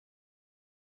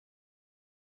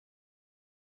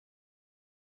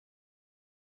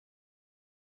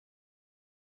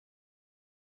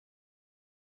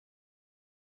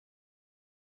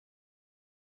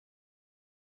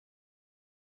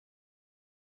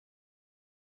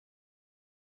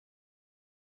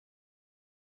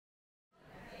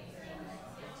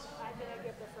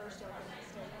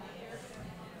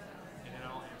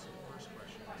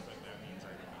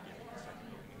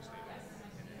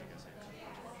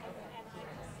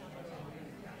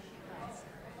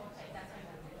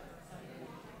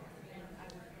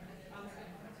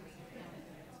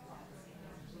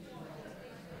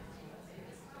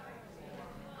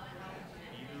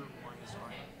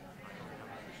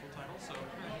title, so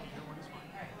either one is fine.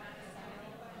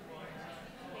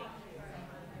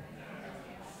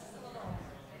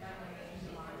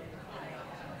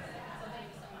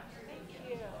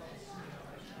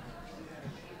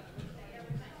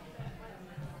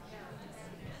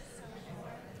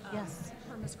 Yes.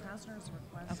 For Ms. Krasner's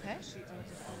request, Okay. she owed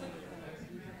the city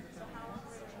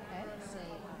Okay. so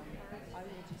I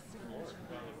will just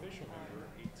signature and we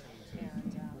can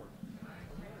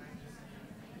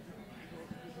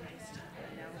just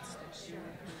announce that she is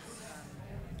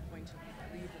going to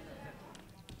leave in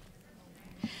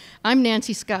the I'm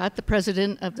Nancy Scott, the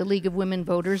president of the League of Women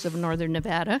Voters of Northern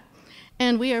Nevada,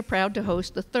 and we are proud to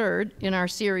host the third in our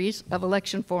series of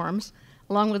election forums,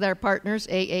 along with our partners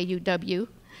AAUW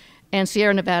and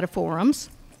Sierra Nevada Forums.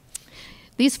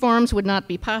 These forums would not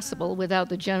be possible without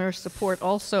the generous support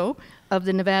also of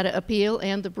the Nevada Appeal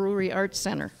and the Brewery Arts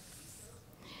Center.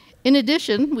 In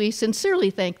addition, we sincerely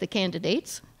thank the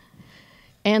candidates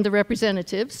and the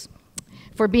representatives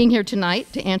for being here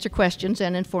tonight to answer questions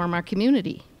and inform our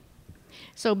community.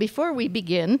 So before we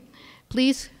begin,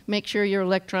 please make sure your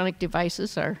electronic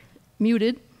devices are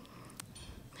muted,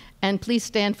 and please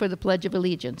stand for the Pledge of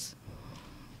Allegiance.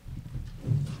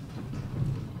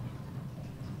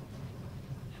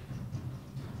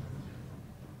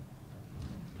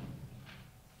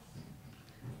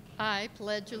 I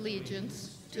pledge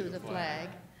allegiance to the flag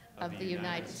of the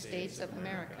United States of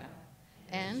America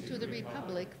and to the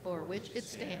republic for which it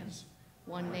stands,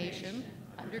 one nation,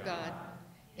 under God,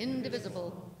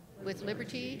 indivisible, with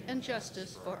liberty and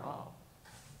justice for all.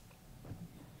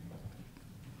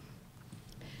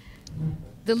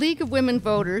 The League of Women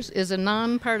Voters is a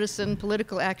nonpartisan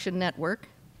political action network.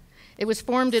 It was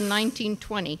formed in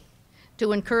 1920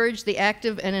 to encourage the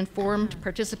active and informed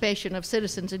participation of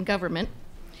citizens in government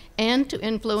and to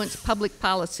influence public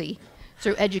policy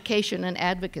through education and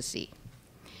advocacy.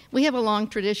 We have a long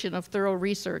tradition of thorough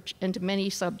research into many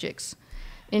subjects,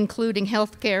 including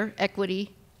healthcare,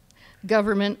 equity,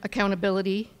 government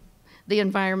accountability, the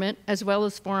environment, as well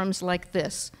as forums like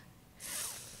this,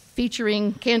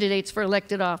 featuring candidates for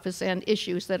elected office and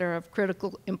issues that are of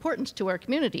critical importance to our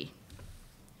community.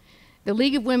 The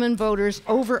League of Women Voters'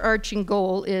 overarching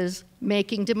goal is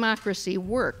making democracy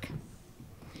work.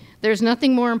 There's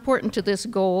nothing more important to this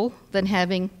goal than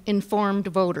having informed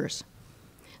voters.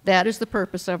 That is the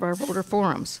purpose of our voter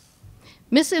forums.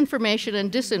 Misinformation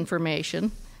and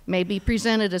disinformation may be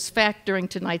presented as fact during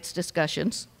tonight's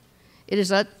discussions. It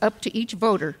is up to each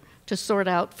voter to sort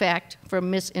out fact from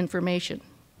misinformation.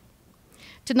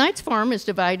 Tonight's forum is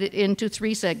divided into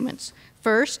three segments.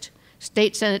 First,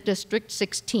 State Senate District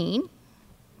 16,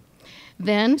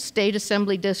 then State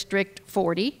Assembly District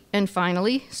 40, and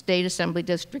finally, State Assembly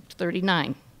District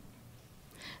 39.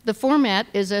 The format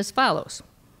is as follows.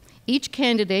 Each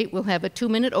candidate will have a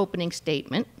 2-minute opening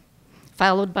statement,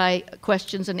 followed by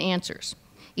questions and answers.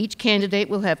 Each candidate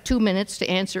will have 2 minutes to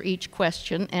answer each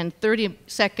question and 30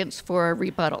 seconds for a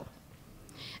rebuttal.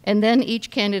 And then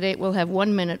each candidate will have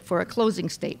 1 minute for a closing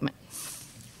statement.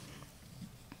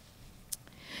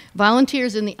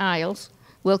 Volunteers in the aisles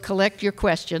will collect your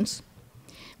questions.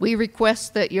 We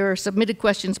request that your submitted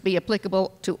questions be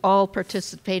applicable to all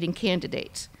participating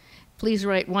candidates. Please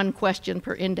write 1 question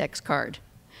per index card.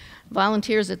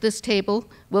 Volunteers at this table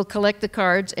will collect the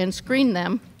cards and screen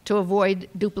them to avoid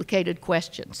duplicated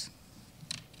questions.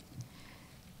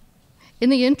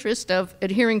 In the interest of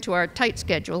adhering to our tight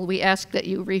schedule, we ask that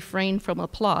you refrain from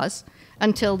applause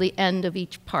until the end of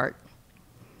each part.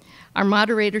 Our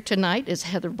moderator tonight is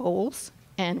Heather Bowles,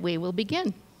 and we will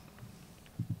begin.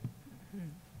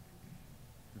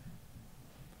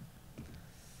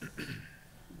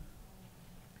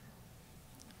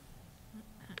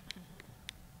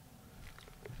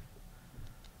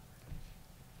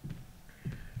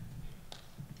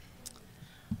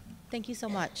 Thank you so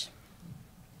much.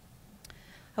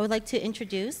 I would like to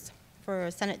introduce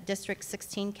for Senate District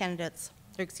 16 candidates,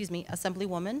 or excuse me,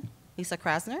 Assemblywoman Lisa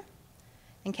Krasner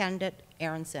and candidate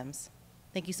Aaron Sims.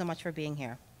 Thank you so much for being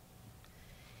here.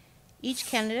 Each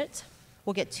candidate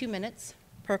will get 2 minutes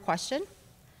per question,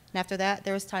 and after that,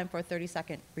 there is time for a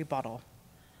 30-second rebuttal.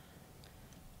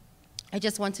 I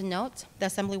just want to note that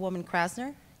Assemblywoman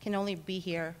Krasner can only be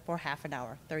here for half an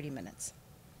hour, 30 minutes.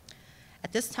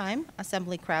 At this time,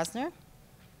 Assembly Krasner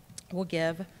will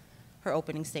give her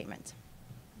opening statement.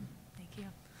 Thank you.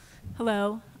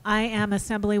 Hello, I am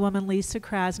Assemblywoman Lisa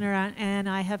Krasner, and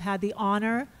I have had the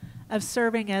honor of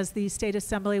serving as the State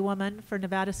Assemblywoman for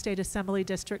Nevada State Assembly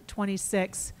District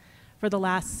 26 for the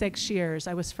last 6 years.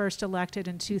 I was first elected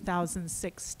in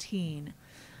 2016.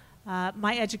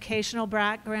 My educational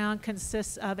background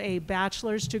consists of a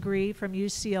bachelor's degree from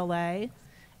UCLA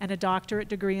and a doctorate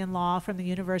degree in law from the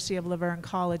University of Laverne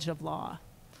College of Law.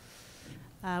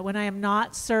 When I am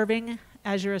not serving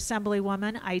as your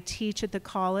assemblywoman, I teach at the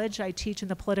college. I teach in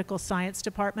the political science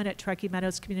department at Truckee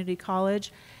Meadows Community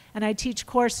College, and I teach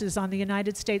courses on the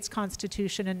United States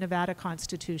Constitution and Nevada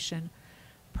Constitution.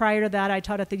 Prior to that, I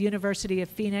taught at the University of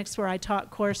Phoenix, where I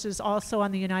taught courses also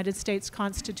on the United States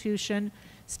Constitution,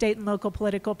 state and local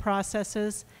political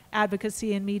processes,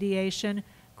 advocacy and mediation,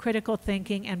 critical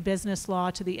thinking, and business law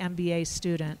to the MBA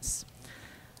students.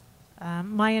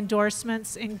 My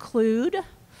endorsements include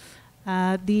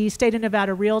the State of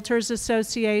Nevada Realtors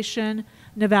Association,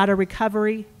 Nevada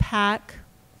Recovery PAC,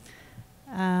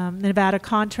 Nevada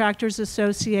Contractors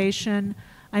Association.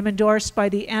 I'm endorsed by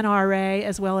the NRA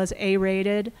as well as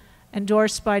A-rated,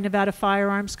 endorsed by Nevada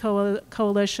Firearms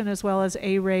Coalition as well as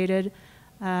A-rated,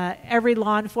 every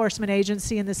law enforcement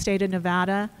agency in the state of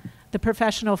Nevada, the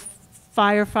Professional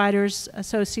Firefighters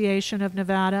Association of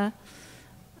Nevada,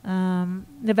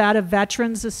 Nevada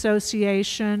Veterans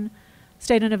Association,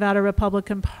 State of Nevada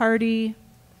Republican Party,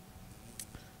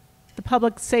 the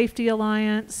Public Safety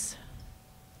Alliance.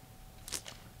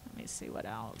 Let me see what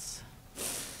else.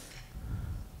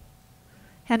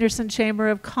 Henderson Chamber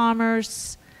of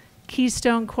Commerce,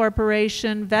 Keystone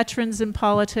Corporation, Veterans in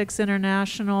Politics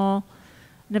International,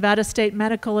 Nevada State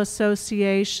Medical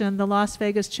Association, the Las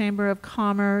Vegas Chamber of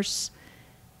Commerce,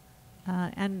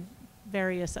 and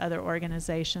various other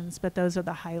organizations, but those are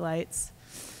the highlights.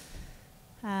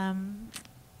 I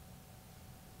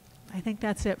think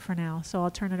that's it for now, so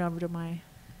I'll turn it over to my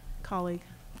colleague.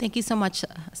 Thank you so much,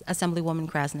 Assemblywoman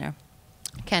Krasner.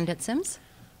 Candidate Sims?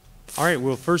 All right,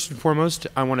 well, first and foremost,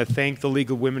 I want to thank the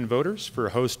League of Women Voters for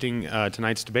hosting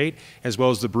tonight's debate, as well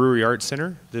as the Brewery Arts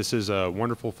Center. This is a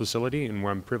wonderful facility, and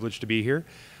I'm privileged to be here.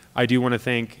 I do want to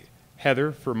thank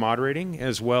Heather for moderating,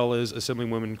 as well as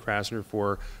Assemblywoman Krasner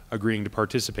for agreeing to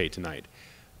participate tonight.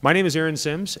 My name is Aaron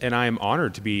Sims, and I am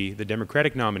honored to be the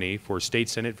Democratic nominee for State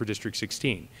Senate for District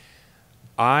 16.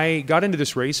 I got into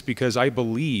this race because I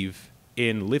believe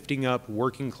in lifting up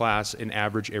working class and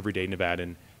average everyday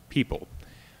Nevadan people.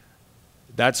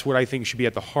 That's what I think should be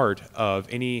at the heart of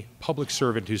any public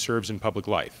servant who serves in public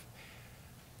life.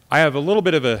 I have a little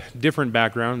bit of a different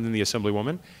background than the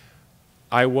Assemblywoman.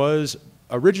 I was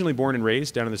originally born and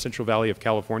raised down in the Central Valley of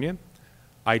California.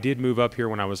 I did move up here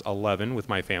when I was 11 with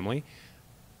my family,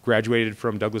 graduated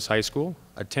from Douglas High School,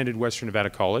 attended Western Nevada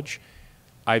College.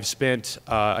 I've spent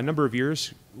a number of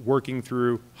years working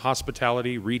through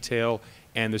hospitality, retail,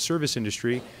 and the service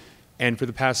industry. And for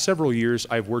the past several years,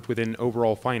 I've worked within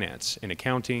overall finance in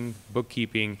accounting,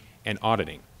 bookkeeping, and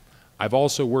auditing. I've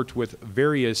also worked with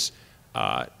various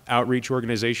outreach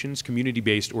organizations,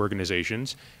 community-based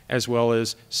organizations, as well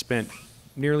as spent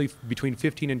nearly between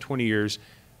 15 and 20 years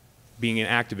being an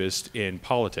activist in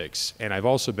politics. And I've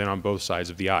also been on both sides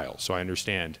of the aisle, so I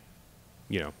understand,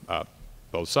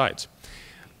 both sides.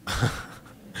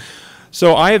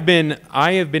 So I have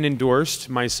been endorsed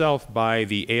myself by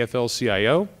the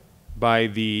AFL-CIO, by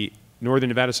the Northern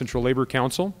Nevada Central Labor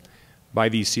Council, by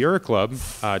the Sierra Club,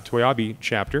 Toyabe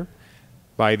chapter,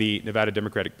 by the Nevada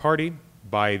Democratic Party,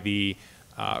 by the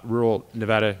Rural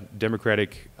Nevada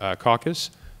Democratic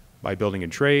Caucus, by Building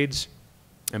and Trades,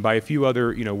 and by a few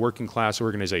other working class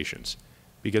organizations,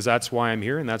 because that's why I'm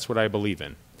here and that's what I believe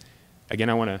in.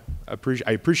 Again, I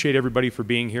appreciate everybody for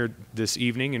being here this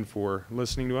evening and for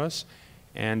listening to us,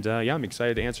 and yeah, I'm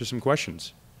excited to answer some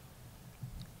questions.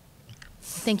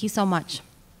 Thank you so much.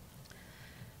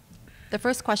 The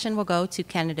first question will go to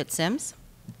Candidate Sims.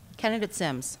 Candidate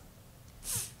Sims,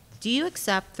 do you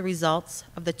accept the results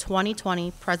of the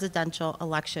 2020 presidential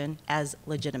election as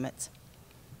legitimate?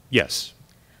 Yes.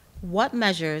 What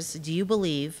measures do you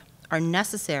believe are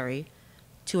necessary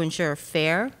to ensure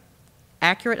fair,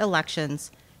 accurate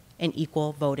elections and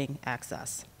equal voting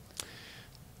access?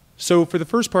 So for the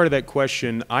first part of that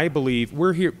question, I believe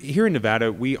we're here in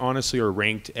Nevada, we honestly are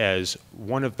ranked as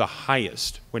one of the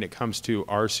highest when it comes to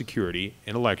our security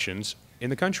in elections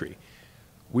in the country.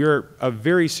 We're a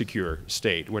very secure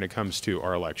state when it comes to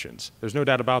our elections. There's no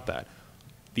doubt about that.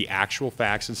 The actual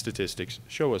facts and statistics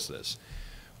show us this.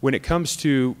 When it comes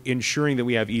to ensuring that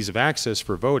we have ease of access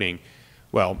for voting,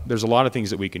 well, there's a lot of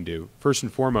things that we can do. First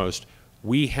and foremost,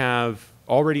 we have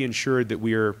already ensured that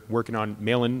we are working on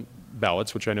mail-in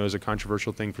ballots, which I know is a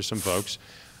controversial thing for some folks.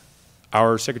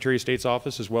 Our Secretary of State's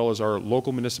office, as well as our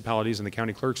local municipalities and the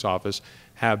county clerk's office,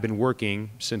 have been working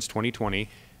since 2020,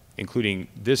 including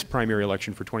this primary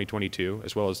election for 2022,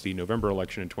 as well as the November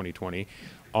election in 2020,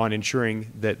 on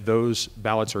ensuring that those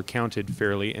ballots are counted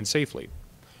fairly and safely.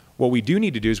 What we do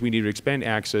need to do is we need to expand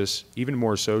access even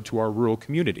more so to our rural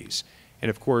communities. And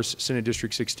of course, Senate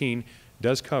District 16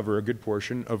 does cover a good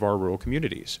portion of our rural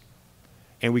communities.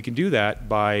 And we can do that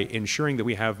by ensuring that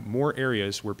we have more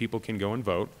areas where people can go and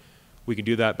vote. We can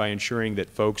do that by ensuring that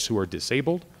folks who are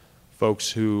disabled,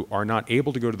 folks who are not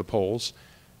able to go to the polls,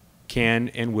 can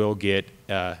and will get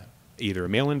either a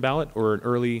mail-in ballot or an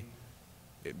early,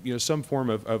 some form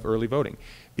of early voting,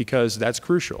 because that's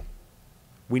crucial.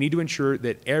 We need to ensure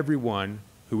that everyone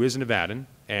who is a Nevadan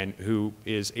and who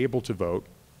is able to vote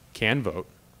can vote,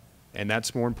 and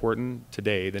that's more important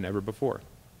today than ever before.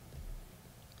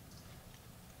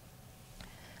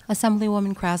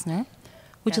 Assemblywoman Krasner,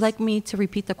 would you Yes. like me to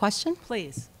repeat the question?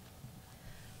 Please.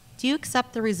 Do you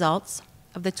accept the results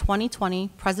of the 2020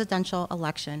 presidential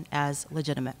election as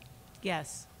legitimate?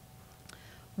 Yes.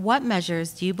 What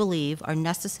measures do you believe are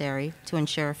necessary to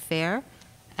ensure fair,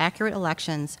 accurate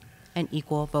elections and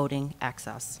equal voting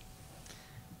access?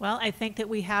 Well, I think that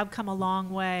we have come a long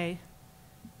way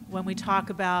when we talk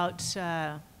about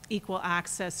equal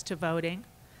access to voting.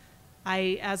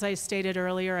 As I stated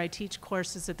earlier, I teach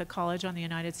courses at the College on the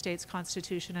United States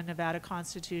Constitution and Nevada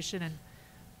Constitution, and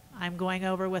I'm going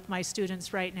over with my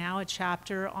students right now a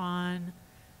chapter on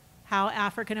how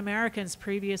African Americans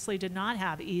previously did not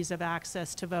have ease of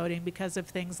access to voting because of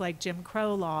things like Jim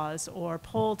Crow laws or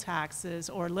poll taxes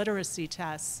or literacy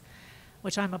tests,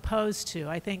 which I'm opposed to.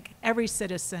 I think every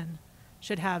citizen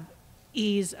should have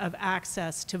ease of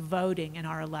access to voting in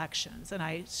our elections, and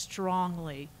I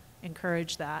strongly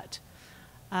encourage that.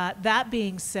 That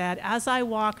being said, as I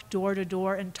walk door to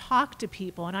door and talk to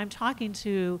people, and I'm talking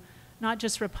to not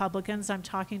just Republicans, I'm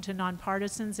talking to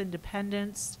nonpartisans,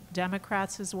 independents,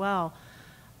 Democrats as well,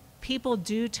 people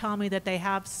do tell me that they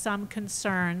have some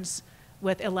concerns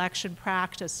with election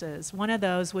practices. One of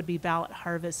those would be ballot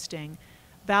harvesting.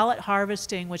 Ballot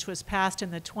harvesting, which was passed in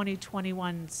the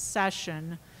 2021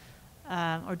 session,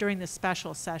 or during the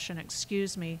special session,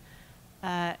 excuse me,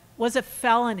 was a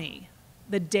felony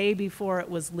the day before it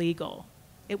was legal.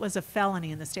 It was a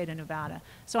felony in the state of Nevada.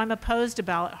 So I'm opposed to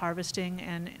ballot harvesting,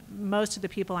 and most of the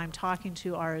people I'm talking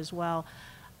to are as well.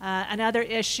 Another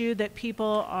issue that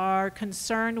people are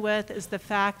concerned with is the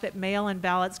fact that mail-in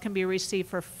ballots can be received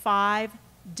for 5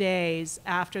 days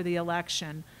after the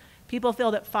election. People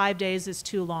feel that 5 days is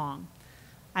too long.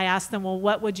 I asked them, well,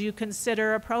 what would you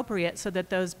consider appropriate so that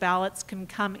those ballots can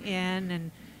come in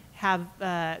and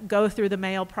go through the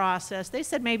mail process? They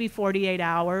said maybe 48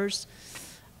 hours,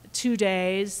 2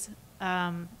 days,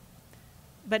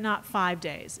 but not 5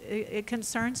 days. It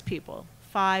concerns people,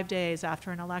 5 days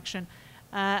after an election.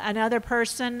 Another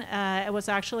person, it was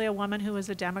actually a woman who was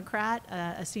a Democrat,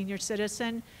 a senior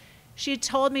citizen. She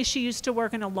told me she used to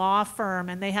work in a law firm,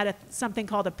 and they had something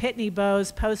called a Pitney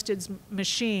Bowes postage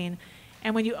machine,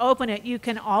 and when you open it, you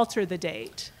can alter the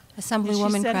date.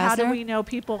 Assemblywoman she said, how do Krasner, we know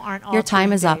people aren't altering your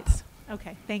time is up. dates?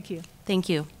 Okay, thank you. Thank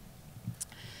you.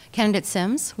 Candidate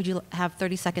Sims, would you have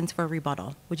 30 seconds for a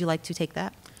rebuttal? Would you like to take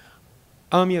that?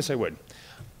 Yes, I would.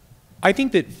 I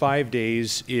think that 5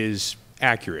 days is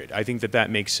accurate. I think that that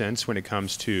makes sense when it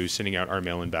comes to sending out our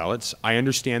mail-in ballots. I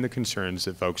understand the concerns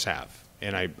that folks have,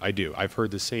 and I do. I've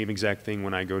heard the same exact thing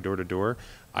when I go door to door.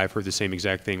 I've heard the same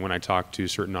exact thing when I talk to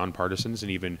certain nonpartisans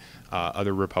and even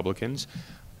other Republicans.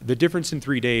 The difference in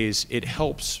 3 days, it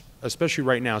helps, especially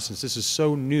right now, since this is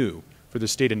so new for the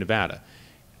state of Nevada.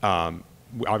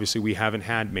 Obviously, we haven't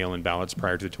had mail-in ballots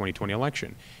prior to the 2020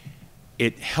 election.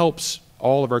 It helps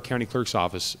all of our county clerk's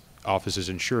offices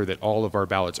ensure that all of our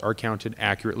ballots are counted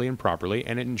accurately and properly,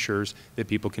 and it ensures that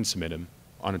people can submit them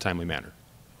on a timely manner.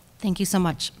 Thank you so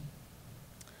much.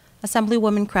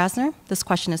 Assemblywoman Krasner, this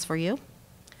question is for you.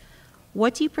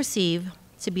 What do you perceive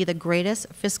to be the greatest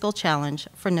fiscal challenge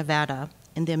for Nevada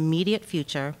in the immediate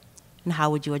future, and how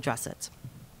would you address it?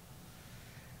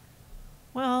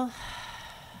 Well,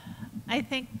 I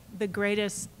think the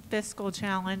greatest fiscal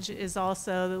challenge is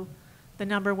also the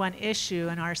 #1 issue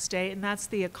in our state, and that's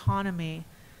the economy.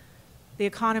 The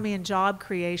economy and job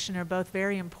creation are both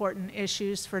very important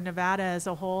issues for Nevada as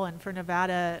a whole and for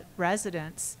Nevada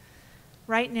residents.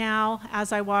 Right now,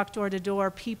 as I walk door to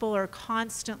door, people are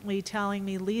constantly telling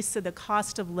me, Lisa, the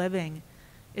cost of living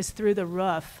is through the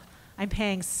roof. I'm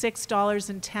paying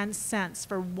 $6.10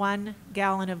 for 1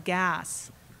 gallon of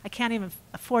gas. I can't even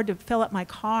afford to fill up my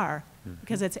car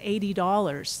because it's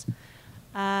 $80.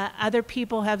 Other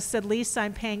people have said, Lisa,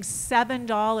 I'm paying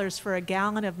 $7 for a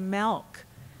gallon of milk.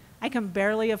 I can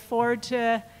barely afford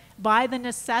to buy the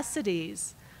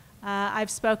necessities. I've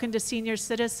spoken to senior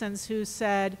citizens who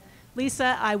said,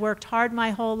 Lisa, I worked hard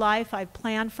my whole life. I've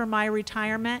planned for my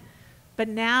retirement. But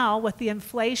now, with the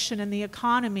inflation in the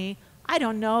economy, I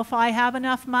don't know if I have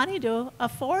enough money to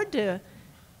afford to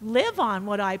live on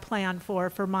what I plan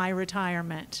for my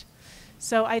retirement.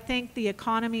 So I think the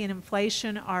economy and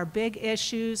inflation are big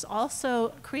issues.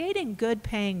 Also, creating good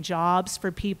paying jobs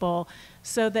for people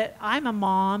so that I'm a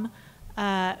mom.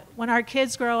 When our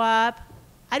kids grow up,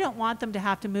 I don't want them to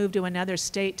have to move to another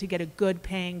state to get a good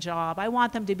paying job. I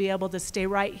want them to be able to stay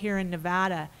right here in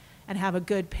Nevada and have a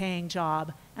good paying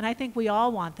job. And I think we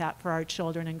all want that for our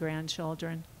children and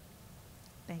grandchildren.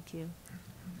 Thank you.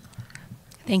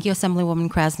 Thank you, Assemblywoman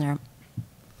Krasner.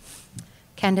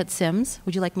 Candidate Sims,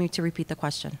 would you like me to repeat the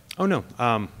question? Oh, no.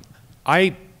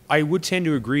 I would tend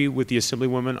to agree with the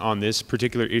Assemblywoman on this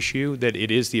particular issue, that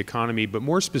it is the economy, but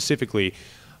more specifically,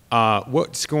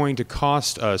 what's going to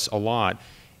cost us a lot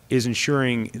is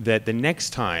ensuring that the next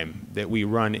time that we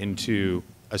run into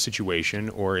a situation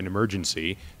or an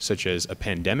emergency, such as a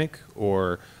pandemic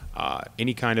or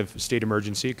any kind of state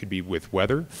emergency, it could be with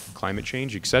weather, climate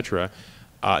change, etc.,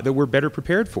 that we're better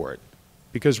prepared for it.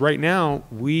 Because right now,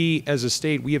 we as a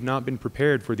state, we have not been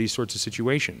prepared for these sorts of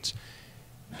situations.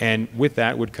 And with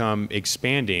that would come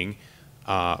expanding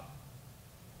our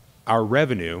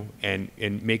revenue and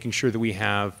making sure that we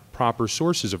have proper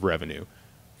sources of revenue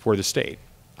for the state.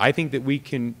 I think that we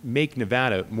can make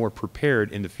Nevada more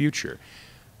prepared in the future.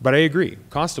 But I agree,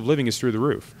 cost of living is through the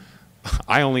roof.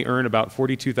 I only earn about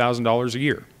 $42,000 a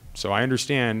year. So I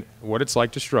understand what it's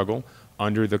like to struggle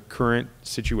under the current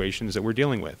situations that we're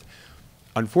dealing with.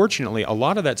 Unfortunately, a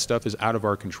lot of that stuff is out of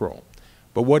our control.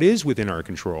 But what is within our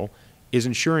control is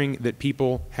ensuring that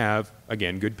people have,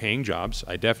 again, good paying jobs.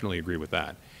 I definitely agree with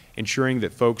that. Ensuring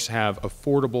that folks have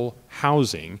affordable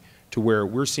housing to where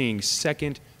we're seeing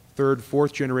second, third,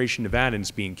 fourth generation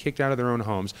Nevadans being kicked out of their own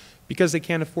homes because they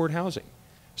can't afford housing.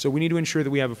 So we need to ensure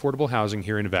that we have affordable housing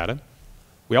here in Nevada.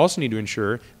 We also need to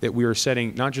ensure that we are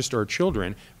setting not just our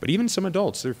children, but even some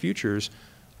adults, their futures,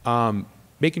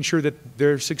 making sure that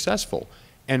they're successful.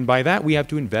 And by that, we have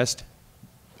to invest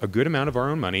a good amount of our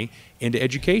own money into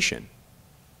education.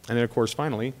 And then, of course,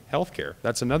 finally, healthcare.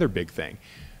 That's another big thing.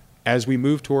 As we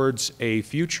move towards a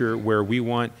future where we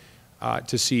want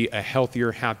to see a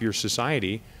healthier, happier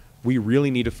society, we really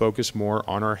need to focus more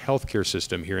on our healthcare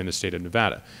system here in the state of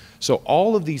Nevada. So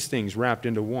all of these things wrapped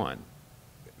into one,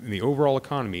 in the overall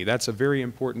economy, that's a very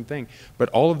important thing. But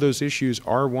all of those issues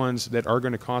are ones that are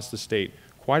going to cost the state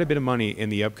quite a bit of money in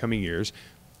the upcoming years,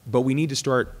 but we need to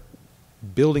start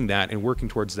building that and working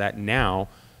towards that now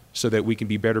so that we can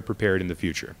be better prepared in the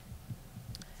future.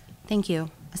 Thank you.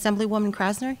 Assemblywoman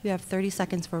Krasner, you have 30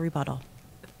 seconds for rebuttal.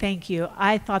 Thank you.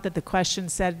 I thought that the question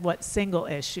said what single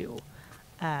issue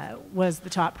was the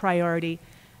top priority.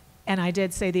 And I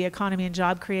did say the economy and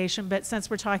job creation, but since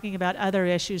we're talking about other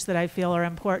issues that I feel are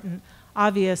important,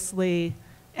 obviously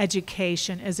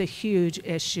education is a huge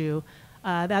issue.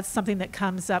 That's something that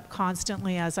comes up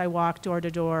constantly as I walk door to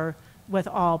door with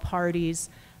all parties.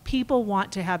 People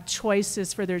want to have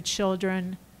choices for their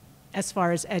children as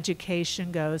far as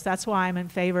education goes. That's why I'm in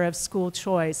favor of school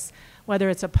choice, whether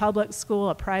it's a public school,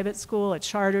 a private school, a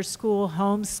charter school,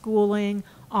 homeschooling,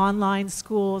 online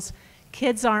schools.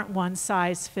 Kids aren't one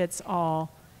size fits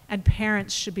all, and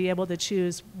parents should be able to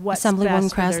choose what's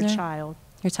best for their child.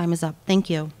 Your time is up. Thank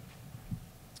you.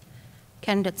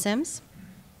 Candidate Sims,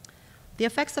 the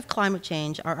effects of climate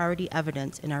change are already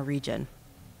evident in our region,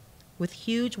 with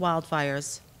huge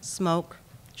wildfires, smoke,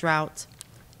 drought,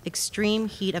 extreme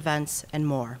heat events, and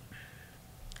more.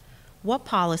 What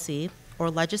policy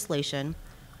or legislation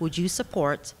would you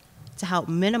support to help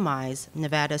minimize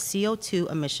Nevada's CO2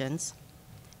 emissions?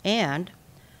 And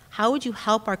how would you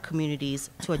help our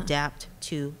communities to adapt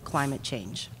to climate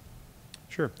change?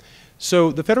 Sure.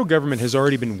 So the federal government has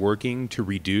already been working to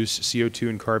reduce CO2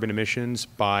 and carbon emissions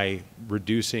by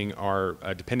reducing our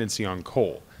dependency on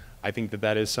coal. I think that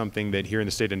that is something that here in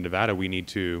the state of Nevada we need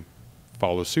to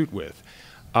follow suit with.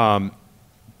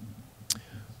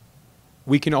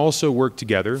 We can also work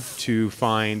together to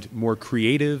find more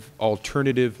creative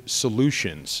alternative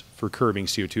solutions for curbing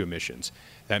CO2 emissions.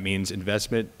 That means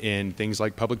investment in things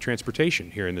like public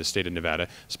transportation here in the state of Nevada,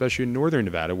 especially in northern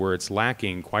Nevada, where it's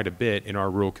lacking quite a bit in our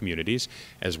rural communities,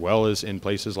 as well as in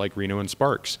places like Reno and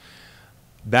Sparks.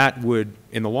 That would,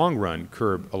 in the long run,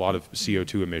 curb a lot of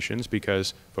CO2 emissions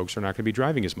because folks are not going to be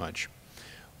driving as much.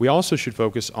 We also should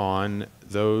focus on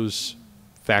those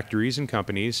factories and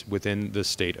companies within the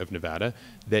state of Nevada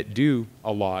that do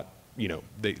a lot,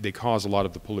 they cause a lot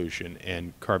of the pollution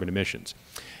and carbon emissions.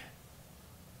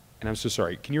 And I'm so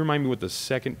sorry, can you remind me what the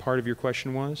second part of your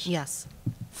question was? Yes.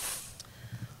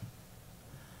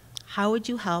 How would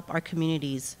you help our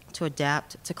communities to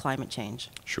adapt to climate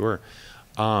change? Sure.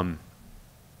 Well,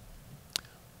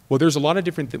 there's a lot of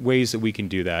different ways that we can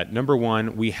do that. Number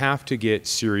one, we have to get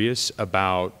serious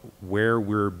about where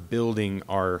we're building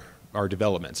our our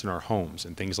developments and our homes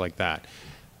and things like that.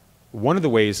 One of the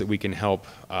ways that we can help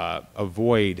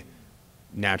avoid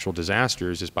natural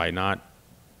disasters is by not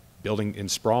building and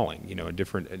sprawling, you know, in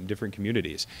different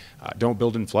communities. Don't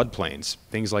build in floodplains,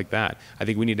 things like that. I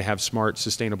think we need to have smart,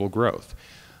 sustainable growth.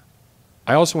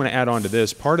 I also want to add on to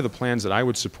this, part of the plans that I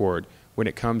would support when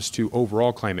it comes to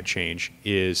overall climate change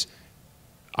is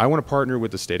I want to partner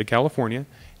with the state of California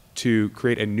to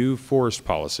create a new forest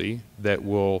policy that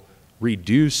will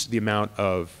reduce the amount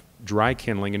of dry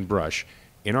kindling and brush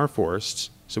in our forests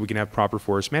so we can have proper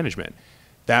forest management.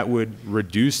 That would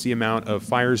reduce the amount of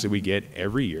fires that we get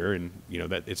every year, and you know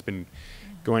that it's been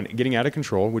getting out of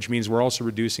control, which means we're also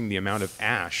reducing the amount of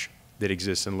ash that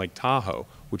exists in Lake Tahoe,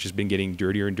 which has been getting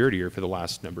dirtier and dirtier for the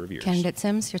last number of years. Candidate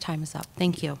Sims, your time is up.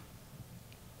 Thank you.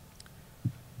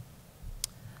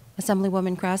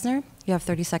 Assemblywoman Krasner, you have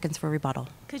 30 seconds for rebuttal.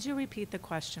 Could you repeat the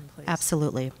question, please?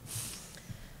 Absolutely.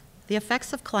 The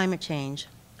effects of climate change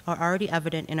are already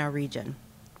evident in our region,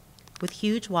 with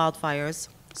huge wildfires,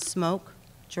 smoke,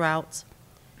 droughts,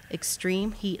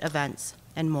 extreme heat events,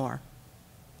 and more.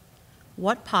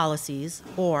 What policies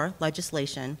or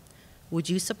legislation would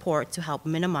you support to help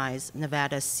minimize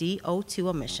Nevada's CO2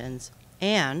 emissions,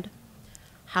 and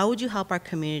how would you help our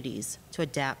communities to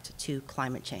adapt to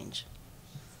climate change?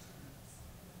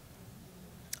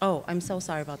 Oh, I'm so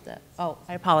sorry about that. Oh,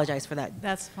 I apologize for that.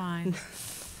 That's fine.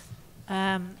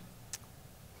 I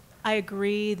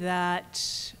agree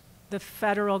that the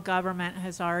federal government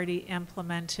has already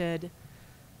implemented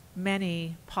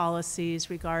many policies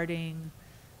regarding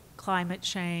climate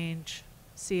change,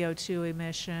 CO2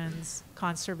 emissions,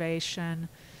 conservation.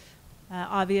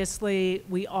 Obviously,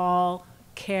 we all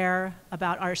care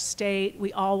about our state.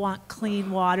 We all want clean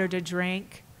water to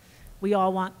drink. We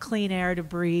all want clean air to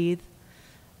breathe.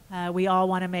 We all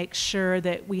want to make sure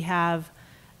that we have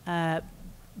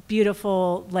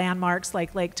beautiful landmarks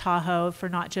like Lake Tahoe for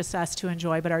not just us to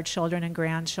enjoy, but our children and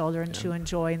grandchildren to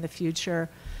enjoy in the future.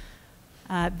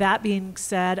 That being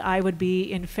said, I would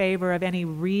be in favor of any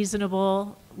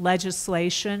reasonable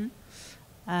legislation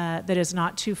that is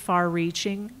not too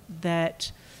far-reaching,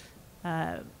 that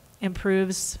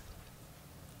improves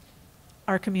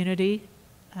our community.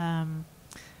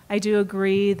 I do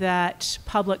agree that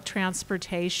public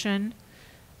transportation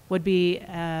would be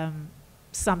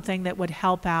something that would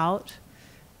help out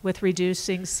with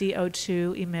reducing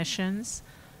CO2 emissions.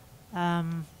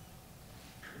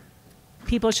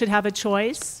 People should have a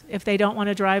choice. If they don't want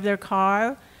to drive their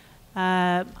car,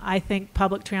 I think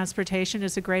public transportation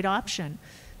is a great option.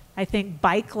 I think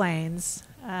bike lanes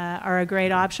are a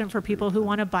great option for people who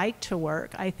want to bike to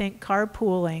work. I think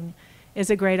carpooling is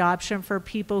a great option for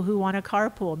people who want to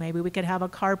carpool. Maybe we could have a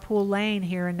carpool lane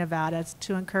here in Nevada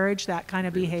to encourage that kind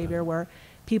of behavior where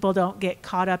people don't get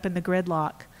caught up in the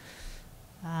gridlock.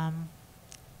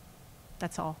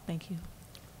 That's all. Thank you.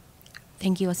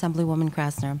 Thank you, Assemblywoman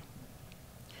Krasner.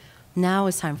 Now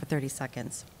is time for 30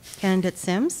 seconds. Candidate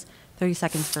Sims, 30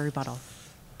 seconds for rebuttal.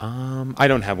 I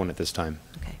don't have one at this time.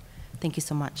 Okay, thank you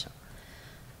so much.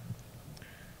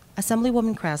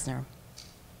 Assemblywoman Krasner,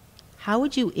 how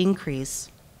would you increase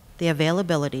the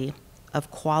availability of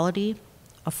quality,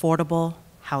 affordable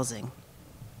housing?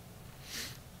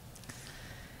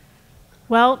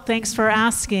 Well, thanks for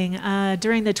asking.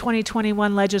 During the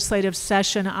 2021 legislative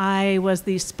session, I was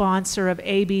the sponsor of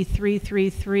AB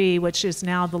 333, which is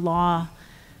now the law.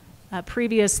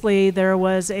 Previously, there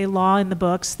was a law in the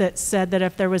books that said that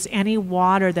if there was any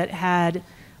water that had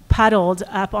puddled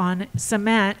up on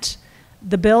cement,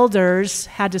 the builders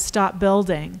had to stop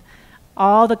building.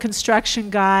 All the construction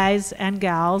guys and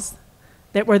gals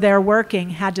that were there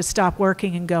working had to stop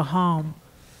working and go home.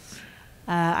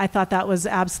 I thought that was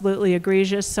absolutely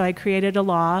egregious, so I created a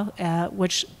law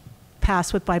which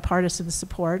passed with bipartisan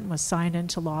support and was signed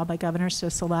into law by Governor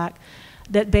Sisolak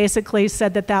that basically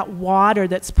said that that water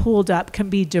that's pooled up can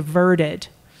be diverted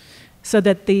so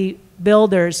that the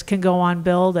builders can go on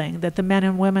building, that the men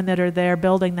and women that are there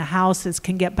building the houses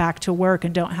can get back to work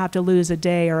and don't have to lose a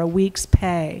day or a week's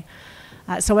pay.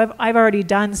 So I've already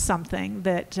done something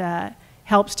that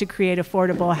helps to create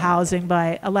affordable housing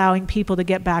by allowing people to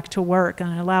get back to work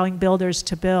and allowing builders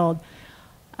to build.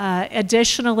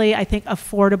 Additionally, I think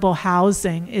affordable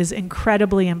housing is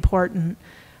incredibly important.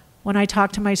 When I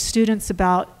talk to my students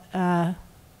about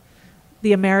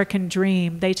the American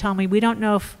dream, they tell me, we don't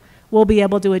know if we'll be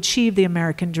able to achieve the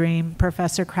American dream,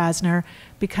 Professor Krasner,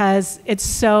 because it's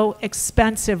so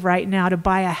expensive right now to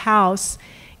buy a house.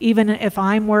 Even if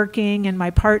I'm working and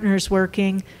my partner's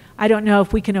working, I don't know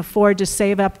if we can afford to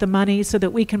save up the money so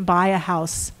that we can buy a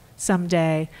house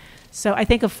someday. So I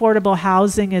think affordable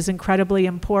housing is incredibly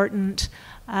important.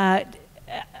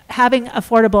 having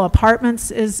affordable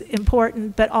apartments is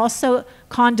important, but also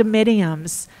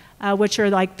condominiums, which are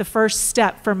like the first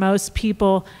step for most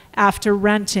people after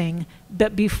renting,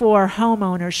 but before home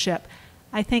ownership.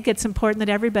 I think it's important that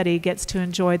everybody gets to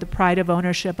enjoy the pride of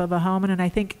ownership of a home, and I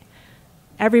think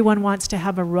everyone wants to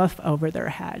have a roof over their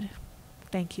head.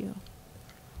 Thank you.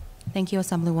 Thank you,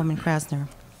 Assemblywoman Krasner.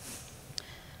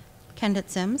 Candidate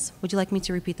Sims, would you like me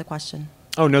to repeat the question?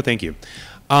 Oh, no, thank you.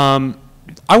 I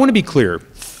want to be clear.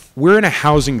 We're in a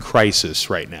housing crisis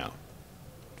right now.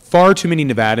 Far too many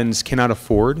Nevadans cannot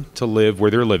afford to live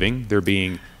where they're living. They're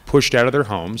being pushed out of their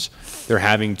homes. They're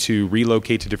having to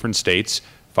relocate to different states,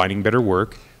 finding better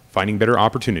work, finding better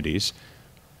opportunities.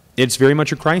 It's very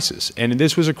much a crisis. And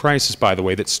this was a crisis, by the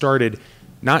way, that started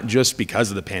not just because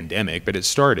of the pandemic, but it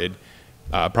started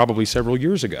probably several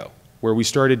years ago, where we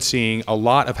started seeing a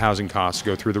lot of housing costs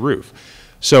go through the roof.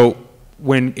 So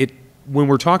when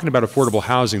we're talking about affordable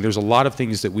housing, there's a lot of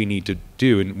things that we need to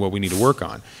do and what we need to work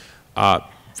on.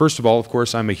 First of all, of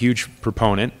course, I'm a huge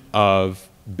proponent of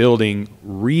building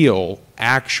real,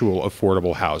 actual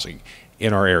affordable housing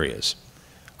in our areas.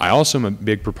 I also am a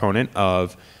big proponent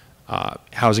of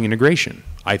housing integration.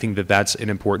 I think that that's an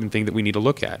important thing that we need to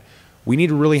look at. We need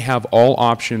to really have all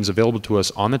options available to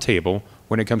us on the table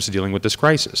when it comes to dealing with this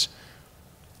crisis.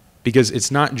 Because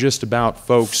it's not just about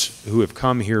folks who have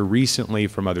come here recently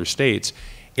from other states.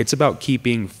 It's about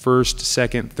keeping first,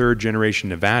 second, third generation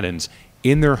Nevadans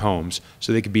in their homes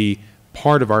so they could be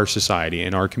part of our society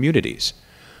and our communities.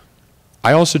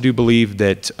 I also do believe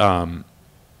that when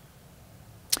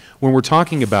we're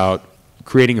talking about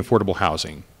creating affordable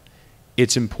housing,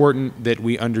 it's important that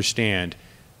we understand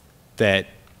that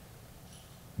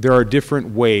there are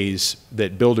different ways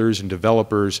that builders and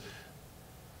developers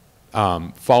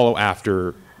follow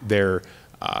after their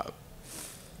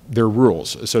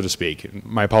rules, so to speak.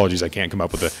 My apologies, I can't come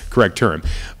up with the correct term.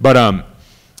 But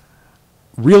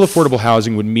real affordable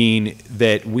housing would mean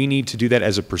that we need to do that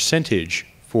as a percentage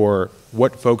for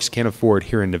what folks can afford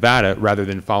here in Nevada rather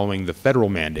than following the federal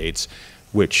mandates,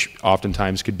 which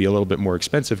oftentimes could be a little bit more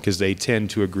expensive because they tend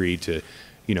to agree to,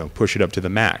 push it up to the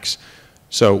max.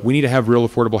 So we need to have real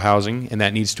affordable housing, and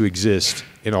that needs to exist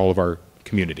in all of our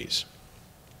communities.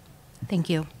 Thank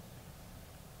you.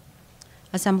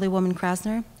 Assemblywoman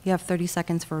Krasner, you have 30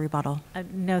 seconds for rebuttal.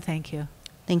 No, thank you.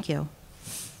 Thank you.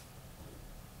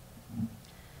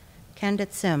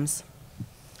 Candidate Sims,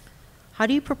 how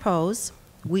do you propose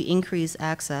we increase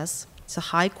access to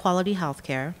high-quality health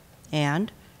care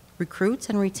and recruit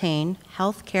and retain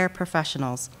health care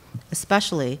professionals,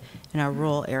 especially in our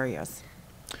rural areas?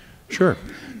 Sure.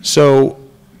 So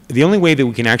the only way that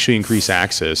we can actually increase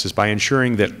access is by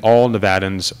ensuring that all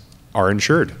Nevadans are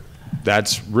insured.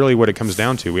 That's really what it comes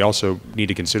down to. We also need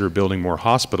to consider building more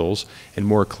hospitals and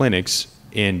more clinics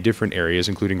in different areas,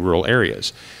 including rural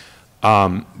areas.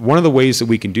 One of the ways that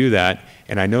we can do that,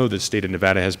 and I know the state of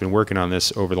Nevada has been working on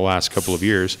this over the last couple of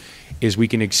years, is we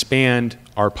can expand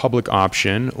our public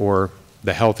option or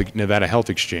the Nevada Health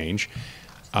Exchange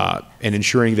and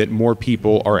ensuring that more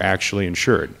people are actually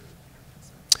insured.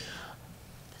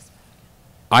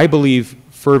 I believe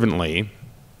fervently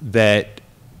that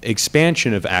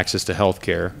expansion of access to health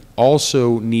care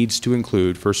also needs to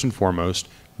include, first and foremost,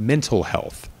 mental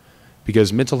health,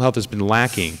 because mental health has been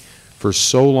lacking for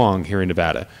so long here in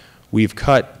Nevada. We've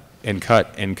cut and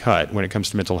cut and cut when it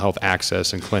comes to mental health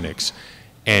access and clinics,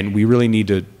 and we really need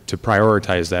to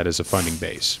prioritize that as a funding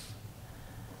base.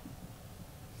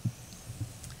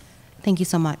 Thank you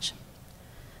so much.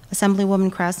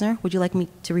 Assemblywoman Krasner, would you like me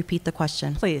to repeat the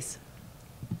question? Please.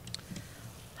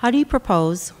 How do you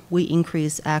propose we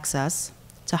increase access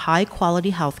to high-quality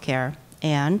health care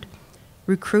and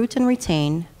recruit and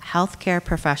retain health care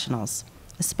professionals,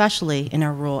 especially in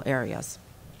our rural areas?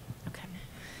 Okay.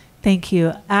 Thank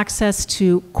you. Access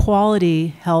to quality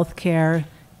health care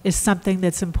is something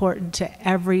that's important to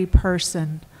every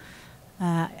person.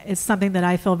 It's something that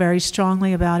I feel very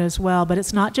strongly about as well, but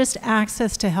it's not just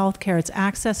access to health care, it's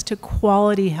access to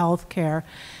quality health care.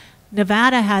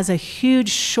 Nevada has a huge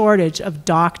shortage of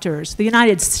doctors. The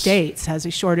United States has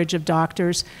a shortage of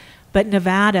doctors, but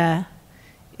Nevada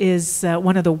is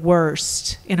one of the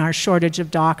worst in our shortage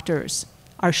of doctors,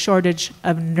 our shortage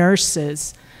of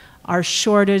nurses, our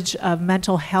shortage of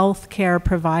mental health care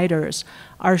providers,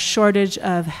 our shortage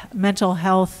of mental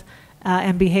health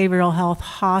and behavioral health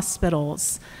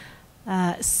hospitals.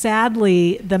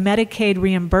 Sadly, the Medicaid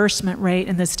reimbursement rate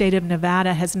in the state of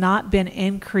Nevada has not been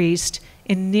increased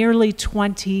in nearly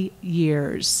 20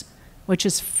 years, which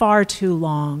is far too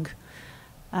long.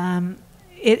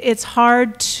 It's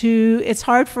hard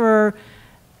for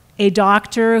a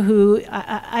doctor who,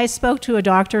 I spoke to a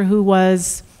doctor who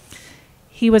was,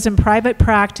 he was in private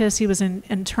practice, he was an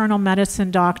internal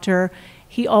medicine doctor.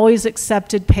 He always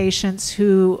accepted patients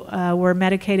who were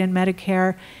Medicaid and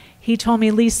Medicare. He told me,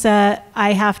 Lisa,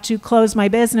 I have to close my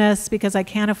business because I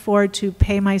can't afford to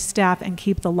pay my staff and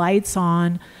keep the lights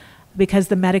on because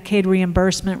the Medicaid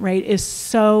reimbursement rate is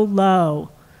so low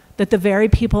that the very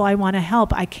people I want to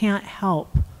help, I can't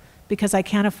help because I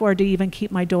can't afford to even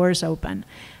keep my doors open.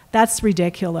 That's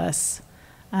ridiculous.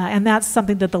 And that's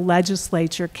something that the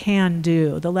legislature can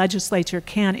do. The legislature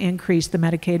can increase the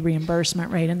Medicaid reimbursement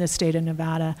rate in the state of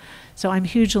Nevada. So I'm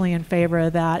hugely in favor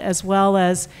of that, as well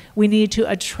as we need to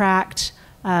attract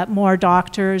more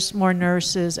doctors, more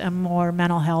nurses, and more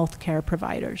mental health care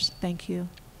providers. Thank you.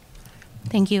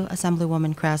 Thank you,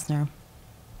 Assemblywoman Krasner.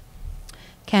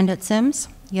 Candidate Sims,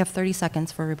 you have 30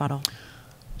 seconds for rebuttal.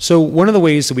 So one of the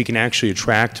ways that we can actually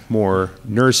attract more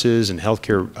nurses and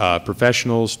healthcare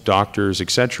professionals, doctors, et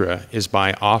cetera, is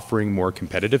by offering more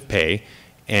competitive pay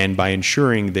and by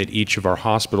ensuring that each of our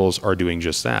hospitals are doing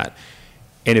just that.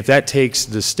 And if that takes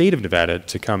the state of Nevada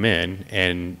to come in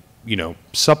and, you know,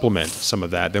 supplement some of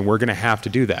that, then we're going to have to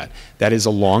do that. That is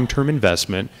a long-term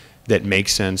investment that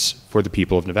makes sense for the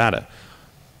people of Nevada.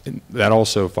 And that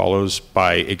also follows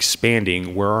by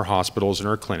expanding where our hospitals and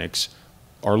our clinics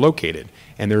are located.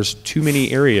 And there's too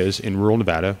many areas in rural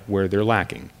Nevada where they're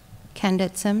lacking.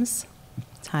 Candidate Sims,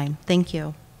 time. Thank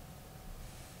you.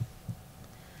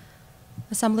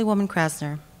 Assemblywoman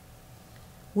Krasner,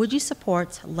 would you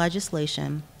support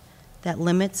legislation that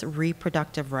limits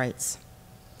reproductive rights?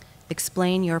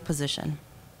 Explain your position.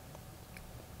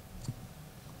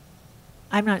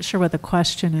 I'm not sure what the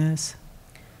question is.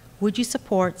 Would you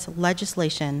support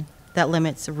legislation that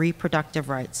limits reproductive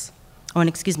rights? Oh, and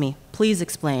excuse me, please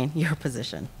explain your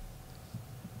position.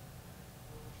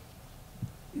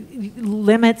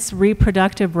 Limits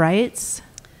reproductive rights?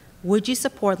 Would you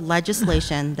support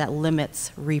legislation that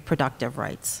limits reproductive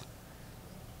rights?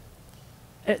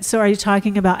 So are you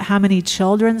talking about how many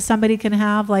children somebody can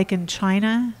have, like in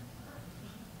China?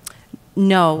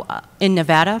 No, in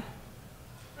Nevada.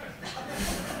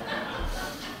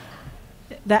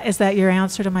 Is that your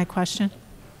answer to my question?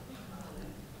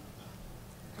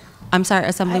 I'm sorry,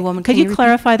 Assemblywoman. Could you repeat?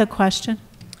 clarify the question?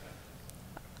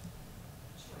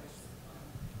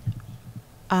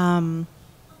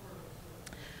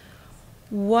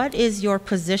 What is your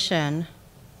position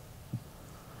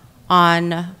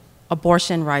on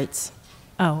abortion rights?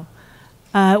 Oh,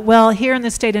 well, here in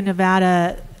the state of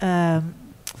Nevada,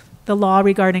 the law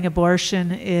regarding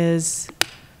abortion is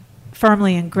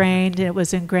firmly ingrained. It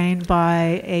was ingrained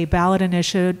by a ballot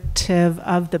initiative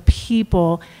of the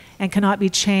people and cannot be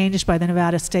changed by the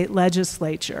Nevada state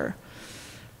legislature.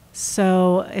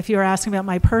 So if you're asking about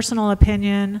my personal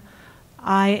opinion,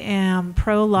 I am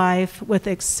pro-life with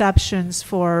exceptions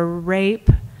for rape,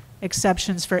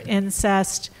 exceptions for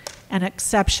incest, and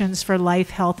exceptions for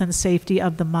life, health, and safety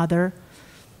of the mother.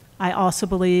 I also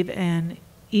believe in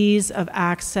ease of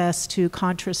access to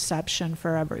contraception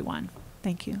for everyone.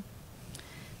 Thank you.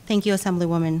 Thank you,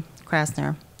 Assemblywoman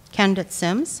Krasner. Candidate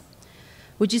Sims,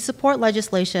 would you support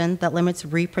legislation that limits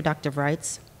reproductive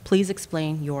rights? Please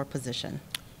explain your position.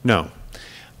 No.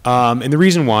 And the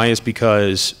reason why is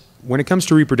because when it comes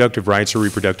to reproductive rights or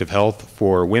reproductive health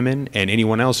for women and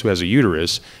anyone else who has a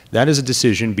uterus, that is a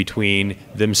decision between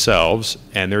themselves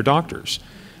and their doctors.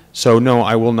 So no,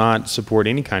 I will not support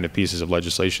any kind of pieces of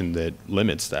legislation that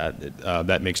limits that.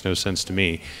 That makes no sense to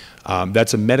me.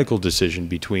 That's a medical decision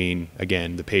between,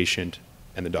 again, the patient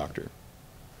and the doctor.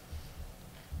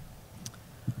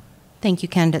 Thank you,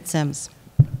 Candidate Sims.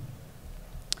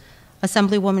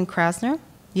 Assemblywoman Krasner,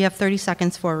 you have 30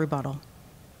 seconds for a rebuttal.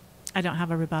 I don't have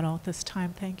a rebuttal at this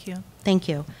time. Thank you. Thank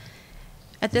you.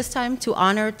 At this time, to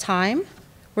honor time,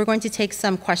 we're going to take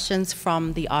some questions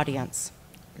from the audience.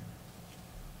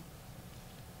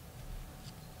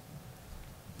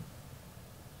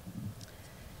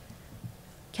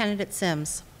 Candidate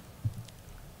Sims,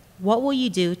 what will you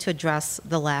do to address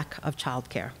the lack of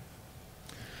childcare?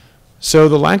 So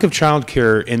the lack of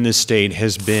childcare in this state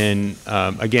has been,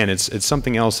 again, it's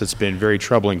something else that's been very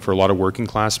troubling for a lot of working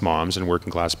class moms and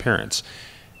working class parents.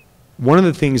 One of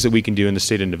the things that we can do in the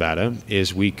state of Nevada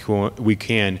is we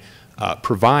can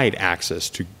provide access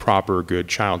to proper, good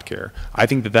childcare. I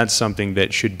think that that's something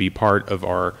that should be part of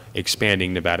our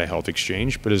expanding Nevada Health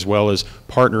Exchange, but as well as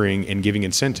partnering and giving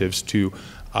incentives to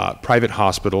private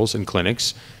hospitals and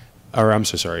clinics, or I'm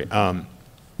so sorry,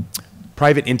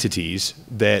 private entities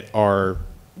that are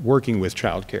working with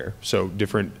childcare. So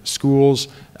different schools,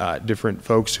 different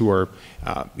folks who are,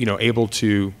 able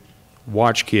to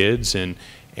watch kids and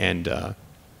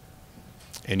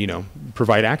and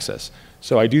provide access.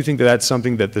 So I do think that that's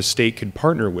something that the state could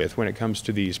partner with when it comes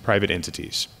to these private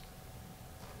entities.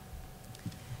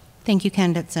 Thank you,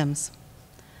 candidate Sims.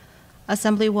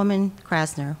 Assemblywoman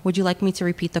Krasner, would you like me to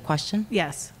repeat the question?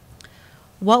 Yes.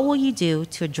 What will you do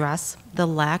to address the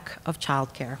lack of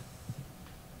childcare?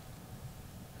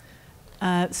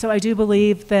 So I do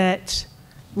believe that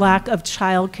lack of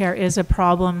childcare is a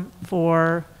problem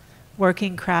for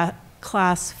working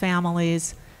class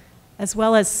families, as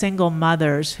well as single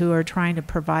mothers who are trying to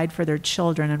provide for their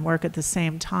children and work at the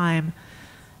same time.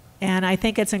 And I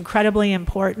think it's incredibly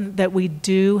important that we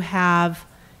do have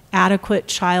adequate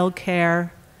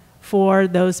childcare for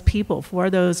those people, for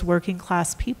those working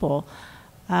class people.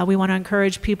 We want to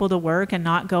encourage people to work and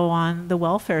not go on the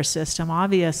welfare system,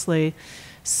 obviously.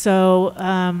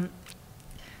 So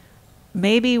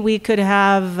maybe we could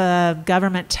have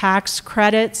government tax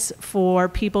credits for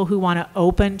people who want to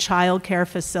open child care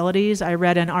facilities. I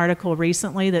read an article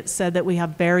recently that said that we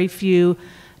have very few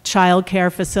child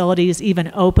care facilities even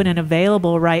open and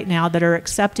available right now that are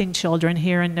accepting children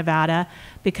here in Nevada,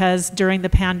 because during the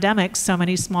pandemic, so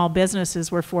many small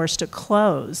businesses were forced to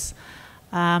close.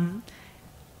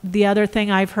 The other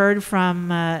thing I've heard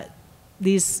from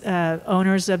these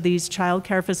owners of these child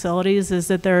care facilities is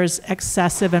that there's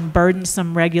excessive and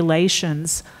burdensome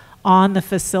regulations on the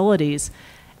facilities.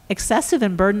 Excessive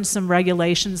and burdensome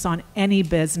regulations on any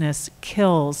business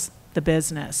kills the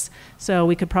business. So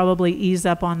we could probably ease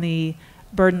up on the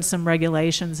burdensome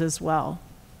regulations as well.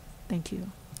 Thank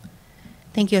you.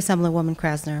 Thank you, Assemblywoman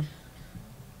Krasner.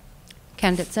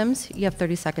 Candidate Sims, you have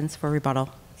 30 seconds for rebuttal.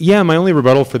 Yeah, my only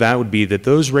rebuttal for that would be that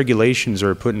those regulations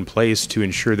are put in place to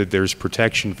ensure that there's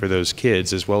protection for those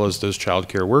kids as well as those child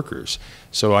care workers.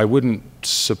 So I wouldn't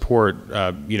support,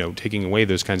 taking away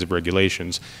those kinds of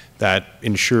regulations. That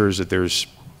ensures that there's,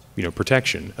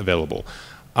 protection available.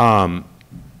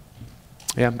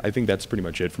 Yeah, I think that's pretty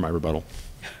much it for my rebuttal.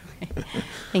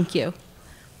 Thank you.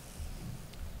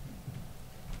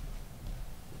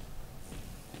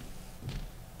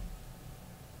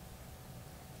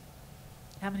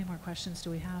 How many more questions do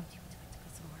we have?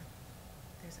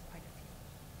 There's quite a few.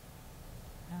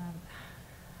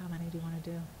 How many do you want to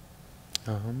do?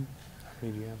 How many do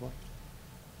you have left?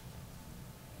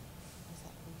 There's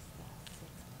at least 6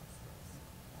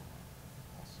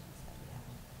 questions that we have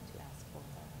to ask for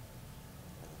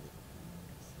the legal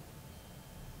communities.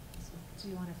 Do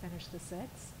you want to finish the 6?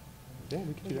 Yeah,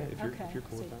 we can do that if you're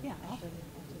cool with that. Yeah,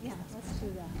 yeah, let's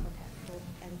do that. Okay, we'll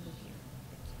end it here.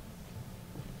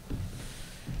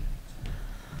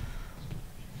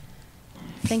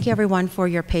 Thank you, everyone, for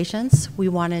your patience. We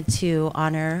wanted to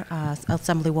honor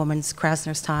Assemblywoman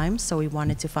Krasner's time, so we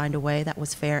wanted to find a way that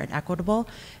was fair and equitable,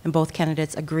 and both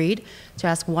candidates agreed to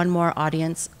ask one more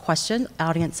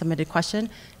audience-submitted question,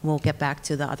 and we'll get back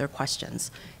to the other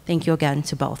questions. Thank you again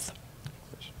to both.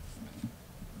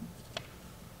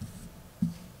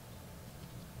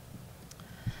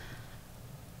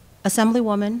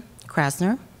 Assemblywoman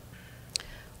Krasner,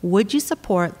 would you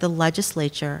support the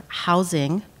legislature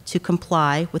housing to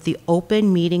comply with the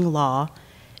open meeting law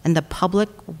and the public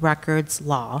records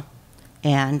law,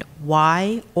 and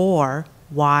why or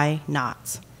why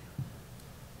not?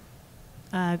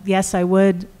 Yes, I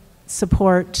would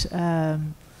support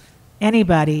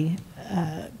anybody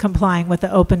complying with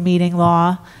the open meeting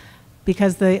law,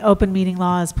 because the open meeting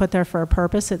law is put there for a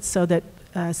purpose. It's so that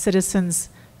citizens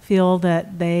feel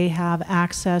that they have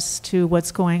access to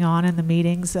what's going on in the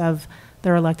meetings of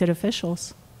their elected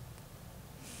officials.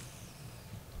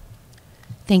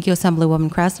 Thank you, Assemblywoman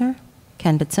Krasner.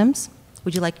 Candidate Sims,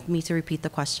 would you like me to repeat the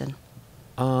question?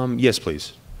 Yes,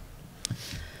 please.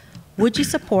 Would you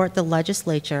support the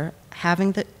legislature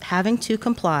having to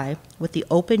comply with the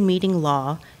open meeting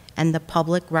law and the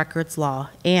public records law,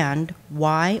 and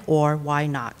why or why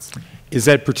not? Is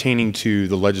that pertaining to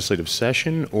the legislative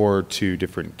session or to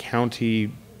different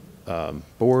county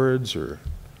boards, or?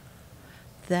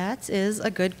 That is a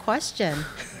good question.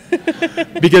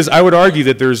 Because I would argue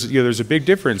that there's a big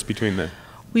difference between the.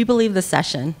 We believe the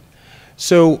session.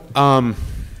 So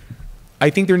I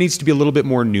think there needs to be a little bit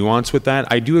more nuance with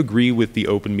that. I do agree with the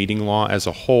open meeting law as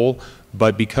a whole,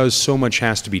 but because so much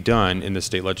has to be done in the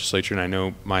state legislature, and I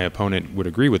know my opponent would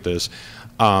agree with this,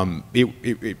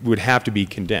 it would have to be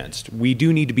condensed. We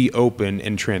do need to be open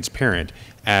and transparent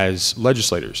as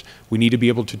legislators. We need to be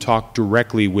able to talk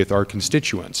directly with our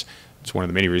constituents. It's one of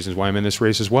the many reasons why I'm in this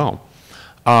race as well.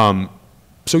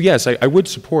 So yes, I would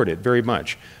support it very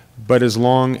much, but as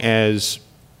long as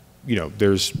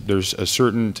there's a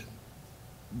certain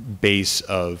base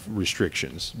of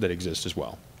restrictions that exist as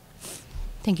well.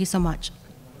 Thank you so much.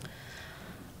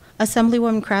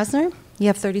 Assemblywoman Krasner, You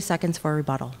have 30 seconds for a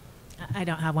rebuttal. I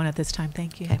don't have one at this time.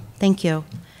 Thank you. Okay, thank you.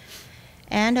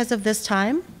 And as of this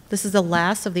time, this is the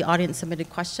last of the audience submitted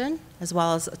question, as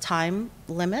well as a time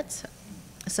limit.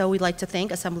 So we'd like to thank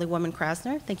Assemblywoman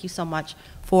Krasner. Thank you so much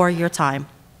for your time.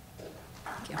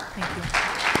 Thank you. Thank you.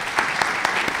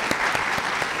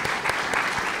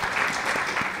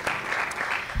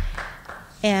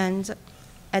 And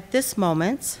at this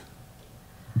moment,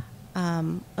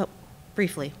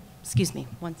 briefly, excuse me,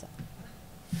 one sec.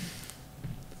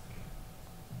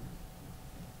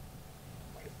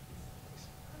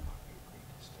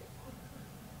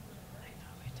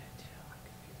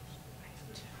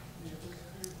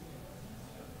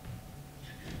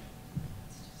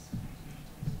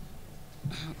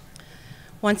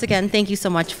 Once again, thank you so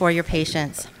much for your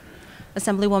patience.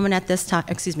 Assemblywoman at this time,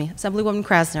 Assemblywoman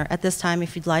Krasner, at this time,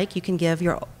 if you'd like, you can give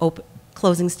your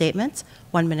closing statements,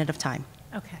 1 minute of time.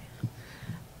 Okay.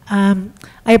 I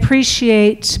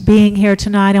appreciate being here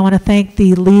tonight. I want to thank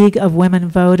the League of Women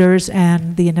Voters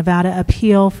and the Nevada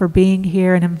Appeal for being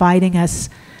here and inviting us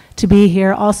to be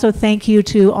here. Also, thank you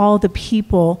to all the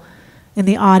people in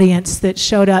the audience that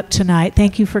showed up tonight.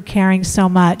 Thank you for caring so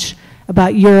much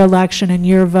about your election and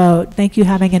your vote. Thank you for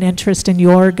having an interest in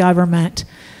your government.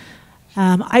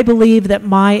 I believe that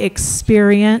my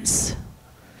experience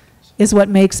is what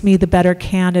makes me the better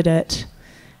candidate.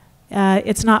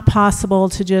 It's not possible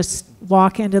to just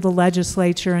walk into the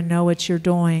legislature and know what you're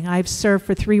doing. I've served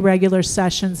for 3 regular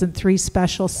sessions and 3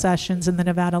 special sessions in the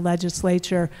Nevada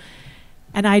legislature,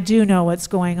 and I do know what's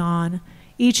going on.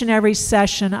 Each and every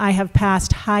session, I have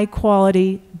passed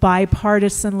high-quality,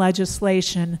 bipartisan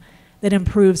legislation that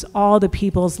improves all the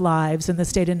people's lives in the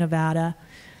state of Nevada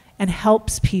and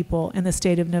helps people in the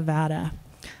state of Nevada.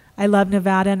 I love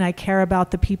Nevada and I care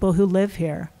about the people who live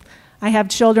here. I have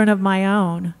children of my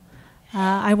own.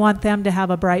 I want them to have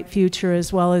a bright future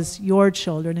as well as your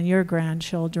children and your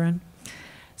grandchildren.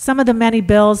 Some of the many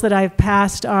bills that I've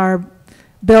passed are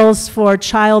bills for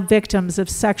child victims of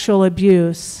sexual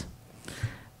abuse,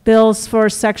 bills for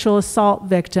sexual assault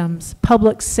victims,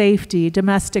 public safety,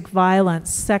 domestic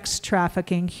violence, sex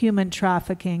trafficking, human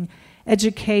trafficking,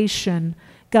 education,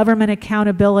 government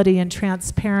accountability and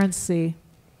transparency,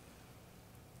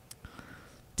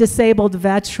 disabled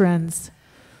veterans,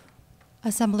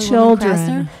 Assemblywoman children,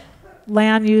 Krasner,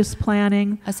 land use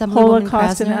planning, Assemblywoman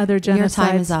Holocaust and Krasner, other genocides, your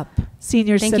time is up.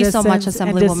 senior Thank citizens, you so much, and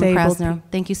Assemblywoman disabled Krasner. people.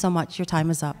 Thank you so much. Your time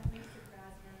is up. I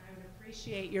would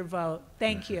appreciate your vote.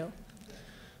 Thank you.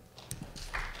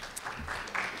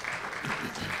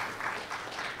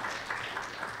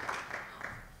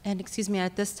 And excuse me,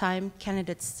 at this time,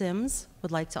 candidate Sims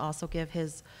would like to also give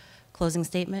his closing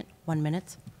statement, 1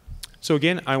 minute. So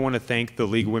again, I want to thank the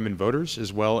League of Women Voters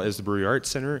as well as the Brewery Arts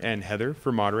Center and Heather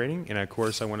for moderating. And of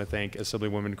course, I want to thank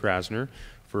Assemblywoman Krasner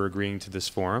for agreeing to this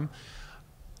forum.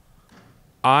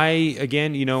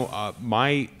 Again,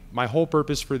 my whole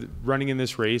purpose for running in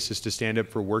this race is to stand up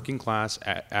for working class,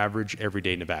 average,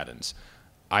 everyday Nevadans.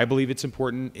 I believe it's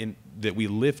important that we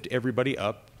lift everybody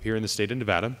up here in the state of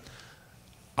Nevada.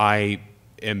 I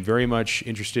am very much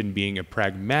interested in being a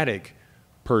pragmatic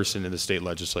person in the state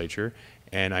legislature,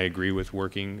 and I agree with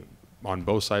working on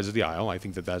both sides of the aisle. I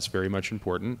think that that's very much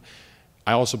important.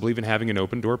 I also believe in having an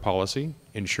open door policy,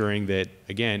 ensuring that,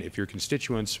 again, if your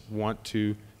constituents want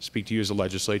to speak to you as a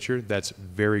legislature, that's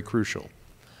very crucial.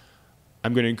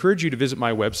 I'm going to encourage you to visit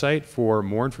my website for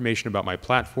more information about my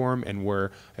platform and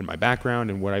my background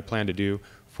and what I plan to do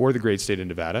for the great state of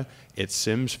Nevada. It's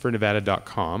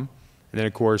simsfornevada.com. And then,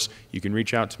 of course, you can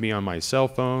reach out to me on my cell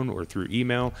phone or through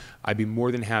email. I'd be more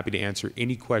than happy to answer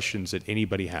any questions that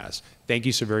anybody has. Thank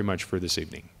you so very much for this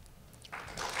evening.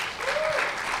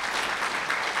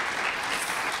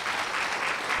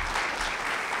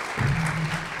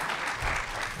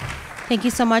 Thank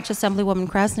you so much, Assemblywoman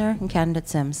Krasner and candidate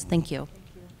Sims. Thank you.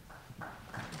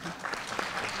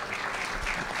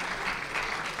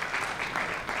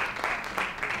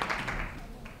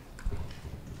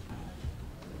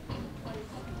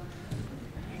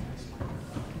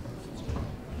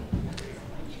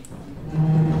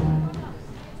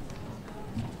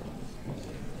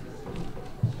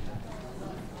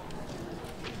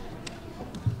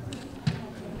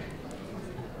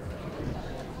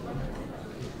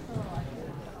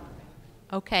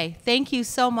 Okay, thank you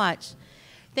so much.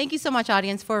 Thank you so much,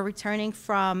 audience, for returning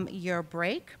from your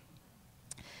break.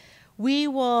 We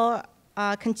will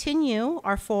continue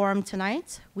our forum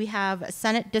tonight. We have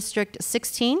Senate District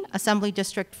 16, Assembly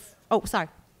District,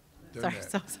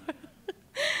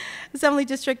 Assembly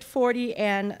District 40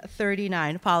 and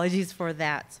 39. Apologies for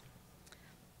that.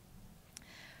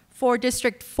 For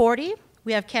District 40,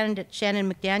 we have candidate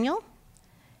Shannon McDaniel.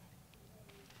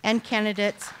 and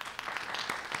candidate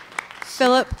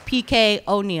Philip P.K.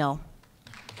 O'Neill.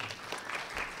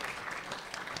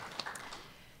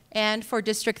 And for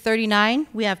District 39,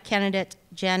 we have candidate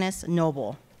Janice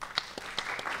Noble.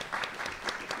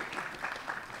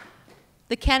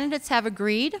 The candidates have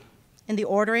agreed in the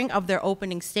ordering of their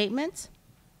opening statements,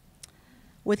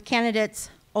 with candidate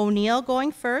O'Neill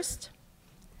going first,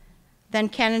 then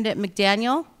candidate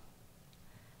McDaniel,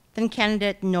 then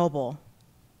candidate Noble.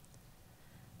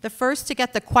 The first to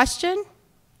get the question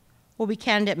will be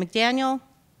candidate McDaniel,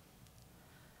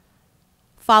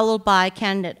 followed by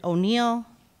candidate O'Neill,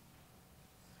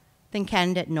 then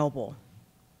candidate Noble.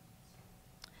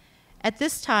 At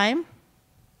this time,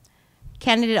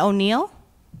 candidate O'Neill,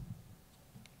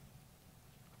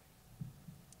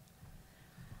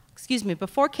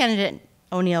 before candidate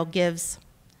O'Neill gives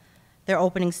their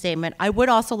opening statement, I would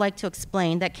also like to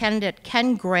explain that candidate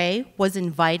Ken Gray was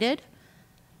invited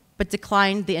but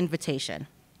declined the invitation.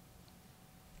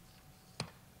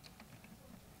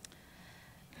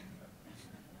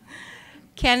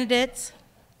 Candidate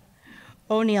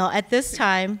O'Neill, at this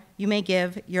time, you may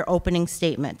give your opening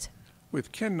statement.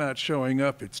 With Ken not showing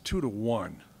up, it's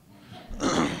 2-1.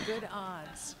 Good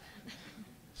odds.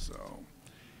 So,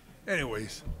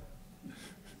 anyways,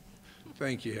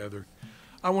 thank you, Heather.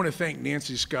 I want to thank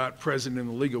Nancy Scott, President of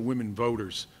the League of Women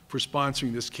Voters, for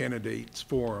sponsoring this candidates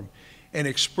forum and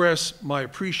express my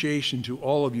appreciation to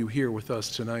all of you here with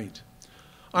us tonight.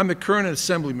 I'm the current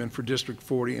Assemblyman for District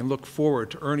 40 and look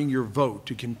forward to earning your vote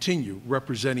to continue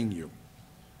representing you.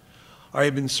 I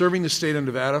have been serving the state of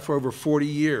Nevada for over 40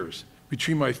 years,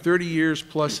 between my 30 years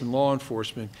plus in law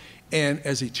enforcement and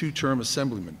as a two-term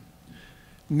Assemblyman.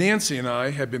 Nancy and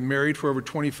I have been married for over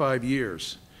 25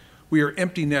 years. We are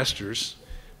empty nesters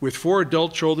with 4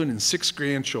 adult children and 6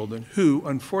 grandchildren who,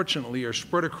 unfortunately, are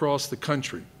spread across the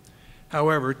country.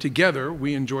 However, together,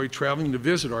 we enjoy traveling to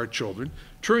visit our children,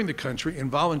 touring the country, and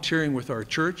volunteering with our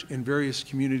church and various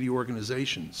community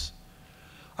organizations.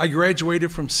 I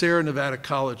graduated from Sierra Nevada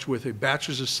College with a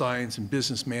Bachelor's of Science in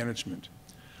Business Management.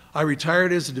 I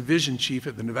retired as a division chief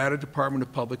at the Nevada Department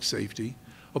of Public Safety.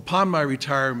 Upon my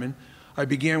retirement, I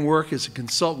began work as a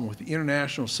consultant with the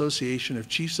International Association of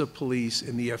Chiefs of Police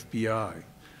and the FBI.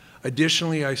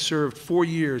 Additionally, I served 4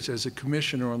 years as a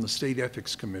commissioner on the State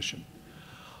Ethics Commission.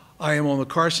 I am on the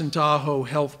Carson Tahoe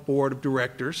Health Board of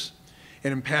Directors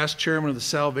and am past chairman of the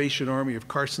Salvation Army of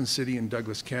Carson City and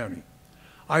Douglas County.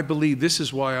 I believe this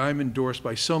is why I'm endorsed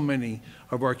by so many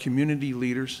of our community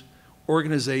leaders,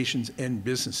 organizations, and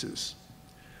businesses.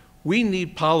 We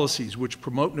need policies which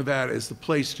promote Nevada as the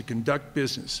place to conduct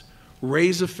business,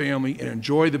 raise a family, and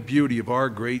enjoy the beauty of our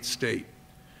great state.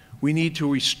 We need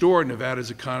to restore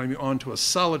Nevada's economy onto a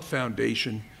solid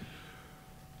foundation,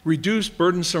 reduce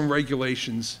burdensome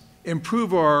regulations,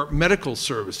 improve our medical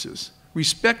services,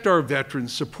 respect our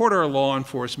veterans, support our law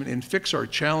enforcement, and fix our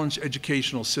challenged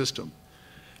educational system.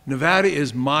 Nevada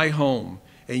is my home,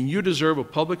 and you deserve a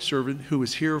public servant who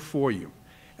is here for you.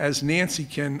 As Nancy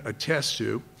can attest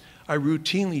to, I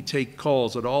routinely take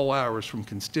calls at all hours from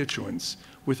constituents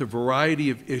with a variety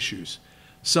of issues,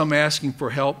 some asking for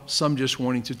help, some just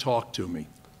wanting to talk to me.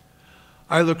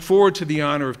 I look forward to the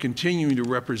honor of continuing to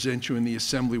represent you in the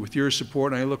Assembly with your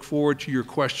support, and I look forward to your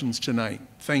questions tonight.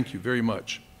 Thank you very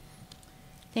much.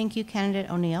 Thank you, candidate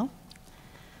O'Neill.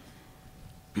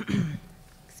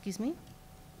 Excuse me.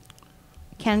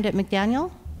 Candidate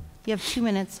McDaniel, you have 2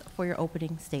 minutes for your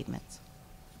opening statements.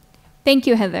 Thank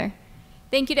you, Heather.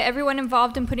 Thank you to everyone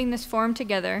involved in putting this forum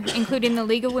together, including the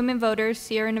League of Women Voters,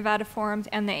 Sierra Nevada Forums,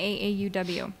 and the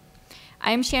AAUW.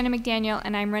 I am Shannon McDaniel,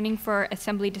 and I'm running for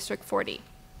Assembly District 40.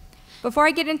 Before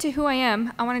I get into who I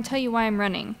am, I want to tell you why I'm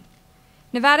running.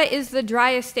 Nevada is the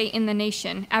driest state in the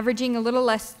nation, averaging a little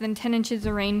less than 10 inches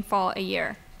of rainfall a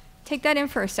year. Take that in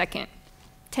for a second.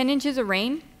 10 inches of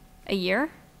rain a year?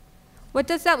 What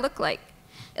does that look like?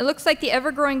 It looks like the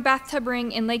ever-growing bathtub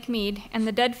ring in Lake Mead and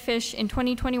the dead fish in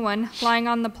 2021 lying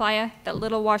on the playa that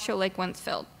Little Washoe Lake once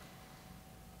filled.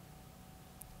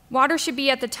 Water should be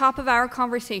at the top of our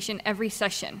conversation every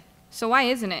session. So why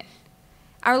isn't it?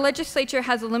 Our legislature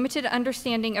has a limited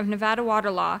understanding of Nevada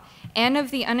water law and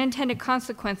of the unintended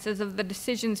consequences of the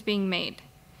decisions being made.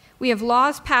 We have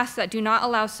laws passed that do not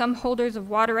allow some holders of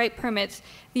water right permits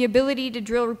the ability to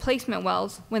drill replacement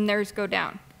wells when theirs go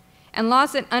down, and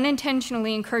laws that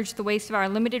unintentionally encourage the waste of our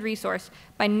limited resource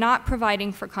by not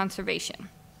providing for conservation.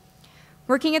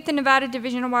 Working at the Nevada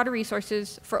Division of Water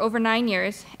Resources for over 9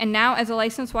 years, and now as a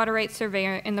licensed water rights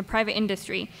surveyor in the private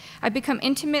industry, I've become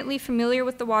intimately familiar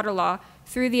with the water law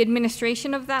through the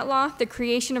administration of that law, the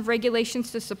creation of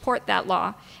regulations to support that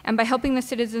law, and by helping the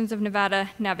citizens of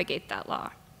Nevada navigate that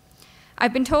law.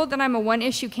 I've been told that I'm a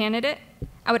one-issue candidate.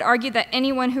 I would argue that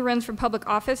anyone who runs for public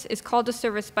office is called to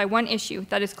service by one issue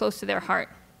that is close to their heart.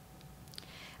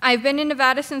 I've been in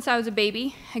Nevada since I was a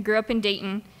baby. I grew up in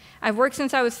Dayton. I've worked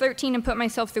since I was 13 and put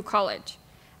myself through college.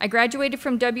 I graduated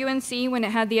from WNC when it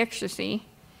had the extra C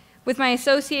with my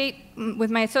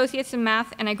associates in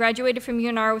math, and I graduated from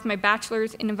UNR with my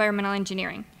bachelor's in environmental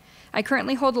engineering. I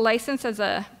currently hold a license as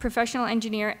a professional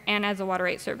engineer and as a water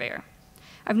rights surveyor.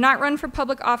 I've not run for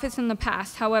public office in the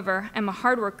past. However, I'm a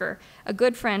hard worker, a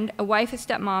good friend, a wife, a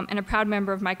stepmom, and a proud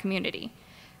member of my community.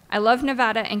 I love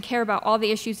Nevada and care about all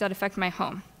the issues that affect my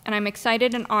home, and I'm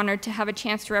excited and honored to have a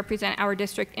chance to represent our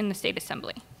district in the State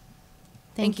Assembly.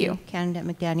 Thank you. Candidate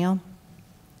McDaniel.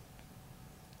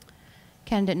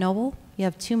 Candidate Noble, you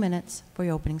have 2 minutes for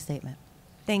your opening statement.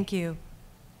 Thank you.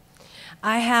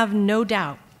 I have no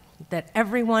doubt that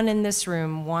everyone in this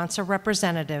room wants a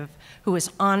representative who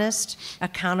is honest,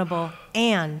 accountable,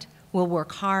 and will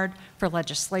work hard for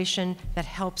legislation that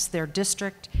helps their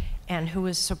district and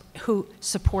who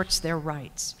supports their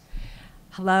rights.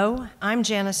 Hello, I'm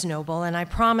Janice Noble, and I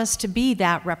promise to be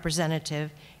that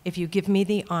representative if you give me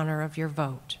the honor of your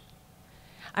vote.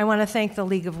 I want to thank the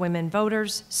League of Women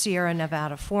Voters, Sierra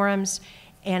Nevada Forums,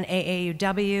 and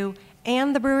AAUW,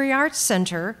 and the Brewery Arts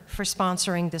Center for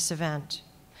sponsoring this event.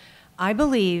 I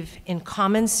believe in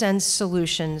common sense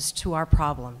solutions to our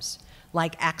problems,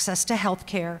 like access to health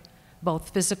care,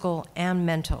 both physical and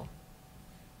mental.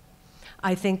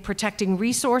 I think protecting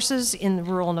resources in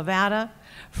rural Nevada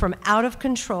from out of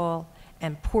control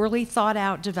and poorly thought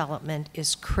out development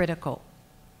is critical.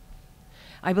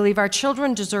 I believe our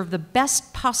children deserve the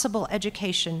best possible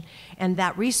education and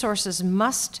that resources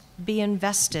must be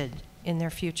invested in their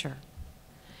future.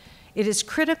 It is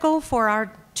critical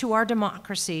to our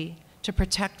democracy to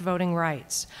protect voting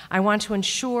rights. I want to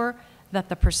ensure that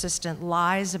the persistent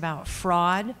lies about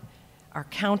fraud are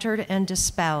countered and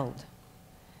dispelled.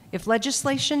 If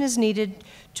legislation is needed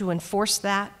to enforce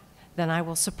that, then I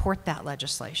will support that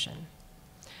legislation.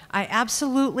 I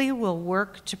absolutely will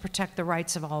work to protect the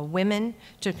rights of all women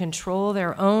to control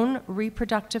their own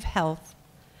reproductive health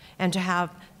and to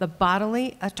have the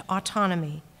bodily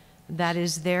autonomy that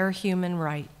is their human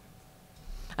right.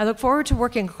 I look forward to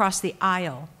working across the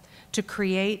aisle to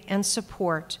create and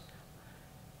support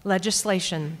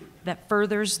legislation that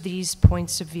furthers these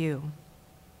points of view.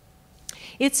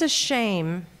 It's a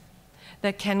shame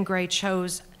that Ken Gray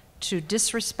chose to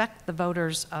disrespect the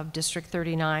voters of District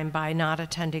 39 by not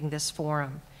attending this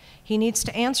forum. He needs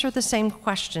to answer the same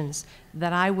questions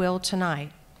that I will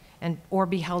tonight or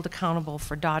be held accountable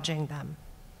for dodging them.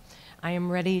 I am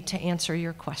ready to answer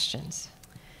your questions.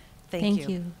 Thank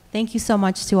you. Thank you so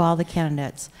much to all the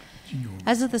candidates.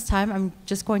 As of this time, I'm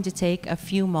just going to take a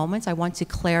few moments. I want to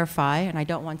clarify, and I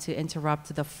don't want to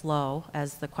interrupt the flow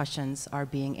as the questions are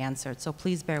being answered. So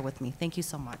please bear with me. Thank you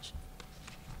so much.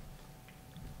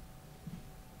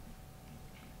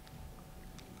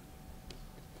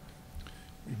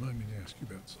 Remind me to ask you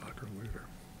about soccer later.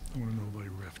 I want to know if I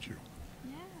refed you.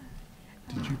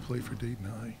 Yeah. Did you play for Dayton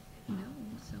High? No,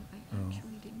 so I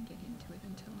actually didn't get into it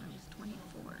until I was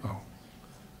 24. Oh.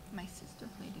 My sister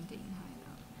played in Dayton High,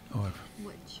 though. Oh,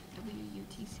 Which,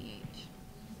 W-U-T-C-H.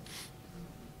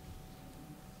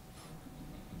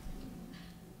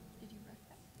 Did you ref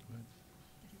that? What?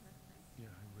 Did you ref that?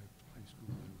 Yeah, I read high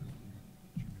school, I read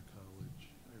junior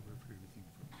college, I read for everything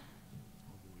from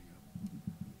all the way up.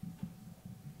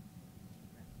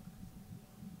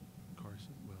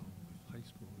 Carson, well, with high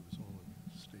school, it was all in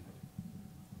state.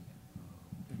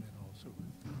 And then also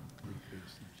with Great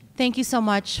Basin. Thank you so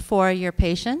much for your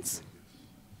patience.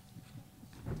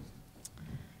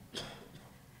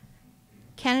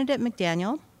 Candidate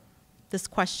McDaniel, this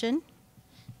question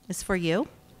is for you.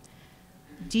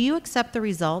 Do you accept the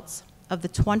results of the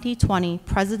 2020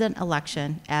 president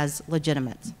election as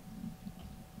legitimate?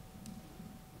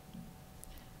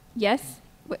 Yes.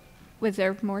 Was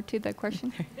there more to the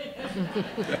question?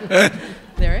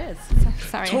 There is.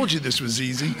 Sorry. Told you this was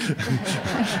easy.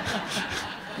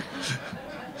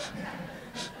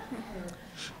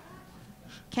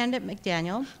 Candidate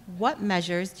McDaniel, what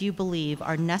measures do you believe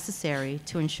are necessary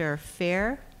to ensure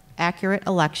fair, accurate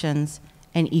elections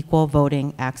and equal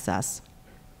voting access?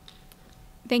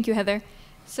 Thank you, Heather.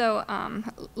 So,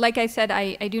 like I said,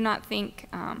 I do not think,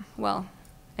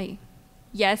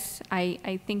 yes,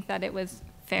 I think that it was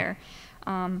fair.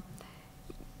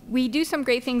 We do some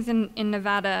great things in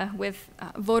Nevada with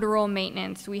voter roll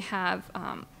maintenance. We have,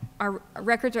 our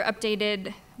records are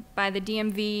updated by the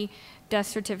DMV, death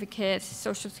certificates,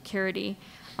 Social Security.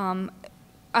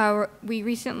 We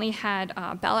recently had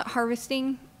ballot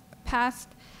harvesting passed.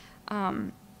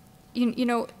 you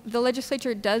know, the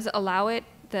legislature does allow it.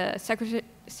 The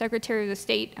Secretary of the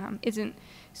State isn't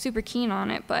super keen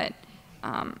on it, but,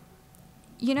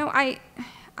 you know, I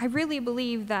really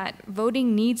believe that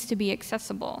voting needs to be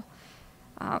accessible.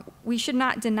 We should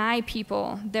not deny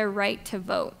people their right to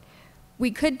vote.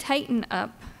 We could tighten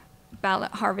up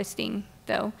ballot harvesting,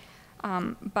 though,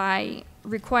 by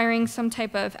requiring some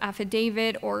type of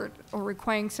affidavit or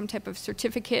requiring some type of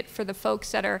certificate for the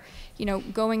folks that are, you know,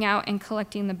 going out and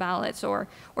collecting the ballots, or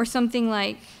something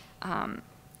like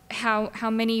how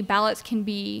many ballots can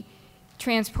be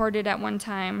transported at one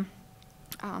time.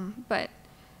 But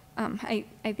I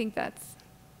think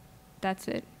that's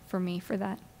it for me for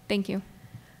that. Thank you.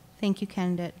 Thank you,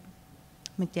 Candidate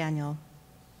McDaniel.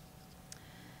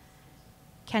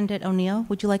 Candidate O'Neill,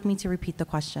 would you like me to repeat the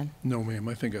question? No, ma'am,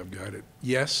 I think I've got it.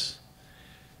 Yes,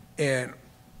 and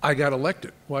I got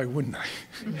elected. Why wouldn't I?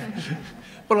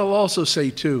 But I'll also say,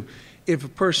 too, if a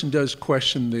person does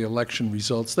question the election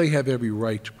results, they have every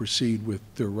right to proceed with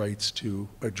their rights to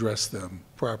address them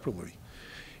properly.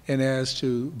 And as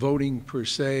to voting per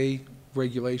se,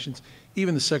 regulations,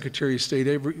 even the Secretary of State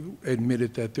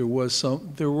admitted that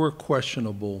there were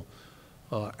questionable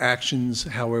actions.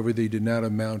 However, they did not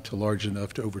amount to large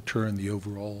enough to overturn the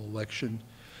overall election.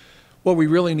 What we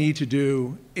really need to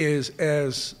do is,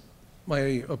 as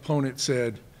my opponent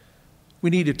said, we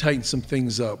need to tighten some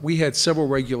things up. We had several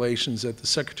regulations that the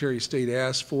Secretary of State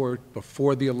asked for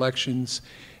before the elections,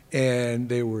 and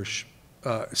they were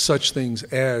such things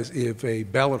as if a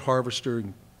ballot harvester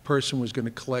person was going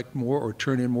to collect more or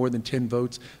turn in more than 10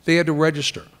 votes, they had to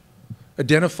register,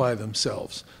 identify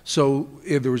themselves. So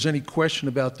if there was any question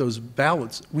about those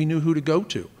ballots, we knew who to go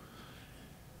to.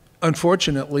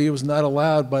 Unfortunately, it was not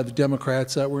allowed by the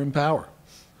Democrats that were in power,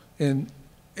 and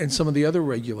some of the other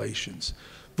regulations.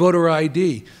 Voter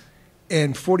ID.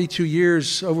 In 42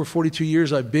 years, over 42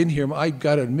 years I've been here, I've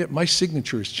got to admit my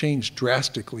signature has changed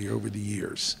drastically over the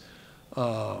years.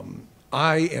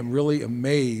 I am really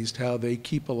amazed how they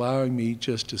keep allowing me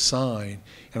just to sign,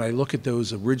 and I look at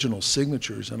those original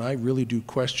signatures and I really do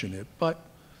question it, but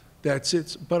that's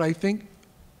it. But I think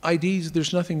IDs,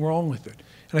 there's nothing wrong with it,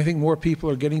 and I think more people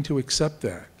are getting to accept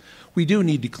that. We do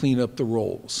need to clean up the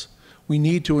rolls. We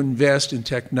need to invest in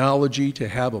technology to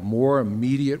have a more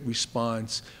immediate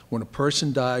response when a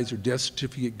person dies. Their death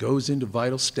certificate goes into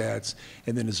vital stats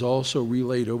and then is also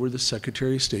relayed over to the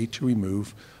Secretary of State to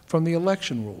remove from the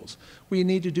election rules. We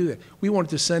need to do that. We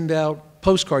wanted to send out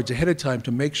postcards ahead of time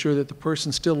to make sure that the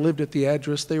person still lived at the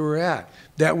address they were at.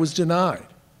 That was denied.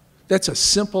 That's a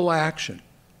simple action.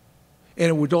 And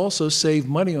it would also save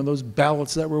money on those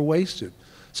ballots that were wasted.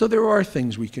 So there are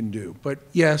things we can do. But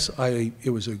yes, it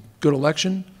was a good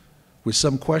election with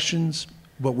some questions,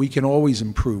 but we can always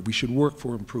improve. We should work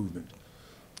for improvement.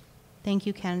 Thank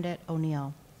you, Candidate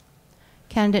O'Neill.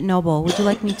 Candidate Noble, would you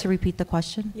like me to repeat the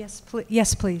question? Yes,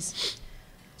 yes, please.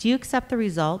 Do you accept the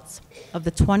results of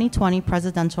the 2020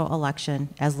 presidential election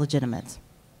as legitimate?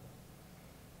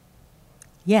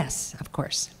 Yes, of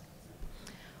course.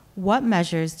 What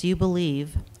measures do you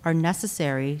believe are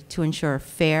necessary to ensure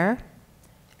fair,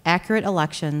 accurate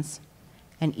elections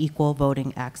and equal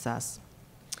voting access?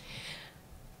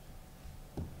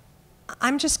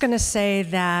 I'm just going to say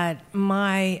that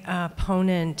my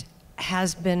opponent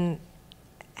has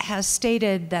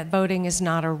stated that voting is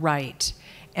not a right,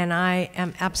 and I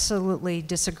am absolutely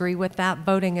disagree with that.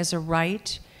 Voting is a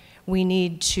right. We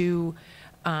need to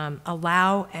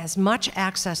allow as much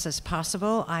access as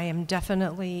possible. I am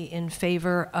definitely in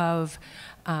favor of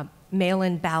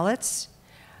mail-in ballots.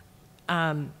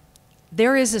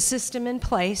 There is a system in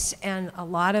place, and a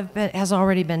lot of it has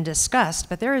already been discussed,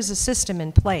 but there is a system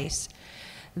in place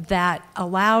that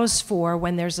allows for,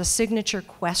 when there's a signature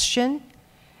question,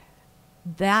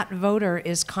 that voter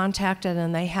is contacted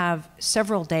and they have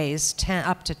several days,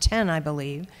 up to 10, I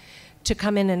believe, to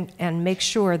come in and make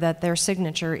sure that their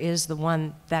signature is the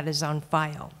one that is on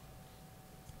file.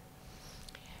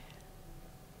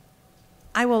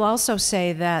 I will also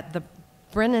say that the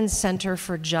Brennan Center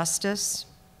for Justice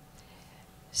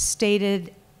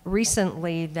stated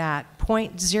recently that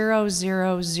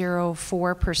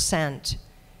 0.0004%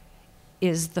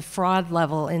 is the fraud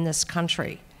level in this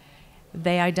country.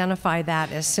 They identify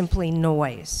that as simply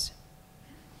noise.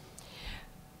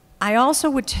 I also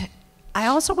would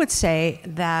say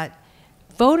that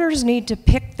voters need to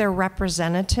pick their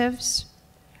representatives.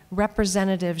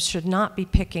 Representatives should not be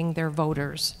picking their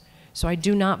voters. So I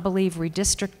do not believe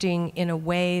redistricting in a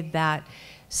way that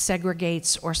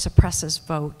segregates or suppresses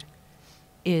vote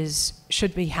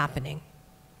should be happening.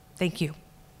 Thank you.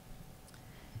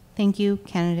 Thank you,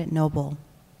 Candidate Noble.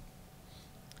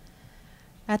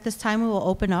 At this time, we will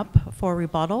open up for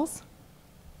rebuttals.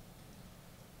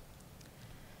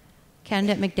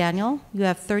 Candidate McDaniel, you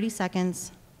have 30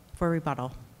 seconds for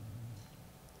rebuttal.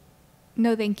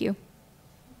 No, thank you.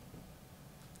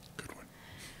 Good one.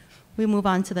 We move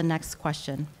on to the next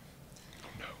question.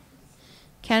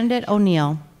 Candidate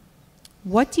O'Neill,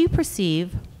 what do you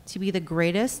perceive to be the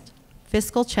greatest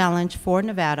fiscal challenge for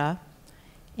Nevada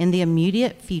in the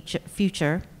immediate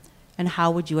future, and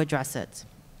how would you address it?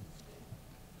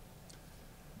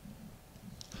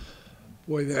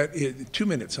 Boy, 2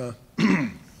 minutes, huh?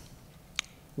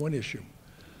 One issue.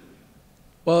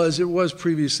 Well, as it was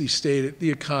previously stated, the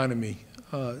economy.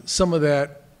 Some of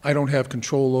that I don't have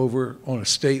control over on a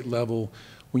state level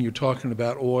when you're talking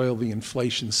about oil, the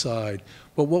inflation side.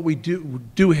 But what we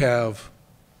do have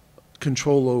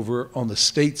control over on the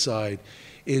state side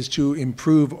is to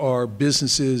improve our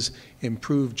businesses,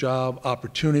 improve job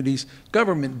opportunities.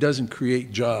 Government doesn't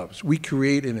create jobs. We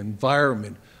create an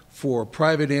environment for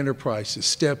private enterprise to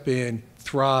step in,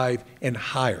 thrive, and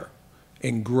hire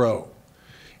and grow.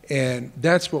 And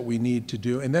that's what we need to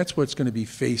do, and that's what's going to be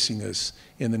facing us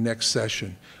in the next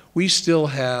session. We still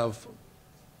have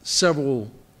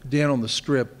several down on the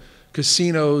Strip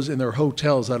casinos and their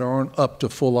hotels that aren't up to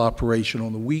full operation.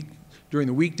 During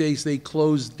the weekdays, they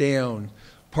close down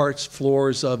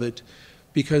floors of it,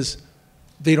 because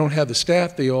they don't have the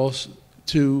staff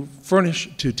to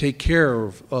take care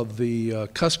of the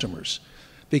customers.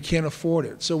 They can't afford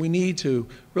it. So we need to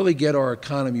really get our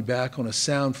economy back on a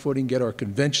sound footing, get our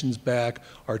conventions back,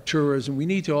 our tourism. We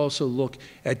need to also look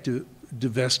at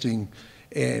divesting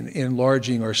and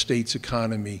enlarging our state's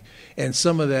economy. And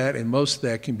some of that, and most of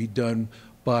that, can be done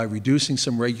by reducing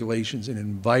some regulations and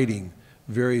inviting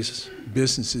various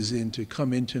businesses to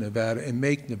come into Nevada and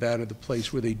make Nevada the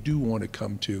place where they do want to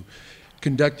come to,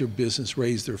 conduct their business,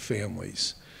 raise their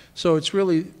families. So it's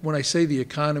really, when I say the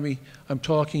economy, I'm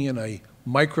talking in a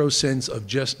micro sense of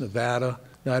just Nevada,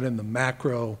 not in the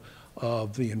macro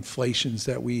of the inflations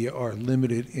that we are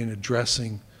limited in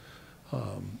addressing.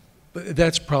 But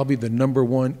that's probably the number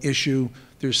one issue.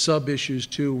 There's sub-issues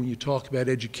too when you talk about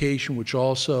education, which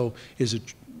also is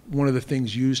one of the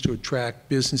things used to attract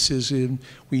businesses in.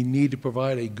 We need to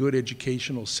provide a good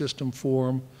educational system for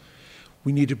them.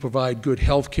 We need to provide good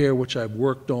health care, which I've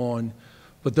worked on.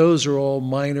 But those are all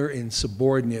minor and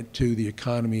subordinate to the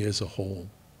economy as a whole.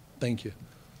 Thank you.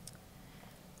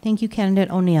 Thank you, Candidate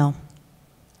O'Neill.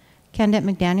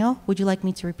 Candidate McDaniel, would you like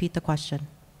me to repeat the question?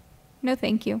 No,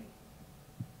 thank you.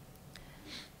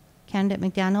 Candidate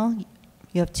McDaniel,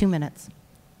 you have 2 minutes.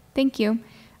 Thank you.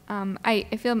 I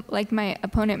feel like my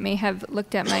opponent may have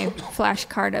looked at my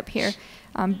flashcard up here,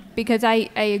 because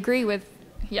I agree with,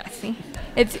 yeah, see?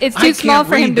 It's too small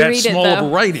for him to read it, though. I can't read that small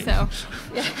of writing. So,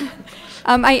 yeah.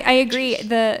 I agree.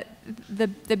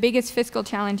 The biggest fiscal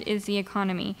challenge is the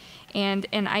economy, and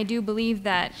I do believe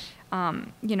that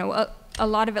you know, a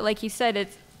lot of it, like you said,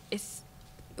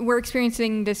 we're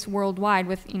experiencing this worldwide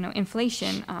with, you know,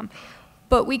 inflation.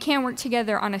 But we can work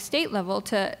together on a state level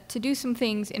to do some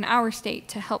things in our state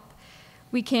to help.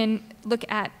 We can look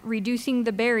at reducing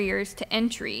the barriers to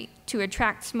entry to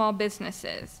attract small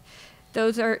businesses.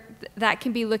 That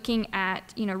can be looking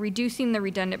at, you know, reducing the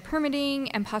redundant permitting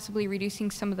and possibly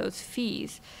reducing some of those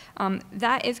fees.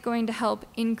 That is going to help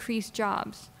increase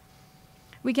jobs.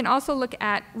 We can also look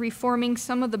at reforming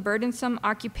some of the burdensome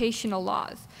occupational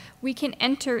laws. We can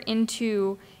enter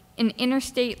into an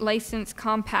interstate license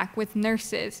compact with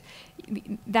nurses.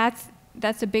 That's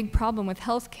a big problem with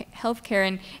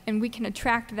healthcare, and we can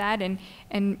attract that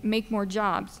and make more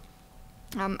jobs.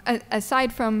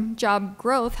 Aside from job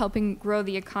growth, helping grow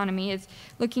the economy, is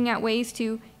looking at ways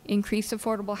to increase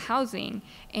affordable housing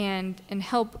and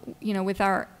help, you know, with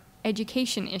our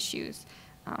education issues.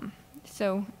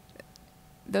 So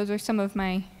those are some of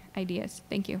my ideas.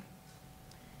 Thank you.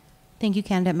 Thank you,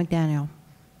 Candidate McDaniel.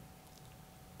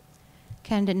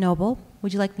 Candidate Noble,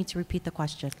 would you like me to repeat the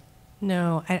question?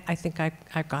 No, I think I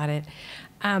got it.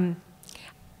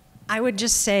 I would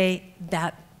just say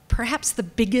that perhaps the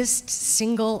biggest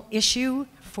single issue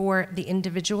for the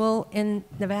individual in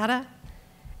Nevada,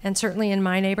 and certainly in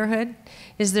my neighborhood,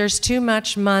 is there's too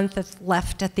much month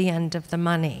left at the end of the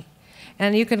money.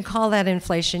 And you can call that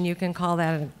inflation, you can call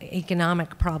that an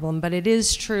economic problem, but it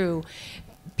is true.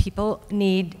 People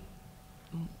need,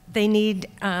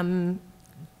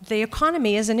 the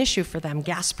economy is an issue for them,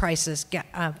 gas prices,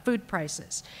 food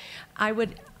prices. I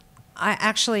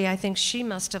think she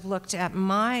must have looked at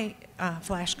my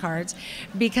flashcards,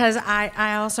 because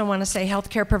I also want to say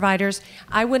healthcare providers,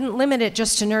 I wouldn't limit it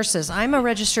just to nurses. I'm a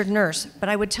registered nurse, but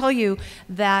I would tell you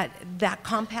that that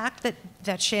compact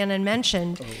that Shannon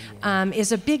mentioned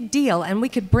is a big deal, and we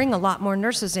could bring a lot more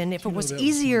nurses in if it was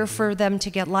easier for them to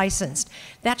get licensed.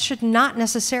 That should not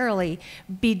necessarily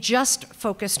be just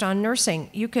focused on nursing.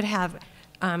 You could have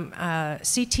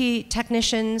CT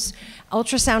technicians,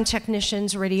 ultrasound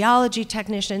technicians, radiology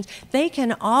technicians. They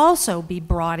can also be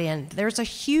brought in. There's a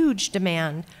huge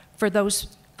demand for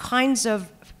those kinds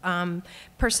of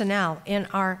personnel in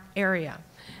our area.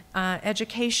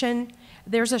 Education,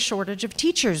 there's a shortage of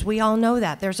teachers. We all know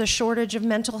that. There's a shortage of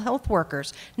mental health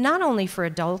workers, not only for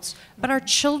adults, but our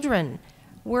children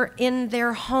were in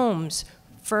their homes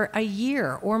for a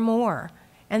year or more,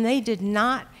 and they did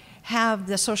not have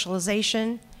the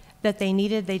socialization that they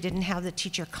needed. They didn't have the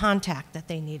teacher contact that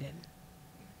they needed.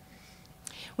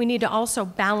 We need to also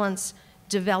balance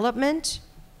development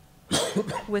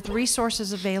with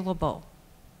resources available.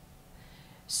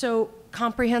 So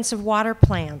comprehensive water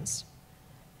plans,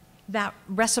 that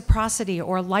reciprocity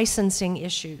or licensing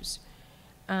issues,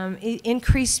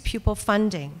 increased pupil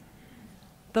funding.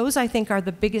 Those, I think, are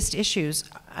the biggest issues.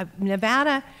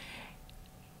 Nevada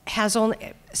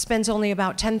spends only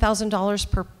about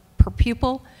 $10,000 per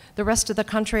pupil. The rest of the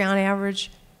country, on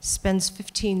average, spends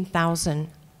 $15,000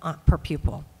 per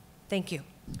pupil. Thank you.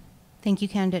 Thank you,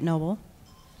 Candidate Noble.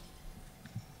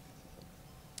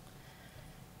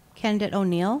 Candidate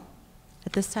O'Neill,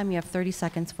 at this time you have 30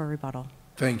 seconds for rebuttal.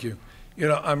 Thank you. You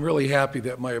know, I'm really happy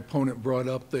that my opponent brought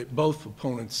up that both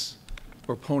opponents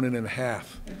were opponent and a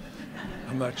half.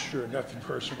 I'm not sure, nothing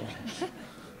personal.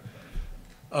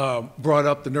 Brought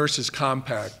up the Nurses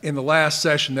Compact. In the last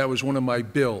session, that was one of my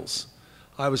bills.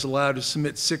 I was allowed to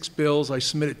submit 6 bills. I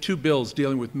submitted 2 bills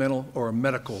dealing with mental or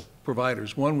medical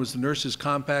providers. One was the Nurses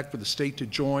Compact for the state to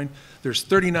join. There's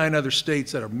 39 other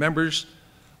states that are members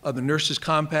of the Nurses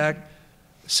Compact.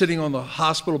 Sitting on the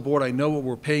hospital board, I know what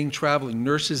we're paying traveling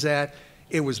nurses at.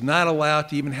 It was not allowed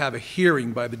to even have a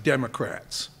hearing by the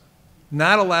Democrats.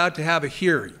 Not allowed to have a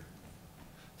hearing.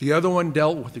 The other one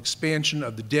dealt with expansion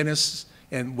of the dentists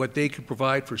and what they could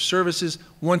provide for services.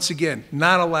 Once again,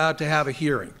 not allowed to have a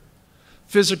hearing.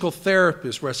 Physical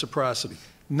therapist reciprocity,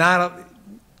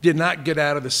 did not get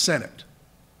out of the Senate.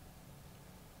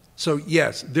 So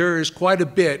yes, there is quite a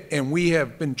bit, and we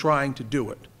have been trying to do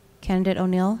it. Candidate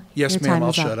O'Neill? Yes, your ma'am, time I'll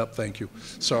is shut up, thank you.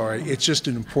 Sorry, it's just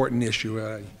an important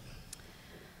issue.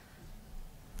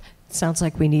 Sounds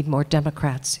like we need more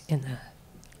Democrats in the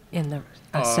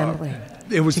Assembly.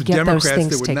 It was to the get those Democrats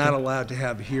things that were not taken. allowed to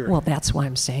have a hearing. Well, that's why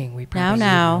I'm saying we probably need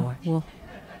Now, more.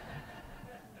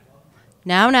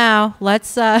 now,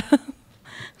 let's, the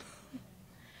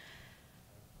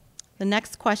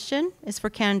next question is for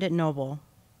Candidate Noble.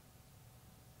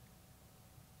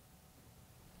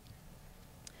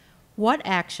 What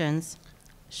actions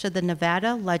should the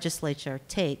Nevada legislature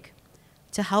take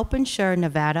to help ensure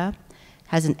Nevada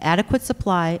has an adequate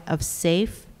supply of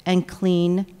safe and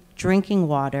clean drinking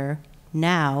water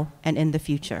now and in the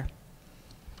future?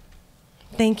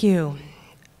 Thank you.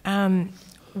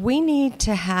 We need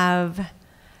to have,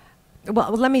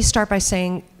 well, let me start by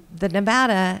saying that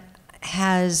Nevada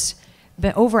has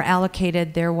been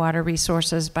over-allocated their water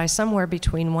resources by somewhere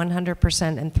between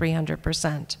 100% and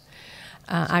 300%.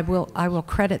 I will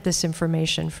credit this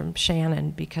information from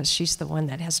Shannon because she's the one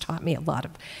that has taught me a lot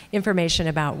of information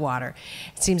about water.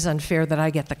 It seems unfair that I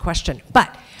get the question,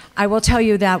 but I will tell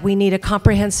you that we need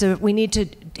to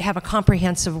have a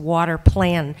comprehensive water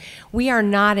plan. We are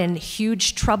not in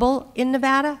huge trouble in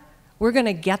Nevada. We're going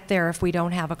to get there if we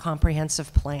don't have a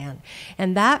comprehensive plan.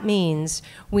 And that means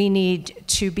we need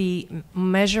to be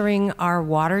measuring our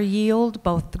water yield,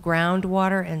 both the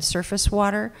groundwater and surface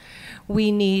water.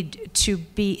 We need to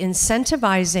be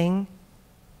incentivizing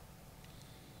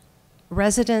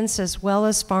residents as well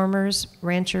as farmers,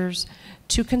 ranchers,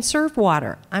 to conserve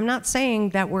water. I'm not saying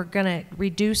that we're going to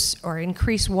reduce or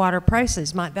increase water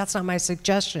prices. That's not my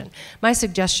suggestion. My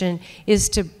suggestion is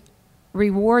to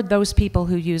reward those people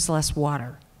who use less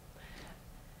water.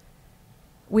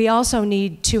 We also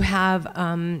need to have,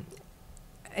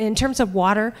 in terms of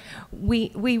water,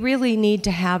 we really need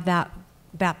to have that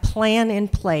plan in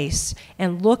place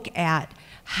and look at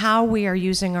how we are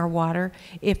using our water.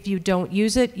 If you don't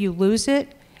use it, you lose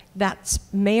it. That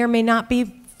may or may not be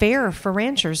fair for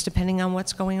ranchers, depending on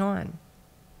what's going on.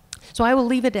 So I will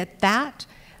leave it at that.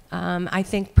 I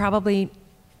think probably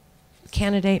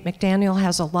candidate McDaniel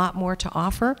has a lot more to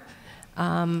offer,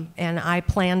 and I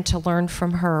plan to learn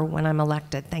from her when I'm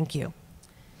elected. Thank you.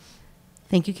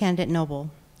 Thank you, Candidate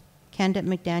Noble. Candidate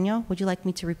McDaniel, would you like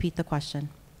me to repeat the question?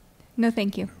 No,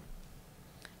 thank you.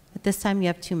 At this time, you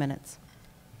have 2 minutes.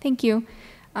 Thank you.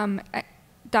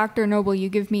 Dr. Noble, you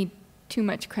give me too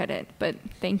much credit, but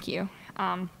thank you.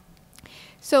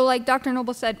 So like Dr.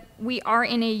 Noble said, we are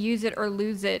in a use it or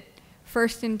lose it,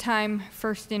 first in time,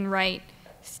 first in right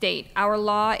state. Our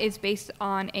law is based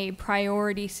on a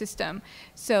priority system.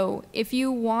 So if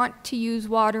you want to use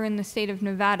water in the state of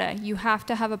Nevada, you have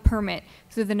to have a permit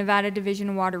through the Nevada Division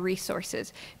of Water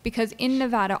Resources, because in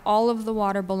Nevada, all of the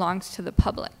water belongs to the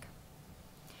public.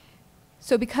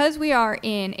 So because we are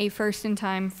in a first in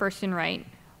time, first in right,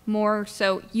 more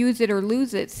so use it or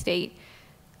lose it state,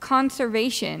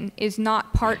 conservation is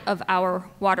not part of our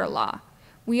water law.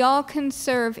 We all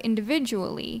conserve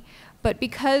individually, but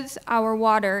because our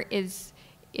water is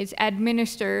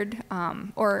administered,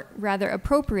 or rather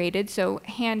appropriated, so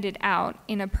handed out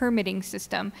in a permitting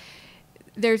system,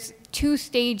 there's 2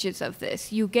 stages of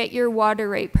this. You get your water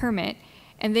right permit,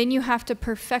 and then you have to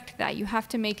perfect that. You have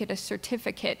to make it a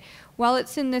certificate. While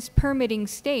it's in this permitting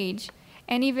stage,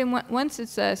 and even once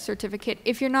it's a certificate,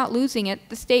 if you're not using it,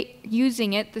 the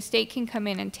state can come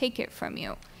in and take it from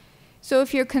you. So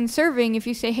if you're conserving, if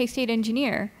you say, hey, state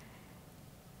engineer,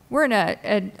 we're in a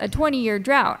 20-year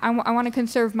drought. I want to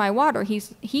conserve my water.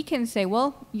 He can say,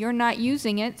 well, you're not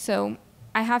using it, so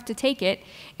I have to take it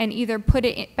and either put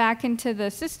it back into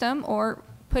the system or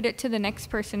put it to the next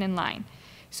person in line.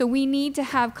 So we need to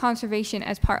have conservation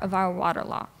as part of our water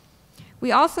law.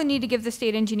 We also need to give the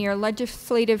state engineer a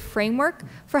legislative framework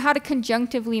for how to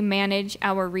conjunctively manage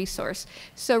our resource.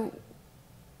 So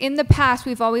in the past,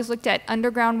 we've always looked at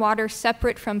underground water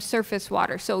separate from surface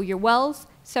water. So your wells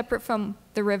separate from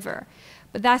the river.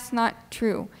 But that's not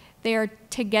true. They are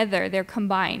together, they're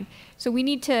combined. So we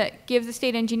need to give the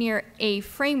state engineer a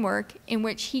framework in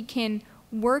which he can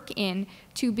work in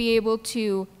to be able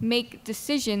to make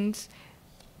decisions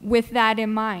with that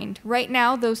in mind. Right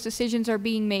now, those decisions are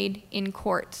being made in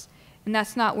courts, and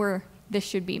that's not where this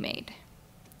should be made.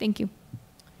 Thank you.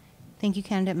 Thank you,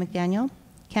 Candidate McDaniel.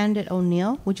 Candidate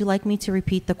O'Neill, would you like me to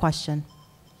repeat the question?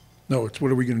 No, it's what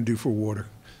are we going to do for water?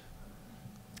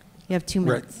 You have 2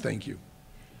 minutes. Right, thank you.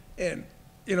 And,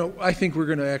 you know, I think we're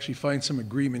going to actually find some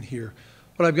agreement here.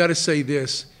 But I've got to say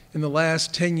this. In the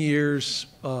last 10 years,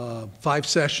 5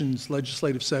 sessions,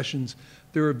 legislative sessions,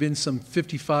 there have been some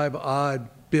 55-odd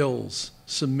bills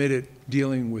submitted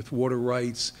dealing with water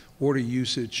rights, water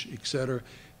usage, et cetera.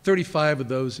 35 of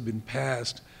those have been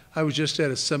passed. I was just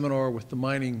at a seminar with the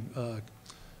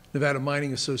Nevada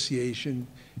Mining Association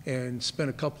and spent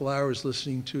a couple hours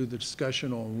listening to the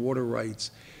discussion on water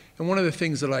rights. And one of the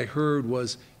things that I heard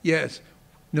was, yes,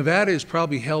 Nevada is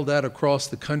probably held out across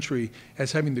the country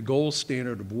as having the gold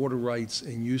standard of water rights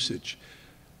and usage.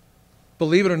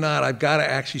 Believe it or not, I've got to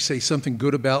actually say something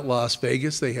good about Las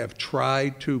Vegas. They have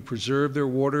tried to preserve their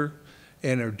water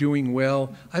and are doing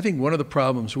well. I think one of the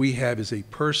problems we have is a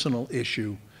personal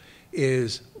issue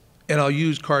is, and I'll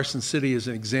use Carson City as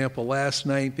an example. Last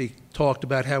night they talked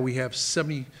about how we have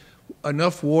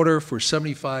enough water for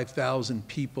 75,000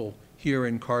 people here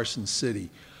in Carson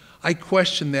City. I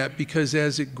question that because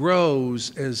as it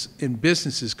grows, as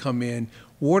businesses come in,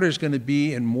 water is going to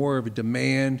be in more of a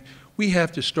demand. We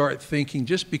have to start thinking,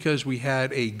 just because we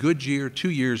had a good year 2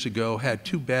 years ago, had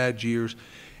 2 bad years,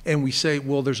 and we say,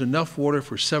 well, there's enough water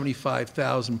for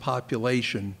 75,000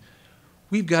 population,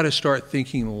 we've got to start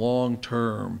thinking long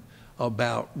term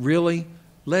about really,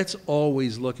 let's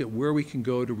always look at where we can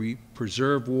go to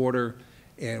preserve water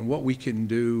and what we can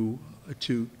do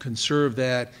to conserve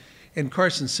that. And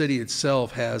Carson City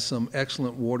itself has some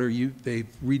excellent water. They've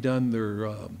redone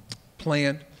their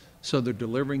plant, so they're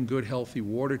delivering good, healthy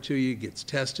water to you. It gets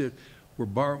tested. We're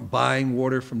buying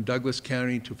water from Douglas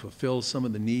County to fulfill some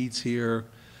of the needs here.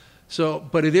 So,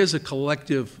 but it is a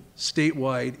collective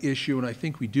statewide issue, and I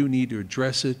think we do need to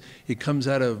address it. It comes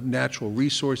out of Natural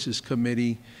Resources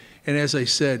Committee. And as I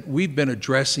said, we've been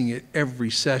addressing it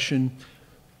every session.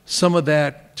 Some of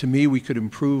that, to me, we could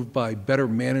improve by better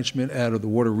management out of the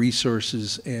water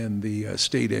resources, and the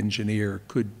state engineer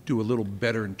could do a little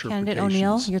better interpretations. Candidate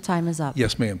O'Neill, your time is up.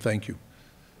 Yes, ma'am. Thank you.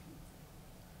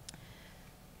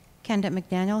 Candidate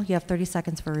McDaniel, you have 30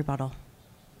 seconds for rebuttal.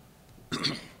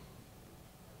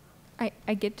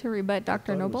 I get to rebut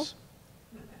Dr. Noble?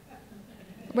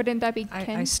 Wouldn't that be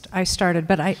Ken? I started,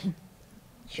 but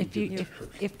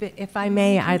if I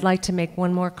may, I'd like to make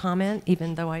one more comment,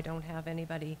 even though I don't have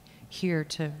anybody here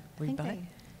to rebut.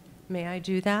 May I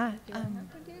do that? I think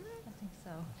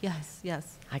so.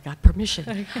 Yes. I got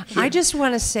permission. I just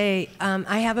want to say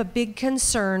I have a big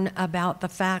concern about the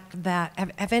fact that,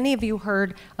 have any of you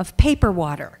heard of paper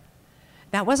water?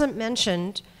 That wasn't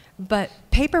mentioned, but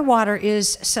paper water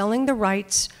is selling the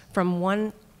rights from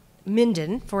one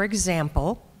Minden, for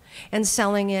example, and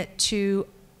selling it to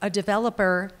a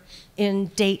developer in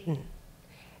Dayton.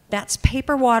 That's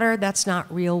paper water, that's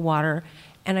not real water.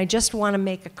 And I just want to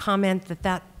make a comment that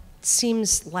that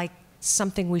seems like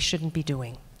something we shouldn't be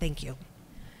doing. Thank you.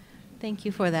 Thank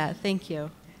you for that. Thank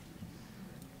you.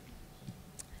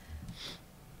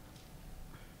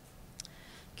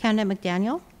 Candidate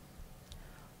McDaniel,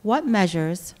 what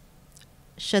measures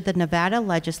should the Nevada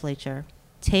legislature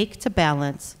take to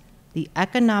balance the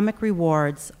economic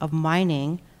rewards of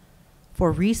mining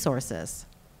for resources,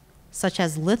 such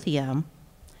as lithium,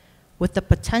 with the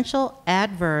potential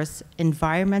adverse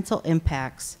environmental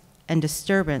impacts and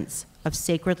disturbance of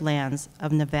sacred lands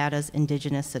of Nevada's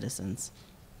indigenous citizens?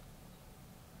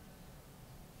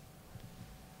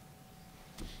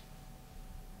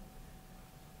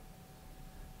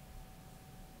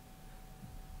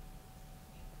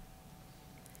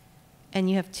 And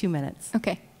you have 2 minutes.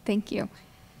 Okay, thank you.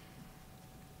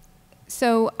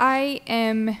 So I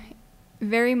am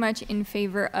very much in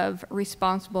favor of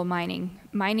responsible mining.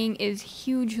 Mining is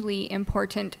hugely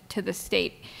important to the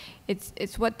state.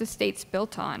 It's what the state's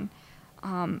built on.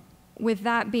 With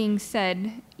that being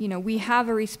said, we have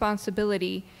a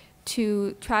responsibility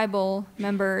to tribal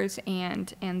members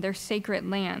and their sacred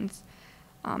lands.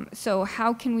 So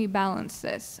how can we balance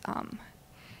this?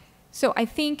 So I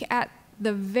think at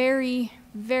the very,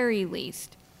 very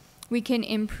least, we can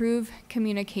improve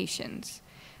communications.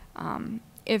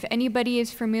 If anybody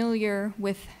is familiar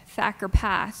with Thacker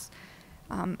Pass,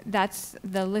 that's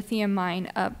the lithium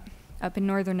mine up in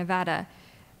northern Nevada.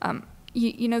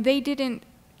 They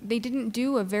didn't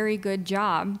do a very good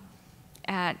job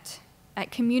at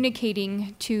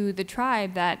communicating to the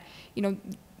tribe that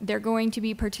they're going to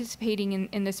be participating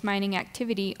in this mining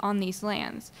activity on these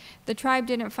lands. The tribe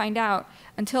didn't find out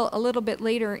until a little bit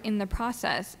later in the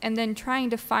process, and then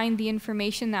trying to find the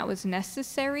information that was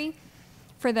necessary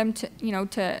for them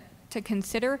to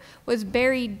consider was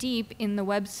buried deep in the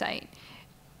website.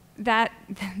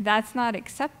 That's not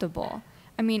acceptable.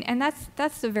 I mean, and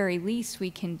that's the very least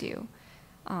we can do.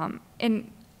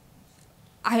 And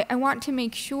I want to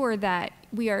make sure that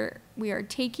we are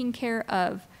taking care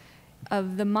of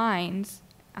the mines,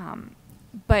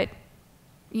 but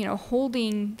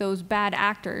holding those bad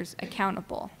actors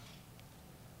accountable.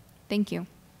 Thank you.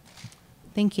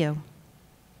 Thank you.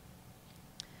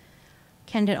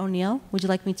 Candidate O'Neill, would you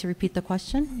like me to repeat the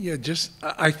question? Yeah,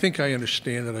 I think I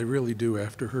understand it. I really do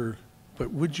after her.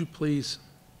 But would you please?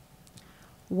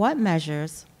 What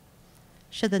measures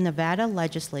should the Nevada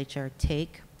legislature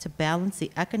take to balance the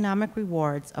economic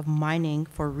rewards of mining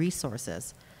for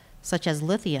resources, such as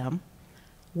lithium,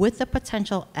 with the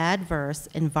potential adverse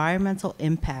environmental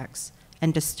impacts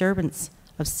and disturbance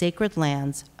of sacred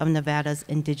lands of Nevada's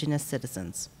indigenous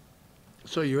citizens?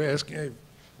 So you're asking,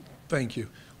 thank you.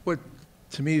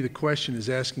 To me, the question is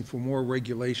asking for more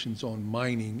regulations on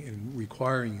mining and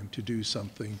requiring them to do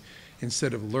something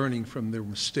instead of learning from their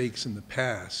mistakes in the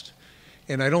past.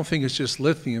 And I don't think it's just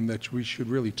lithium that we should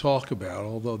really talk about,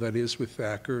 although that is with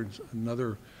Thacker,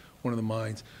 another one of the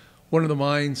mines. One of the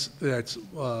mines that's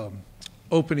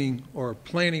opening or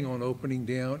planning on opening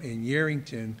down in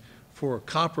Yerington for a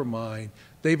copper mine,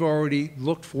 they've already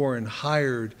looked for and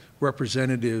hired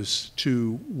representatives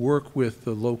to work with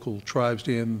the local tribes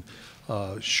and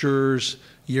Shures,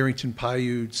 Yerington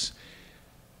Paiutes,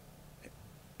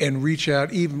 and reach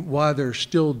out even while they're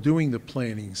still doing the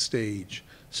planning stage.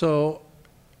 So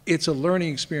it's a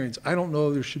learning experience. I don't know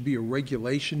if there should be a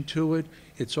regulation to it.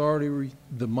 It's already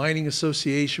the Mining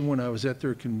Association, when I was at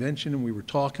their convention and we were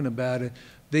talking about it,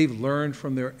 they've learned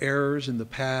from their errors in the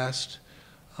past.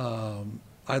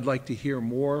 I'd like to hear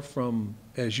more from,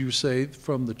 as you say,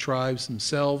 from the tribes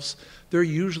themselves. They're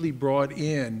usually brought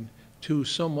in to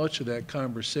so much of that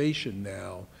conversation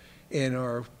now and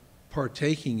are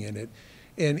partaking in it.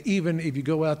 And even if you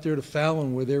go out there to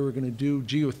Fallon, where they were going to do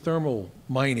geothermal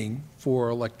mining for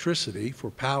electricity, for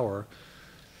power,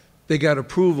 they got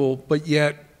approval, but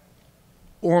yet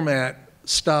ORMAT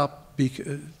stopped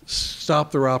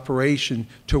their operation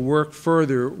to work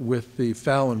further with the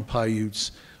Fallon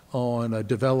Paiutes on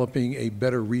developing a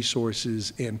better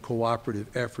resources and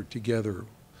cooperative effort together.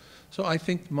 So I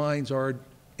think mines are,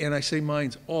 and I say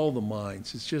mines, all the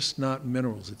mines, it's just not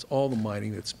minerals, it's all the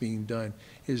mining that's being done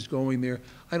is going there.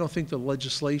 I don't think the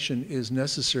legislation is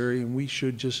necessary, and we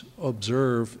should just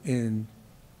observe and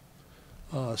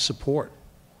support.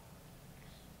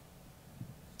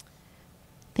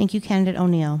 Thank you, Candidate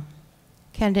O'Neill.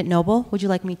 Candidate Noble, would you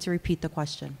like me to repeat the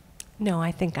question? No,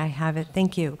 I think I have it.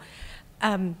 Thank you.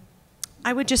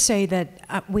 I would just say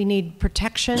that we need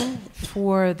protection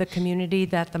for the community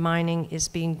that the mining is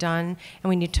being done, and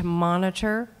we need to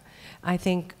monitor. I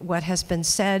think what has been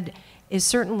said is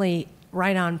certainly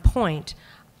right on point.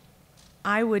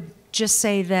 I would just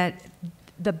say that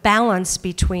the balance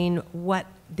between what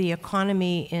the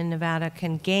economy in Nevada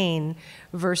can gain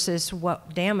versus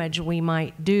what damage we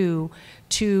might do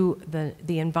to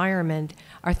the environment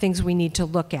are things we need to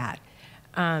look at.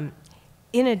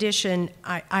 In addition,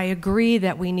 I agree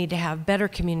that we need to have better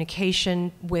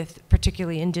communication with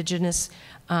particularly indigenous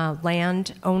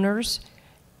land owners,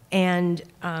 and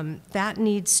that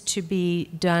needs to be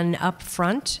done up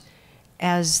front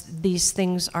as these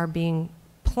things are being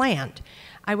planned.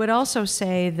 I would also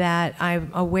say that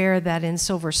I'm aware that in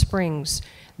Silver Springs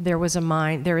there is a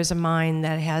mine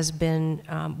that has been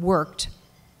worked.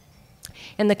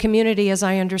 And the community, as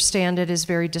I understand it, is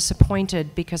very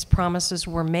disappointed because promises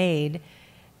were made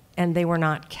and they were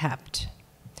not kept.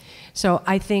 So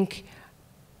I think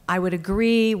I would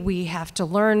agree we have to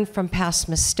learn from past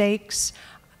mistakes,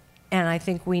 and I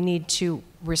think we need to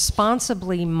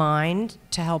responsibly mine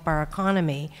to help our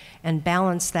economy and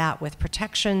balance that with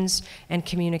protections and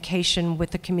communication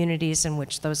with the communities in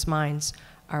which those mines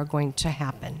are going to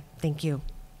happen. Thank you.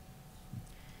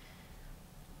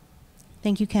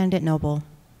 Thank you, Candidate Noble.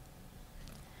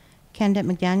 Candidate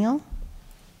McDaniel?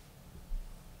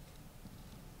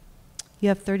 You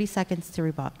have 30 seconds to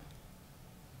rebut.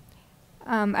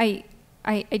 I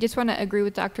just want to agree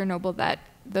with Dr. Noble that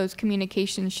those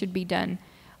communications should be done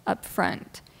up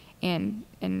front, and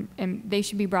they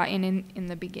should be brought in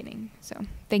the beginning. So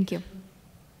thank you.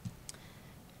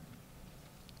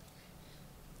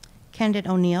 Candidate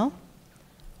O'Neill,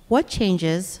 what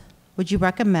changes would you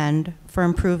recommend for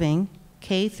improving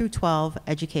K through 12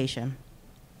 education?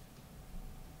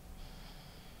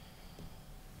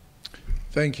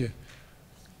 Thank you.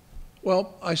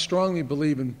 Well, I strongly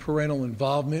believe in parental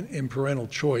involvement and parental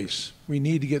choice. We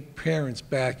need to get parents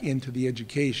back into the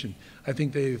education. I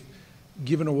think they've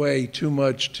given away too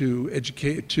much to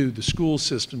the school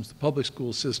systems. The public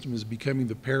school system is becoming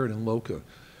the parent and loca.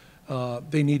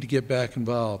 They need to get back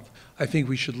involved. I think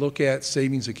we should look at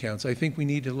savings accounts. I think we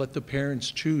need to let the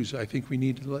parents choose. I think we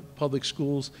need to let public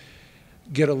schools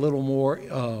get a little more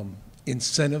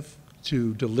incentive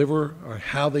to deliver or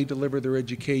how they deliver their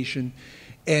education,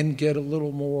 and get a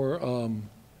little more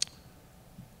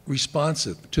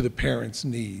responsive to the parents'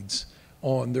 needs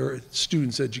on their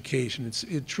students' education.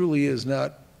 It truly is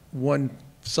not one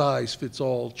size fits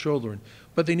all children,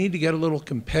 but they need to get a little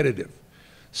competitive.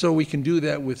 So we can do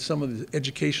that with some of the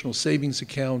educational savings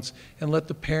accounts and let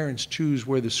the parents choose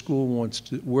where the school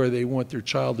where they want their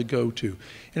child to go to.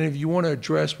 And if you want to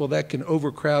address, well, that can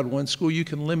overcrowd one school, you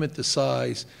can limit the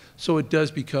size so it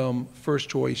does become first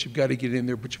choice. You've got to get in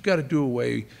there, but you've got to do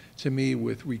away, to me,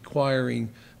 with requiring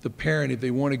the parent, if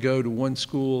they want to go to one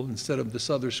school instead of this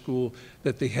other school,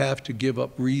 that they have to give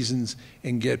up reasons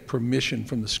and get permission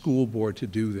from the school board to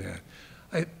do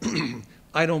that.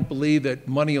 I don't believe that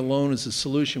money alone is a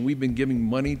solution. We've been giving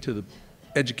money to the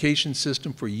education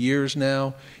system for years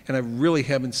now, and I really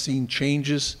haven't seen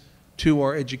changes to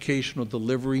our educational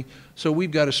delivery. So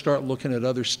we've got to start looking at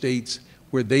other states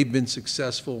where they've been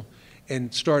successful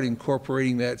and start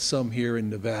incorporating that some here in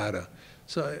Nevada.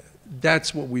 So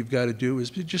that's what we've got to do, is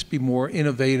just be more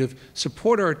innovative,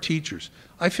 support our teachers.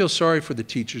 I feel sorry for the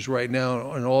teachers right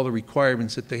now and all the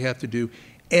requirements that they have to do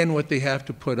and what they have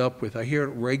to put up with. I hear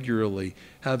it regularly,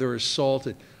 how they're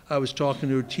assaulted. I was talking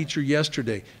to a teacher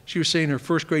yesterday. She was saying her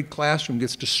first grade classroom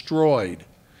gets destroyed,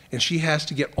 and she has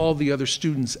to get all the other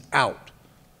students out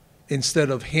instead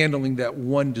of handling that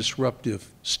one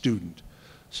disruptive student.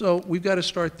 So we've got to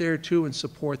start there too and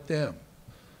support them.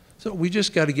 So we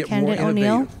just got to get more innovative.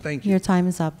 O'Neill, Thank you. your time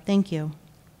is up. Thank you.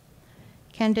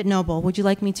 Candidate Noble, would you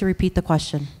like me to repeat the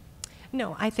question?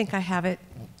 No, I think I have it.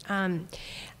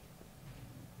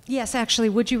 Yes, actually,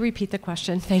 would you repeat the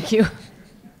question? Thank you.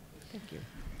 Thank you.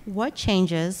 What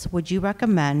changes would you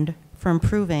recommend for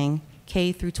improving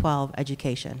K through 12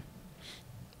 education?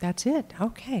 That's it.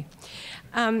 Okay.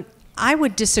 I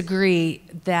would disagree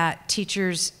that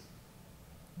teachers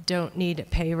don't need a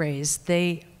pay raise.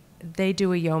 They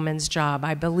do a yeoman's job.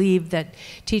 I believe that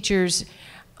teachers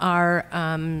are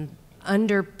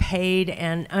underpaid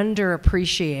and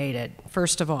underappreciated,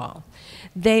 first of all.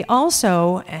 They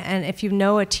also, and if you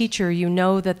know a teacher, you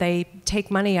know that they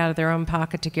take money out of their own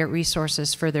pocket to get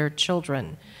resources for their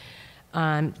children,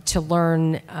 to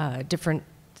learn different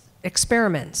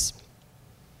experiments.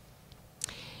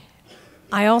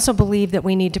 I also believe that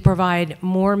we need to provide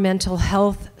more mental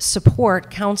health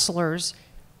support, counselors,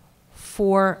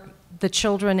 for the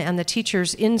children and the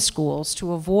teachers in schools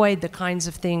to avoid the kinds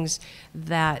of things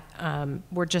that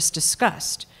were just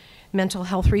discussed. Mental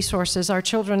health resources. Our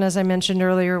children, as I mentioned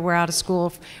earlier, were out of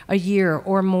school a year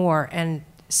or more and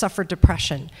suffered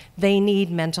depression. They need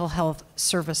mental health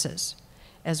services.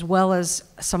 as well as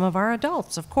some of our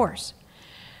adults, of course.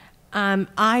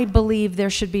 I believe there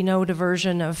should be no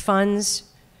diversion of funds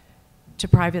to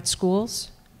private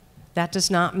schools. That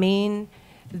does not mean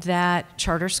that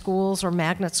charter schools or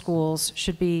magnet schools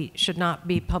should not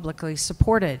be publicly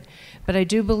supported. But I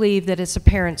do believe that it's a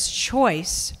parent's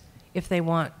choice if they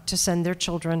want to send their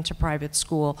children to private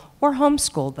school or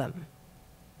homeschool them.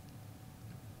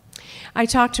 I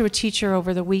talked to a teacher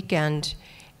over the weekend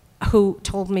who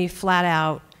told me flat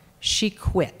out she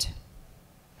quit,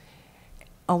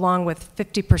 along with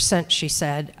 50%, she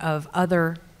said, of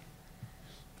other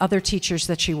teachers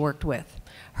that she worked with.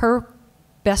 Her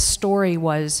best story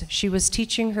was she was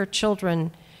teaching her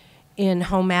children in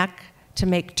home ec to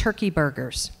make turkey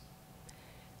burgers.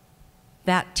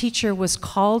 That teacher was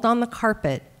called on the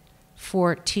carpet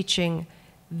for teaching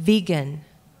vegan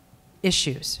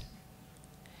issues,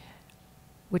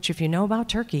 which if you know about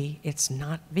turkey, it's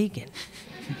not vegan.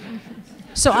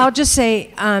 So I'll just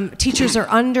say teachers are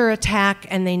under attack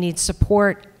and they need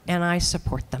support, and I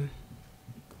support them.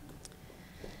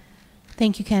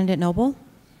 Thank you, Candidate Noble.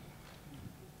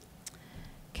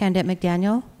 Candidate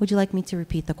McDaniel, would you like me to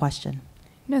repeat the question?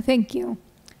 No, thank you.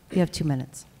 You have 2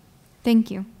 minutes. Thank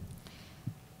you.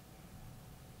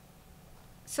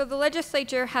 So the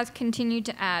legislature has continued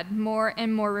to add more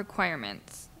and more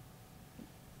requirements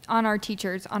on our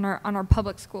teachers, on our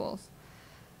public schools.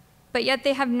 But yet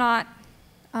they have not,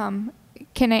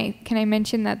 can I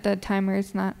mention that the timer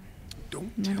is not?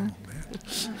 Don't tell them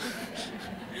that.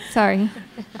 Sorry.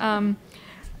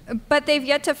 But they've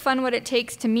yet to fund what it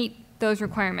takes to meet those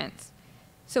requirements.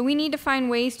 So we need to find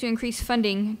ways to increase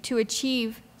funding to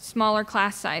achieve smaller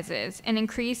class sizes and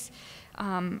increase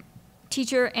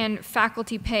teacher and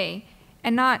faculty pay,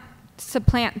 and not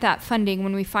supplant that funding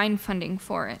when we find funding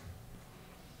for it.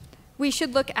 We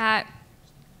should look at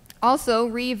also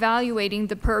reevaluating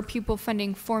the per pupil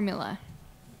funding formula.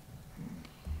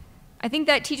 I think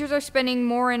that teachers are spending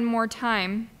more and more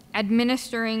time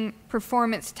administering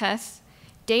performance tests,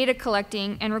 data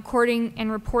collecting and recording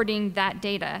and reporting that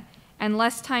data, and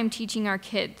less time teaching our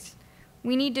kids.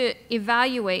 We need to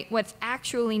evaluate what's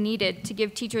actually needed to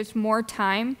give teachers more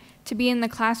time to be in the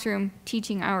classroom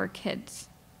teaching our kids.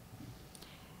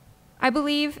 I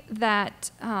believe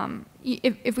that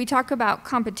if we talk about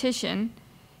competition,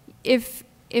 if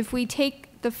we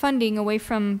take the funding away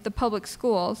from the public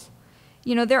schools,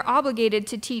 you know, they're obligated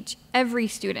to teach every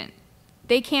student.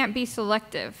 They can't be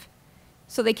selective,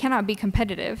 so they cannot be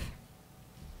competitive.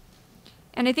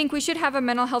 And I think we should have a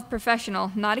mental health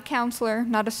professional, not a counselor,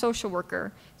 not a social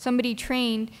worker, somebody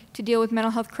trained to deal with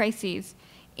mental health crises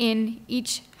in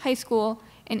each high school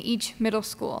and each middle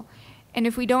school. And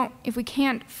if we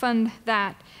can't fund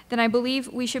that, then I believe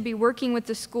we should be working with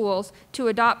the schools to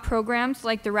adopt programs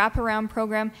like the wraparound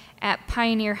program at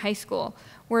Pioneer High School,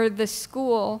 where the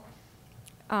school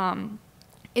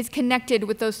is connected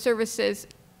with those services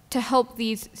to help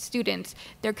these students.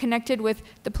 They're connected with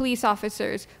the police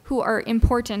officers who are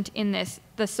important in this,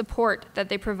 the support that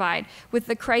they provide, with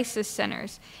the crisis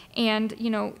centers. And, you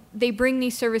know, they bring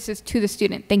these services to the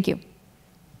student. Thank you.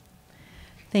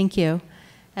 Thank you.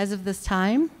 As of this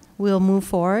time, we'll move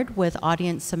forward with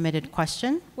audience-submitted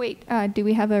question. Wait, do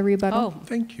we have a rebuttal? Oh,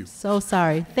 Thank you. so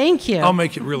sorry. Thank you. I'll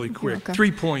make it really quick. welcome.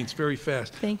 3 points, very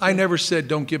fast. Thank I you. never said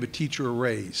don't give a teacher a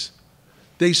raise.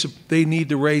 They need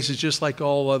the raises just like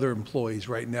all other employees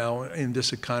right now in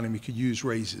this economy could use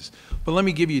raises. But let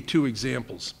me give you 2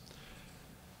 examples.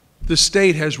 The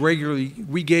state has regularly,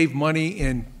 we gave money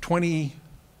in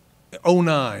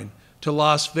 2009 to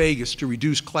Las Vegas to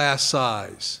reduce class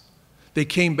size. They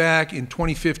came back in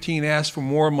 2015, asked for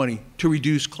more money to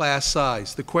reduce class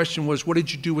size. The question was, what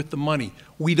did you do with the money?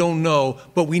 We don't know,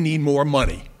 but we need more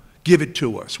money. Give it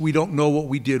to us. We don't know what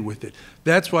we did with it.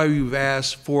 That's why we've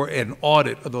asked for an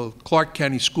audit of the Clark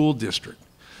County School District.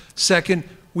 Second,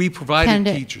 we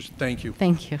provided teachers. Thank you.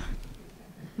 Thank you.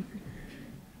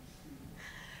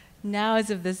 Now,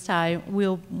 as of this time,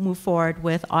 we'll move forward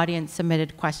with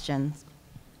audience-submitted questions.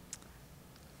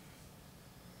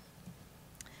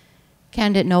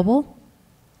 Candidate Noble,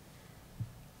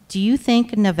 do you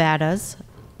think Nevada's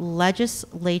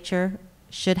legislature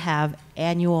should have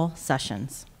annual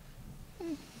sessions?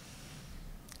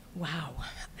 Wow.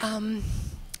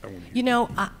 You know,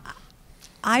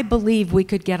 I believe we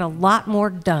could get a lot more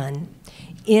done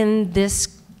in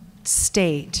this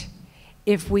state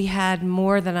if we had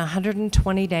more than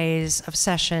 120 days of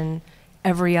session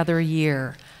every other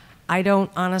year. I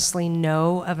don't honestly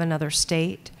know of another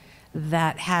state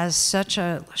that has such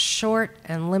a short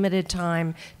and limited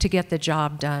time to get the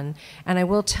job done. And I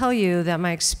will tell you that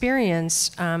my experience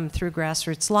through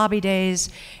grassroots lobby days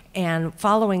and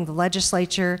following the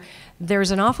legislature.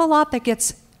 There's an awful lot that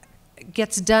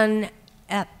gets done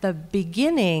at the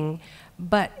beginning,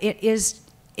 but it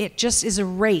just is a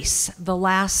race the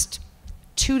last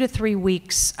 2 to 3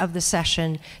 weeks of the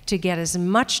session to get as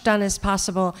much done as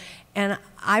possible. And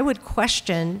I would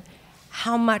question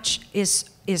how much is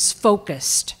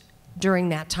focused during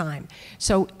that time.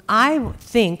 So I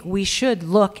think we should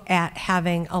look at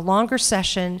having a longer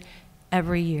session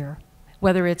every year,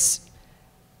 whether it's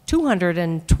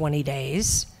 220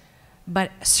 days, but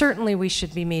certainly we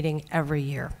should be meeting every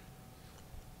year.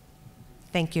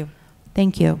 Thank you.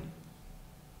 Thank you.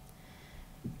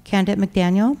 Candidate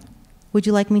McDaniel, would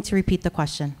you like me to repeat the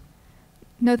question?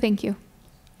 No, thank you.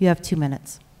 You have 2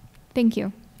 minutes. Thank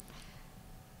you.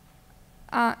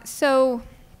 So,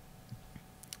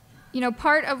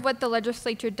 part of what the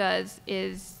legislature does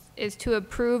is to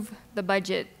approve the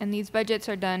budget, and these budgets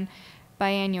are done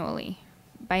biannually.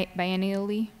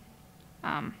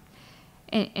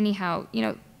 Anyhow,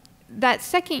 that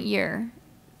second year,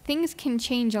 things can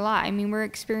change a lot. I mean, we're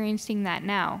experiencing that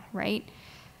now, right?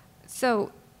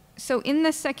 So in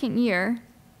the second year,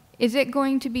 is it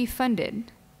going to be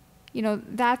funded?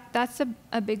 That's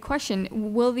a big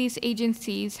question. Will these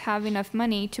agencies have enough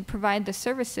money to provide the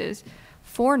services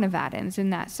for Nevadans in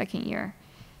that second year?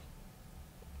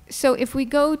 So if we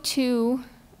go to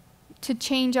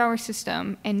change our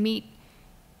system and meet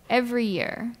every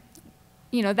year,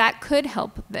 that could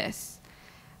help this.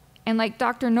 And like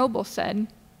Dr. Noble said,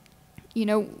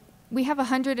 we have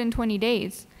 120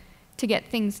 days to get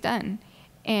things done.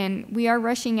 And we are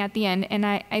rushing at the end. And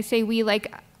I say we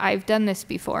like I've done this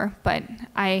before, but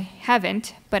I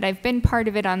haven't. But I've been part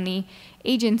of it on the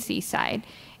agency side.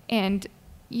 And,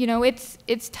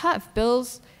 it's tough.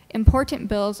 Important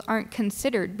bills aren't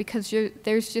considered because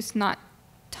there's just not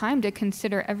time to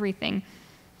consider everything.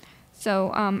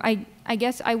 So I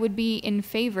guess I would be in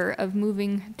favor of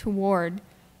moving toward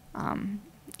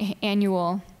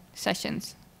annual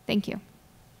sessions. Thank you.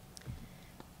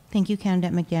 Thank you,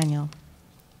 Candidate McDaniel.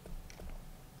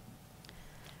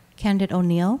 Candidate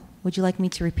O'Neill, would you like me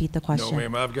to repeat the question? No,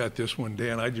 ma'am, I've got this one,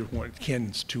 Dan. I just want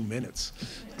Ken's 2 minutes.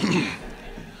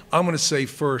 I'm going to say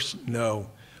first, no.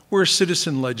 We're a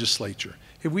citizen legislature.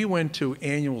 If we went to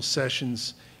annual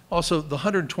sessions, also the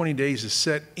 120 days is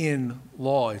set in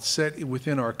law. It's set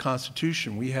within our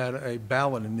Constitution. We had a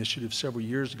ballot initiative several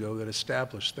years ago that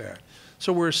established that.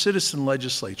 So we're a citizen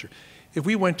legislature. If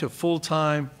we went to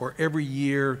full-time or every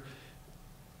year,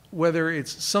 whether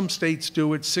it's some states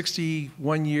do it 60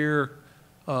 one year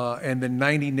and then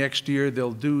 90 next year,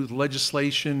 they'll do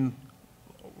legislation,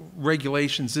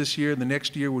 regulations this year, the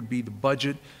next year would be the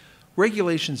budget.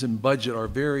 Regulations and budget are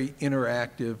very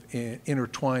interactive and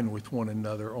intertwined with one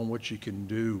another on what you can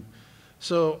do.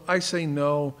 So I say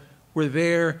no, we're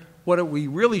there. What we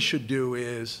really should do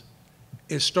is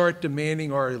start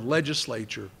demanding our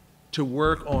legislature to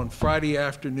work on Friday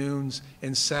afternoons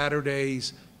and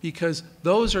Saturdays, because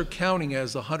those are counting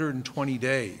as 120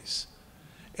 days.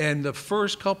 And the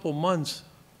first couple months,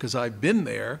 because I've been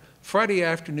there, Friday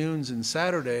afternoons and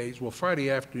Saturdays, well, Friday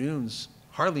afternoons,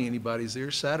 hardly anybody's there.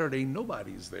 Saturday,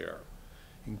 nobody's there,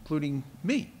 including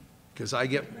me, because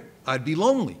I'd be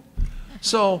lonely.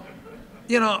 So,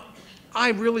 I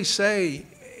really say,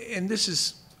 and this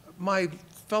is, my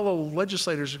fellow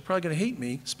legislators are probably going to hate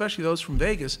me, especially those from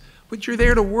Vegas, but you're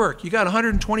there to work. You got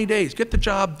 120 days. Get the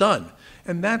job done.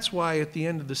 And that's why at the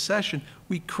end of the session,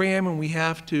 we cram and we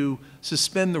have to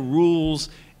suspend the rules.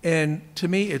 And to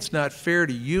me, it's not fair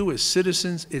to you as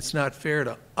citizens. It's not fair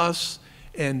to us.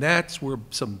 And that's where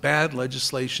some bad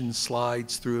legislation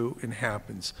slides through and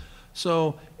happens.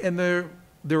 So, and there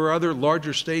are other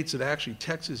larger states that actually,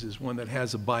 Texas is one that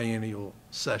has a biennial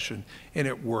session, and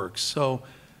it works. So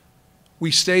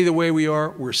we stay the way we are.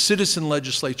 We're a citizen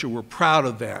legislature. We're proud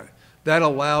of that. That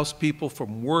allows people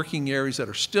from working areas that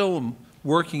are still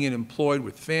working and employed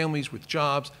with families, with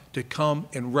jobs, to come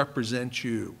and represent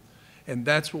you. And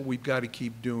that's what we've got to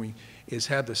keep doing, is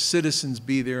have the citizens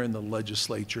be there in the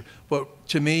legislature. But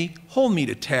to me, hold me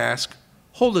to task.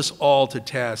 Hold us all to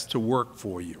task to work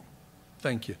for you.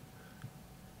 Thank you.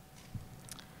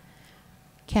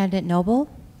 Candidate Noble,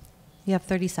 you have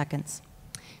 30 seconds.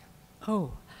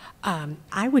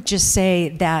 I would just say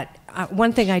that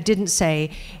one thing I didn't say,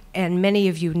 and many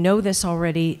of you know this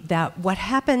already, that what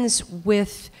happens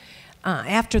with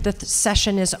after the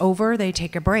session is over, they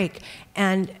take a break,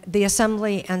 and the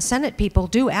Assembly and Senate people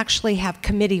do actually have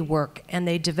committee work, and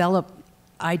they develop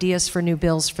ideas for new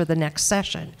bills for the next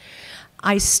session.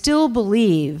 I still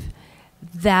believe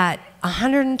that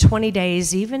 120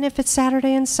 days, even if it's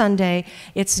Saturday and Sunday,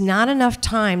 it's not enough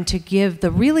time to give the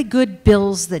really good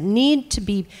bills that need to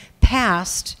be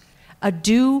passed a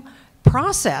due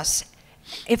process.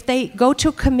 If they go to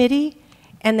a committee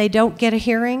and they don't get a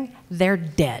hearing, they're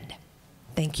dead.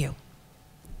 Thank you.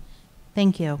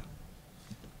 Thank you.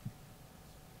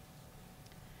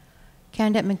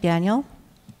 Candidate McDaniel,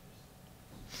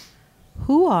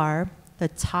 who are the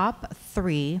top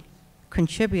 3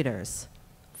 contributors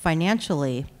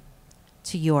financially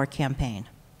to your campaign?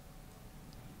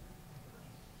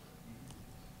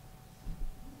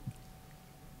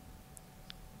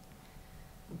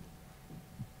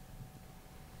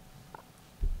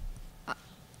 I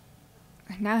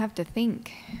now have to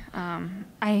think.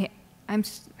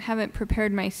 Haven't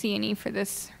prepared my C&E for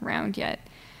this round yet.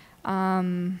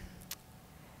 Gosh,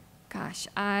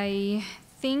 I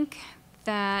think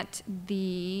that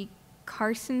the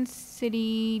Carson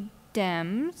City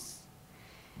Dems,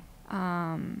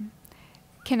 can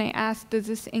I ask, does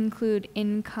this include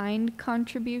in-kind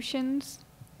contributions?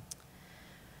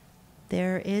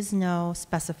 There is no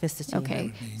specificity.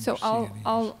 Okay, so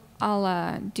I'll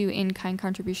do in-kind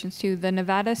contributions to the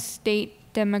Nevada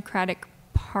State Democratic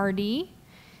Party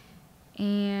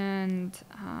and,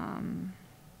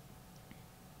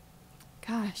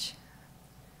 gosh,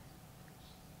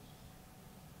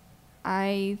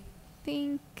 I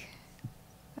think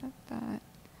that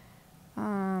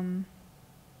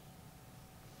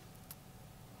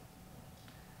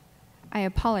I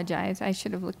apologize. I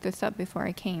should have looked this up before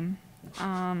I came.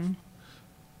 And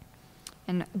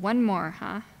one more,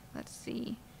 huh? Let's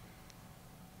see.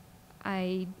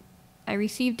 I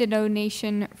received a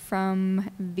donation from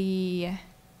the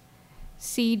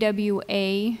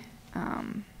CWA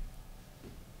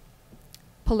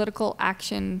Political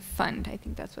Action Fund. I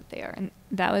think that's what they are, and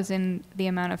that was in the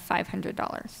amount of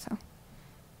 $500. So,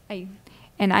 I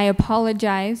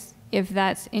apologize if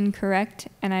that's incorrect,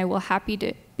 and I will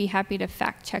be happy to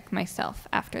fact check myself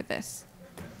after this.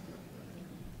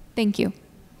 Thank you.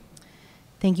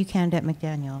 Thank you, Candidate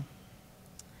McDaniel.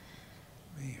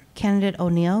 Candidate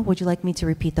O'Neill, would you like me to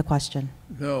repeat the question?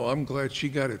 No, I'm glad she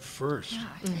got it first.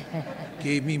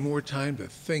 Gave me more time to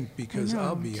think because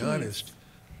I'll be honest.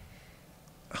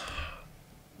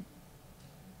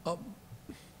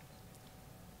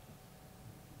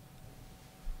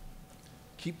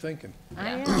 Keep thinking.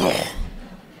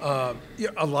 Yeah,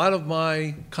 a lot of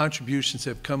my contributions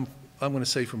have come, I'm going to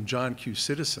say, from John Q.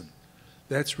 Citizen.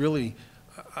 That's really,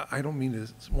 I don't mean to,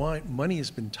 why money has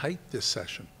been tight this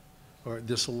session or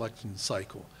this election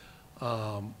cycle.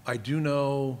 I do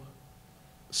know,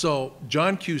 so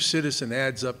John Q. Citizen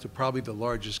adds up to probably the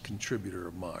largest contributor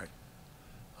of mine.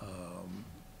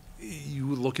 You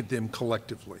would look at them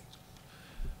collectively.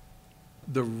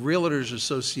 The Realtors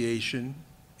Association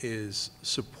is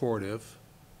supportive,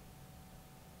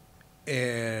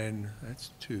 and that's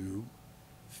 2.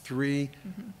 3,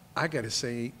 I got to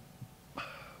say,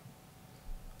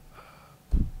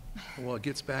 well, it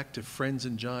gets back to Friends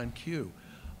and John Q.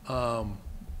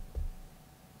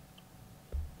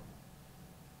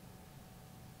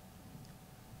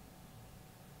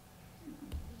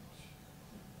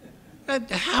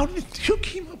 Who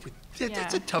came up with that?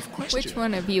 That's a tough question. Which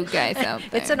one of you guys out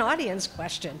there? It's an audience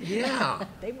question. Yeah.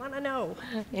 They want to know.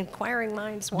 Inquiring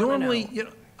minds want to know. Normally, you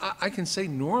know, I can say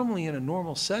normally in a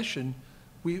normal session,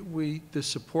 the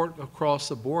support across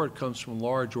the board comes from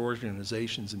large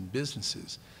organizations and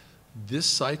businesses. This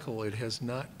cycle, it has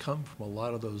not come from a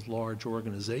lot of those large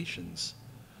organizations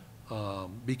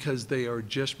because they are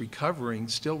just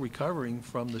still recovering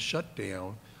from the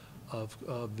shutdown of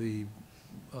the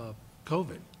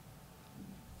COVID.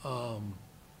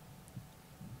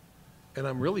 And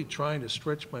I'm really trying to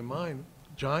stretch my mind.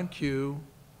 John Q,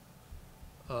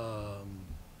 I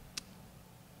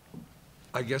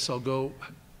guess I'll go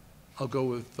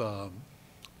with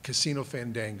Casino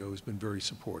Fandango, who's been very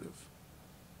supportive.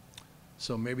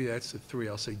 So maybe that's the 3.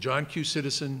 I'll say John Q.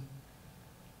 Citizen,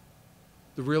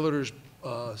 the Realtors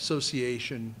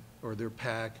Association, or their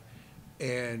PAC,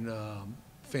 and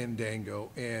Fandango.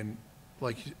 And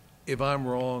like, if I'm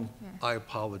wrong, I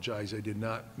apologize. I did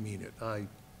not mean it.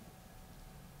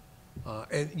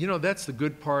 And you know, that's the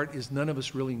good part, is none of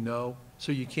us really know.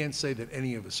 So you can't say that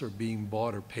any of us are being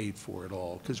bought or paid for at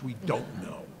all, because we don't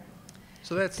know.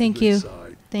 So that's the good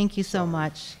side. Thank you so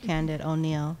much, Candidate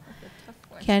O'Neill.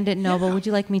 Candidate Noble, would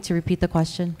you like me to repeat the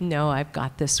question? No, I've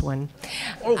got this one.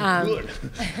 Oh, good.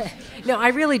 No, I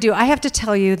really do. I have to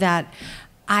tell you that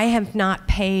I have not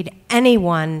paid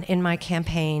anyone in my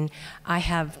campaign. I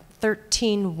have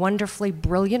 13 wonderfully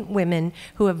brilliant women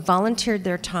who have volunteered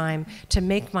their time to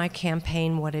make my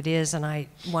campaign what it is, and I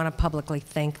want to publicly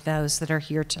thank those that are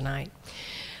here tonight.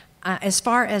 As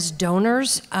far as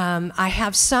donors, I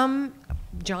have some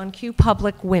John Q.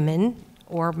 Public women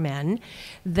or men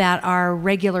that are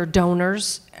regular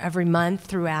donors every month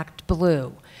through Act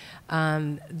Blue.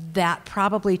 That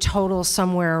probably totals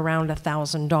somewhere around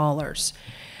 $1,000.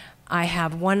 I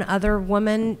have one other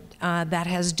woman that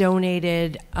has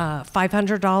donated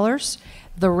 $500.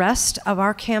 The rest of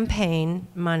our campaign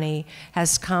money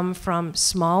has come from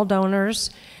small donors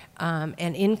and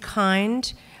in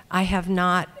kind. I have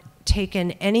not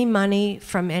taken any money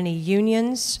from any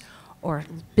unions or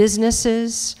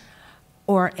businesses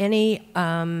or any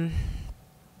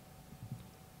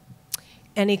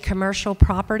commercial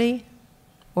property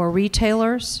or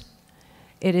retailers.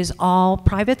 It is all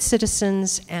private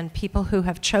citizens and people who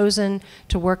have chosen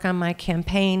to work on my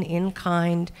campaign in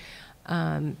kind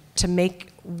to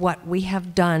make what we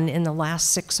have done in the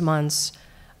last 6 months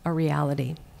a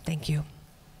reality. Thank you.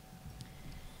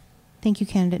 Thank you,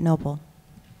 Candidate Noble.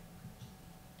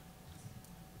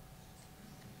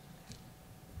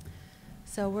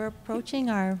 So we're approaching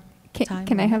our time.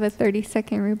 Can I have a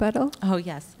 30-second rebuttal? Oh,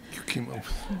 yes. You came up.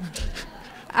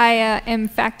 I am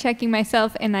fact-checking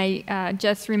myself, and I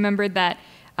just remembered that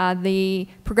the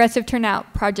Progressive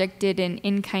Turnout Project did an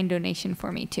in-kind donation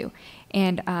for me, too.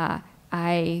 And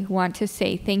I want to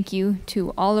say thank you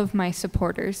to all of my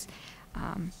supporters,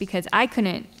 because I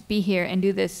couldn't be here and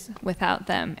do this without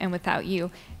them and without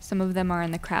you. Some of them are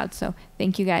in the crowd, so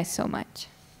thank you guys so much.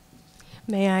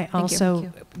 May I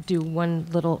also do one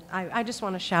little, I just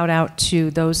want to shout out to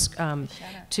those,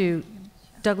 to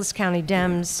Douglas County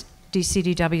Dems,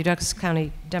 DCDW, Douglas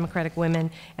County Democratic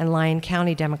Women, and Lyon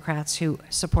County Democrats who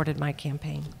supported my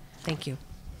campaign. Thank you.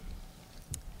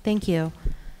 Thank you.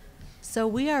 So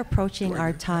we are approaching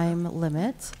our time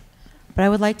limit, but I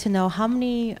would like to know how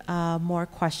many more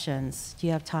questions do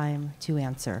you have time to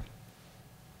answer?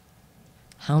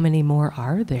 How many more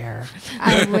are there?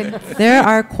 There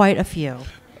are quite a few.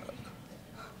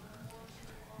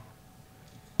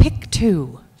 Pick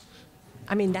two.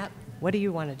 I mean, what do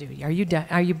you want to do? Are you done?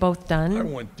 Are you both done? I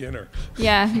want dinner.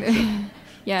 Yeah.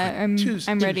 Yeah,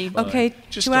 I'm ready. Okay,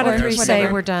 Just 2 out of don't 3 ask say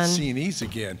about we're done. C&Es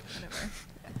again.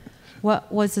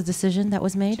 What was the decision that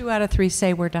was made? 2 out of 3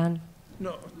 say we're done.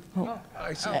 No,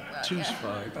 I said two's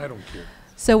fine. I don't care.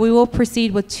 So we will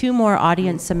proceed with 2 more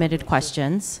audience-submitted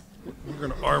questions. We're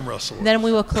going to arm wrestle. Then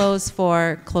we will close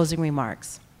for closing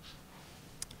remarks.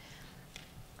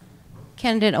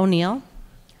 Candidate O'Neill,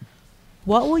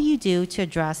 what will you do to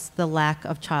address the lack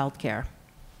of childcare?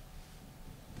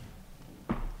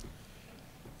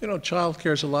 You know,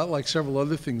 childcare is a lot like several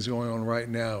other things going on right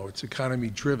now. It's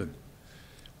economy-driven.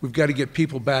 We've got to get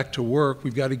people back to work.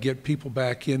 We've got to get people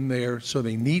back in there so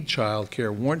they need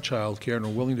childcare, want childcare, and are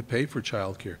willing to pay for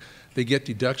childcare. They get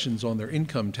deductions on their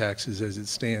income taxes as it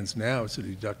stands now. It's a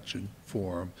deduction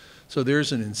for them. So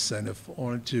there's an incentive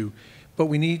on it too. But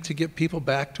we need to get people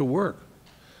back to work.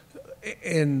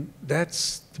 And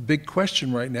that's the big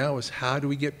question right now is how do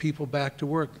we get people back to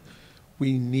work?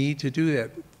 We need to do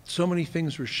that. So many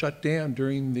things were shut down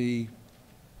during the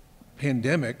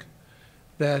pandemic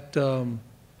that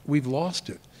we've lost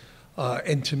it.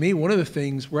 And to me, one of the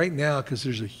things right now, because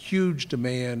there's a huge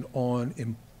demand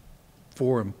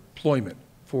for employment,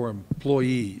 for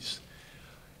employees.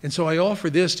 And so I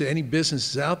offer this to any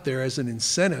businesses out there as an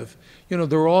incentive. You know,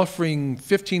 they're offering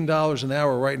 $15 an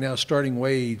hour right now, starting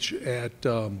wage at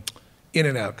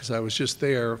In-N-Out, because I was just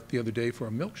there the other day for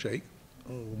a milkshake.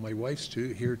 Oh, my wife's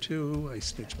here too. I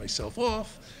snitched myself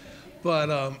off. But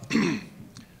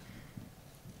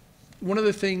one of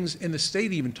the things, and the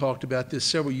state even talked about this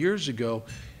several years ago,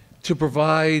 to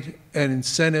provide an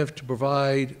incentive to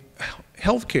provide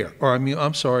health care, or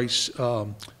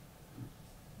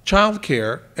child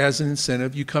care as an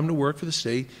incentive. You come to work for the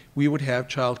state, we would have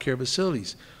child care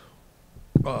facilities.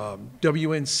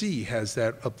 WNC has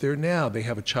that up there now. They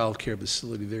have a child care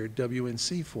facility there at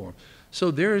WNC for them.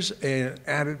 So there's an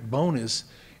added bonus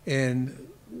in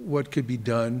what could be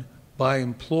done by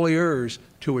employers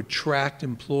to attract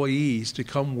employees to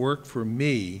come work for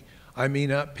me. I may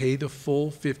not pay the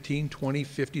full $15, $20,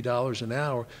 $50 an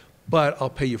hour, but I'll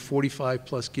pay you $45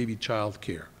 plus give you child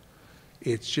care.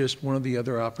 It's just one of the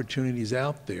other opportunities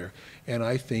out there, and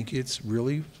I think it's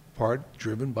really part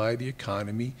driven by the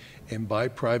economy and by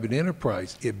private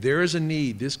enterprise. If there is a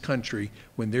need, this country,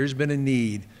 when there's been a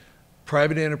need,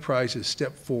 private enterprise has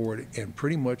stepped forward and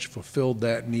pretty much fulfilled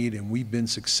that need, and we've been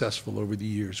successful over the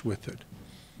years with it.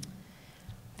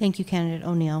 Thank you, Candidate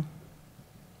O'Neill.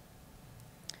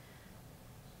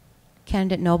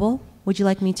 Candidate Noble, would you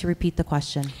like me to repeat the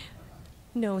question?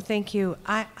 No, thank you.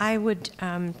 I would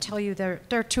tell you there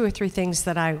are 2 or 3 things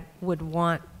that I would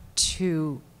want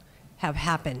to have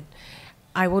happen.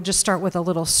 I will just start with a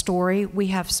little story. We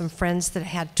have some friends that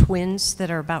had twins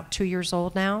that are about 2 years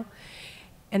old now,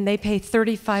 and they pay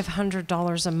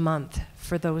 $3,500 a month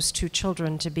for those 2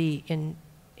 children to be in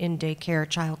daycare,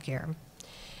 childcare.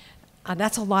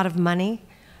 That's a lot of money,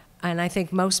 and I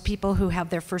think most people who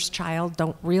have their first child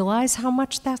don't realize how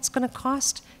much that's going to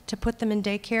cost to put them in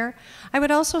daycare. I would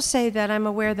also say that I'm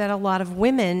aware that a lot of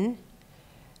women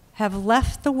have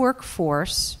left the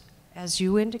workforce, as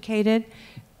you indicated.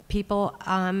 People,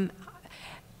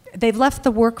 they've left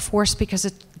the workforce because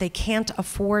they can't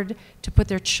afford to put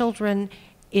their children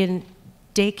in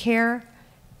daycare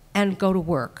and go to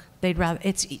work. They'd rather,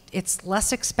 it's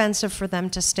less expensive for them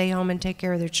to stay home and take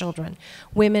care of their children.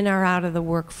 Women are out of the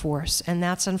workforce, and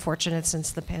that's unfortunate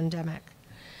since the pandemic.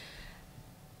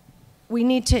 We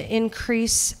need to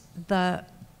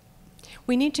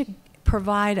we need to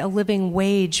provide a living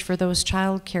wage for those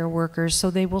child care workers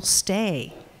so they will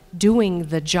stay doing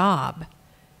the job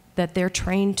that they're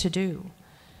trained to do.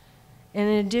 And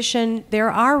in addition, there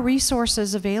are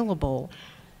resources available,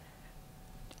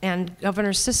 and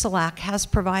Governor Sisolak has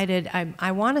provided,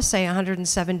 I want to say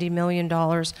 $170 million,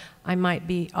 I might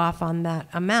be off on that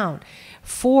amount,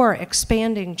 for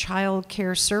expanding child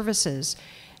care services,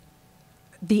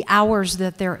 the hours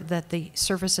that the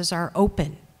services are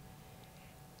open,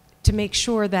 to make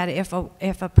sure that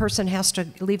if a person has to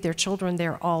leave their children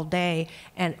there all day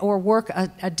or work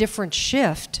a different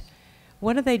shift,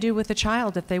 what do they do with the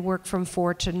child if they work from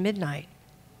 4 to midnight?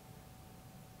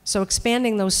 So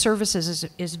expanding those services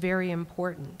is very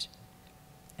important.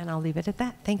 And I'll leave it at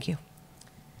that. Thank you.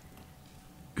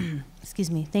 Excuse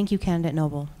me. Thank you, Candidate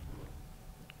Noble.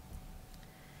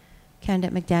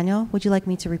 Candidate McDaniel, would you like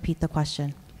me to repeat the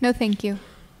question? No, thank you.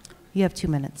 You have 2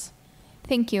 minutes.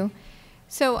 Thank you.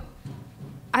 So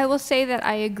I will say that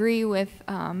I agree with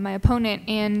my opponent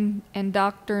and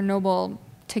Dr. Noble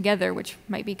together, which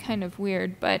might be kind of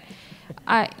weird, but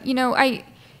I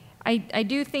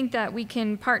do think that we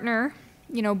can partner,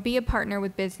 be a partner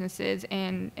with businesses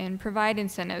and provide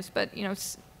incentives, but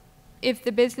if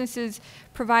the businesses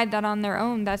provide that on their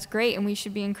own, that's great, and we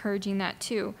should be encouraging that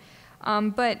too.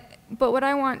 But what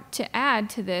I want to add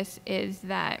to this is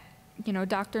that,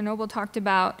 Dr. Noble talked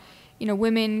about,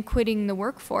 women quitting the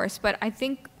workforce, but I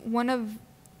think one of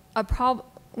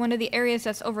the areas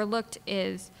that's overlooked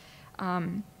is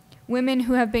women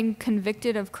who have been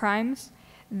convicted of crimes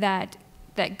that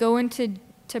go into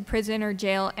prison or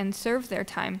jail and serve their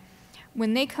time.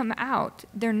 When they come out,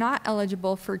 they're not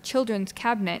eligible for children's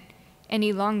cabinet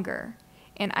any longer,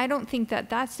 and I don't think that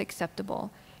that's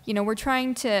acceptable. We're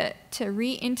trying to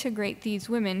reintegrate these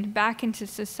women back into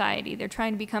society. They're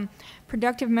trying to become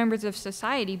productive members of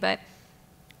society, but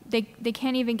they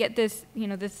can't even get this,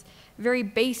 this very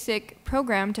basic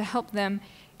program to help them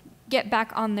get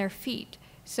back on their feet.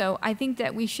 So I think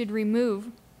that we should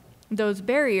remove those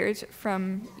barriers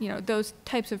from, those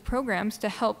types of programs to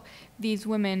help these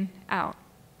women out.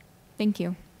 Thank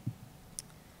you.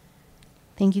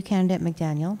 Thank you, Candidate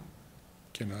McDaniel.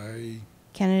 Can I?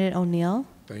 Candidate O'Neill.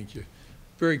 Thank you.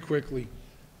 Very quickly.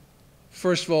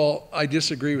 First of all, I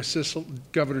disagree with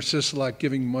Governor Sisolak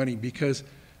giving money, because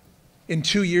in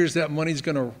 2 years that money's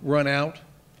going to run out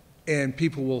and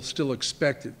people will still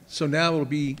expect it. So now it'll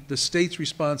be the state's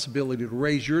responsibility to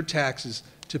raise your taxes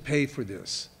to pay for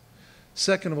this.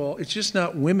 Second of all, it's just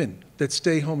not women that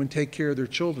stay home and take care of their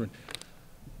children.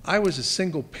 I was a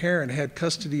single parent, had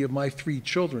custody of my 3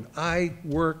 children. I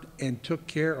worked and took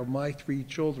care of my 3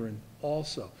 children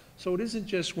also. So it isn't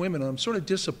just women. I'm sort of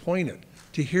disappointed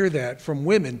to hear that from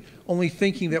women, only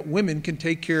thinking that women can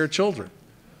take care of children.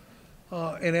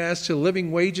 And as to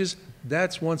living wages,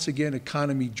 that's once again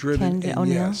economy driven. Candidate and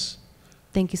O'Neill. yes.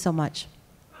 Thank you so much.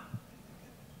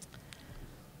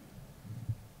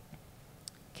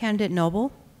 Candidate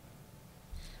Noble,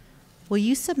 will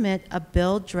you submit a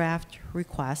bill draft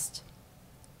request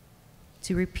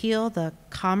to repeal the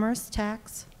commerce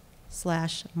tax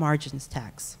 / margins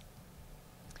tax?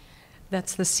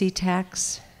 That's the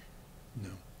C-tax.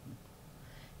 No.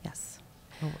 Yes.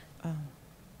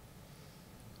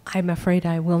 I'm afraid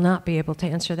I will not be able to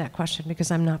answer that question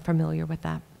because I'm not familiar with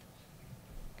that.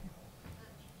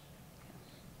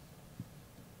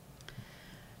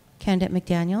 Candidate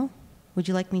McDaniel, would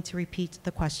you like me to repeat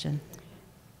the question?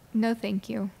 No, thank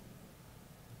you.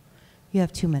 You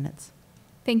have 2 minutes.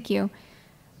 Thank you.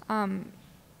 I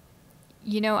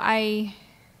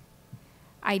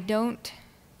don't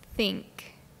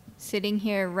think, sitting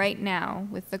here right now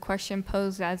with the question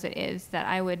posed as it is, that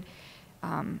I would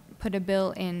put a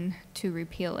bill in to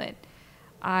repeal it.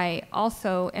 I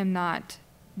also am not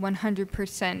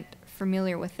 100%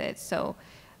 familiar with it, so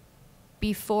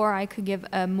before I could give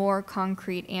a more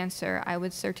concrete answer, I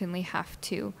would certainly have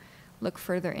to look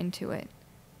further into it.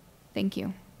 Thank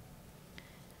you.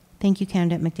 Thank you,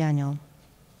 Candidate McDaniel.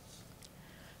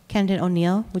 Candidate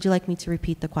O'Neill, would you like me to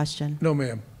repeat the question? No,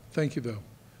 ma'am. Thank you, though.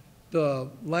 The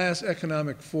last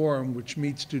economic forum, which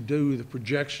meets to do the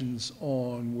projections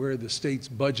on where the state's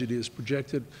budget is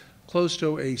projected, close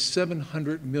to a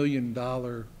 $700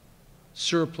 million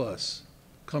surplus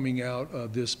coming out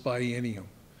of this biennium.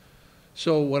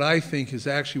 So what I think is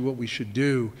actually what we should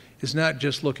do is not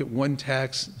just look at one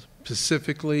tax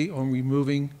specifically on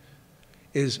removing,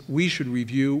 is we should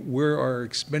review where our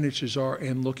expenditures are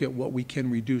and look at what we can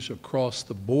reduce across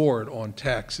the board on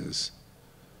taxes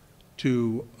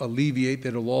to alleviate that.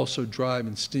 It'll also drive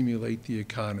and stimulate the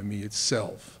economy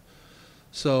itself.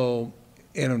 So,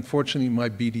 and unfortunately my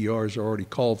BDRs are already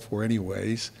called for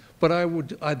anyways, but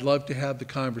I'd love to have the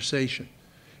conversation.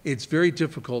 It's very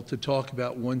difficult to talk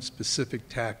about one specific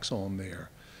tax on there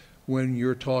when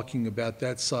you're talking about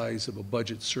that size of a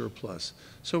budget surplus.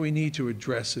 So we need to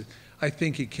address it. I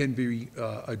think it can be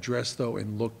addressed, though,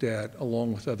 and looked at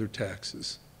along with other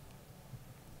taxes.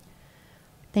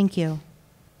 Thank you.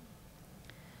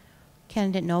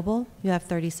 Candidate Noble, you have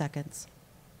 30 seconds.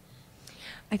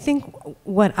 I think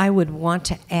what I would want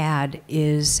to add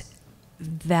is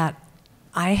that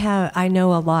I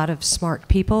know a lot of smart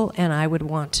people, and I would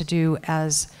want to do,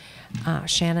 as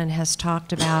Shannon has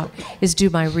talked about, is do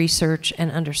my research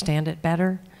and understand it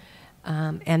better,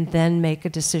 and then make a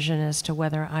decision as to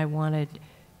whether I wanted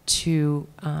to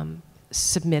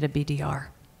submit a BDR.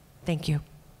 Thank you.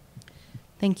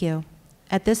 Thank you.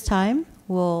 At this time,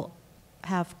 we'll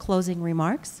have closing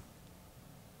remarks.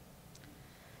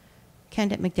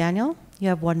 Candidate McDaniel, you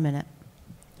have 1 minute.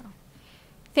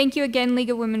 Thank you again, League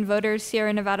of Women Voters,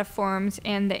 Sierra Nevada Forums,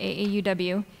 and the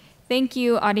AAUW. Thank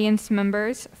you, audience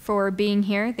members, for being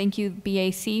here. Thank you,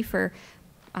 BAC, for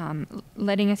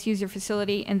letting us use your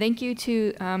facility. And thank you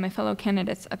to my fellow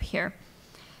candidates up here.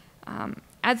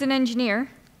 As an engineer,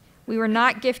 we were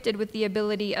not gifted with the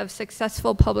ability of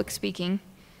successful public speaking.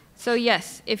 So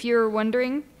yes, if you're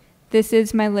wondering, this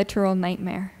is my literal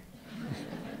nightmare.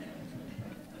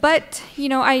 But, you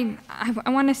know, I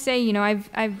want to say, you know,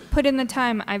 I've put in the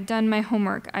time, I've done my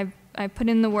homework, I've put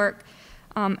in the work,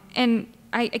 and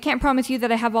I can't promise you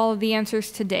that I have all of the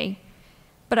answers today.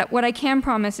 But what I can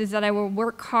promise is that I will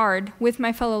work hard with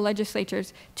my fellow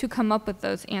legislators to come up with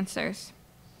those answers.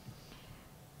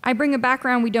 I bring a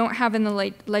background we don't have in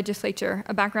the legislature,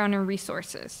 a background in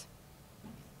resources.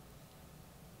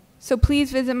 So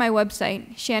please visit my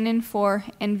website,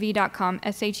 shannon4nv.com,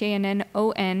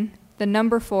 SHANNON, the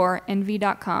number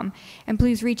 4nv.com, and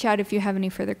please reach out if you have any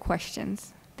further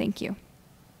questions. Thank you.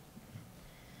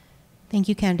 Thank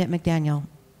you, Candidate McDaniel.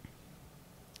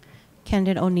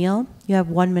 Candidate O'Neill, you have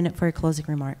 1 minute for your closing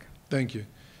remark. Thank you.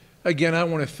 Again, I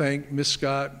want to thank Ms.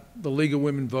 Scott, the League of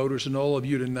Women Voters, and all of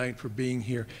you tonight for being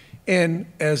here. And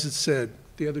as it said,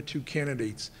 the other two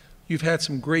candidates, you've had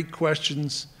some great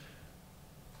questions.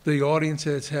 The audience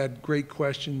has had great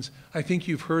questions. I think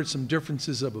you've heard some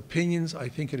differences of opinions. I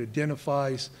think it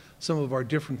identifies some of our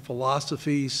different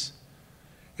philosophies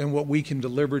and what we can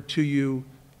deliver to you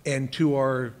and to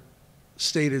our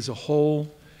state as a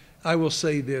whole. I will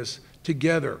say this,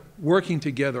 together, working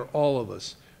together, all of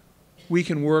us, we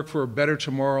can work for a better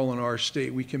tomorrow in our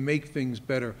state. We can make things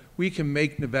better. We can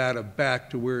make Nevada back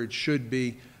to where it should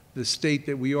be, the state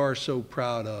that we are so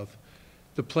proud of.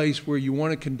 The place where you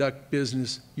want to conduct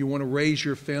business, you want to raise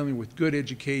your family with good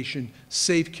education,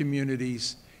 safe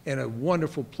communities, and a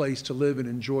wonderful place to live and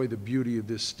enjoy the beauty of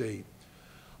this state.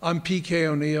 I'm PK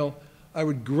O'Neill. I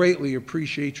would greatly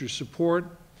appreciate your support,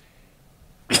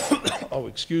 oh,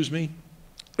 excuse me,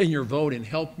 and your vote in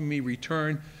helping me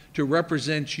return to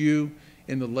represent you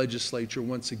in the legislature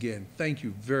once again. Thank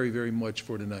you very, very much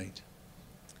for tonight.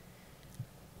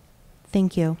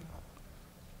 Thank you.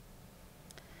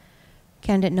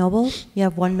 Candidate Noble, you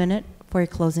have 1 minute for your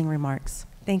closing remarks.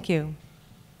 Thank you.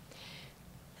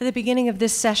 At the beginning of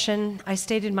this session, I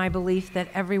stated my belief that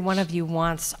every one of you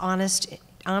wants honesty,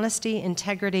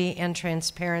 integrity, and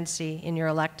transparency in your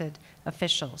elected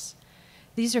officials.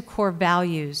 These are core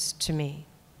values to me.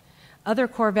 Other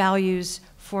core values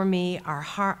for me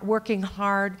are working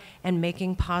hard and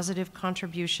making positive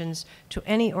contributions to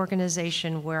any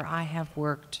organization where I have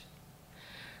worked.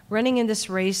 Running in this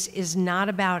race is not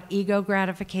about ego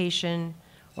gratification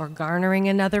or garnering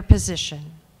another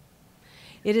position.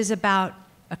 It is about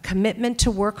a commitment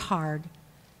to work hard,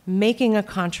 making a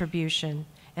contribution,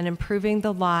 and improving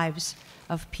the lives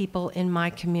of people in my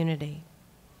community.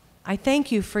 I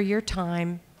thank you for your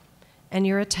time and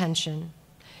your attention,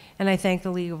 and I thank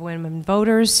the League of Women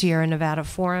Voters, Sierra Nevada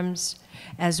Forums,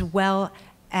 as well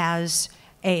as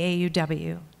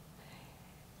AAUW.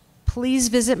 Please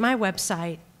visit my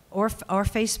website or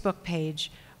Facebook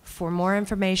page for more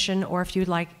information, or if you'd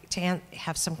like to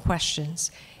have some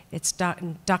questions. It's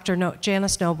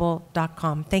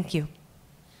JaniceNoble.com. Thank you.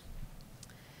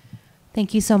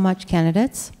 Thank you so much,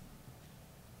 candidates.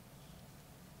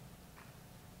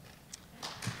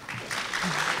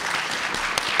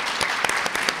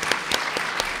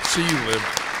 See you, Liv.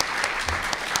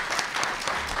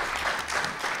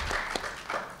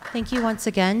 Thank you once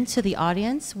again to the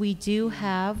audience. We do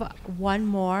have one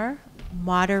more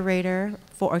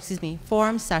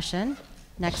forum session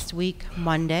next week,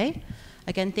 Monday.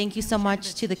 Again, thank you so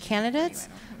much to the candidates.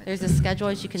 There's a schedule,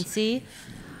 as you can see.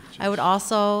 I would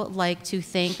also like to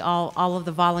thank all of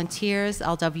the volunteers,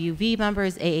 LWV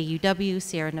members, AAUW,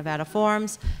 Sierra Nevada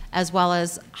Forums, as well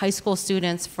as high school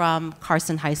students from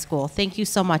Carson High School. Thank you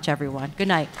so much, everyone. Good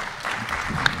night.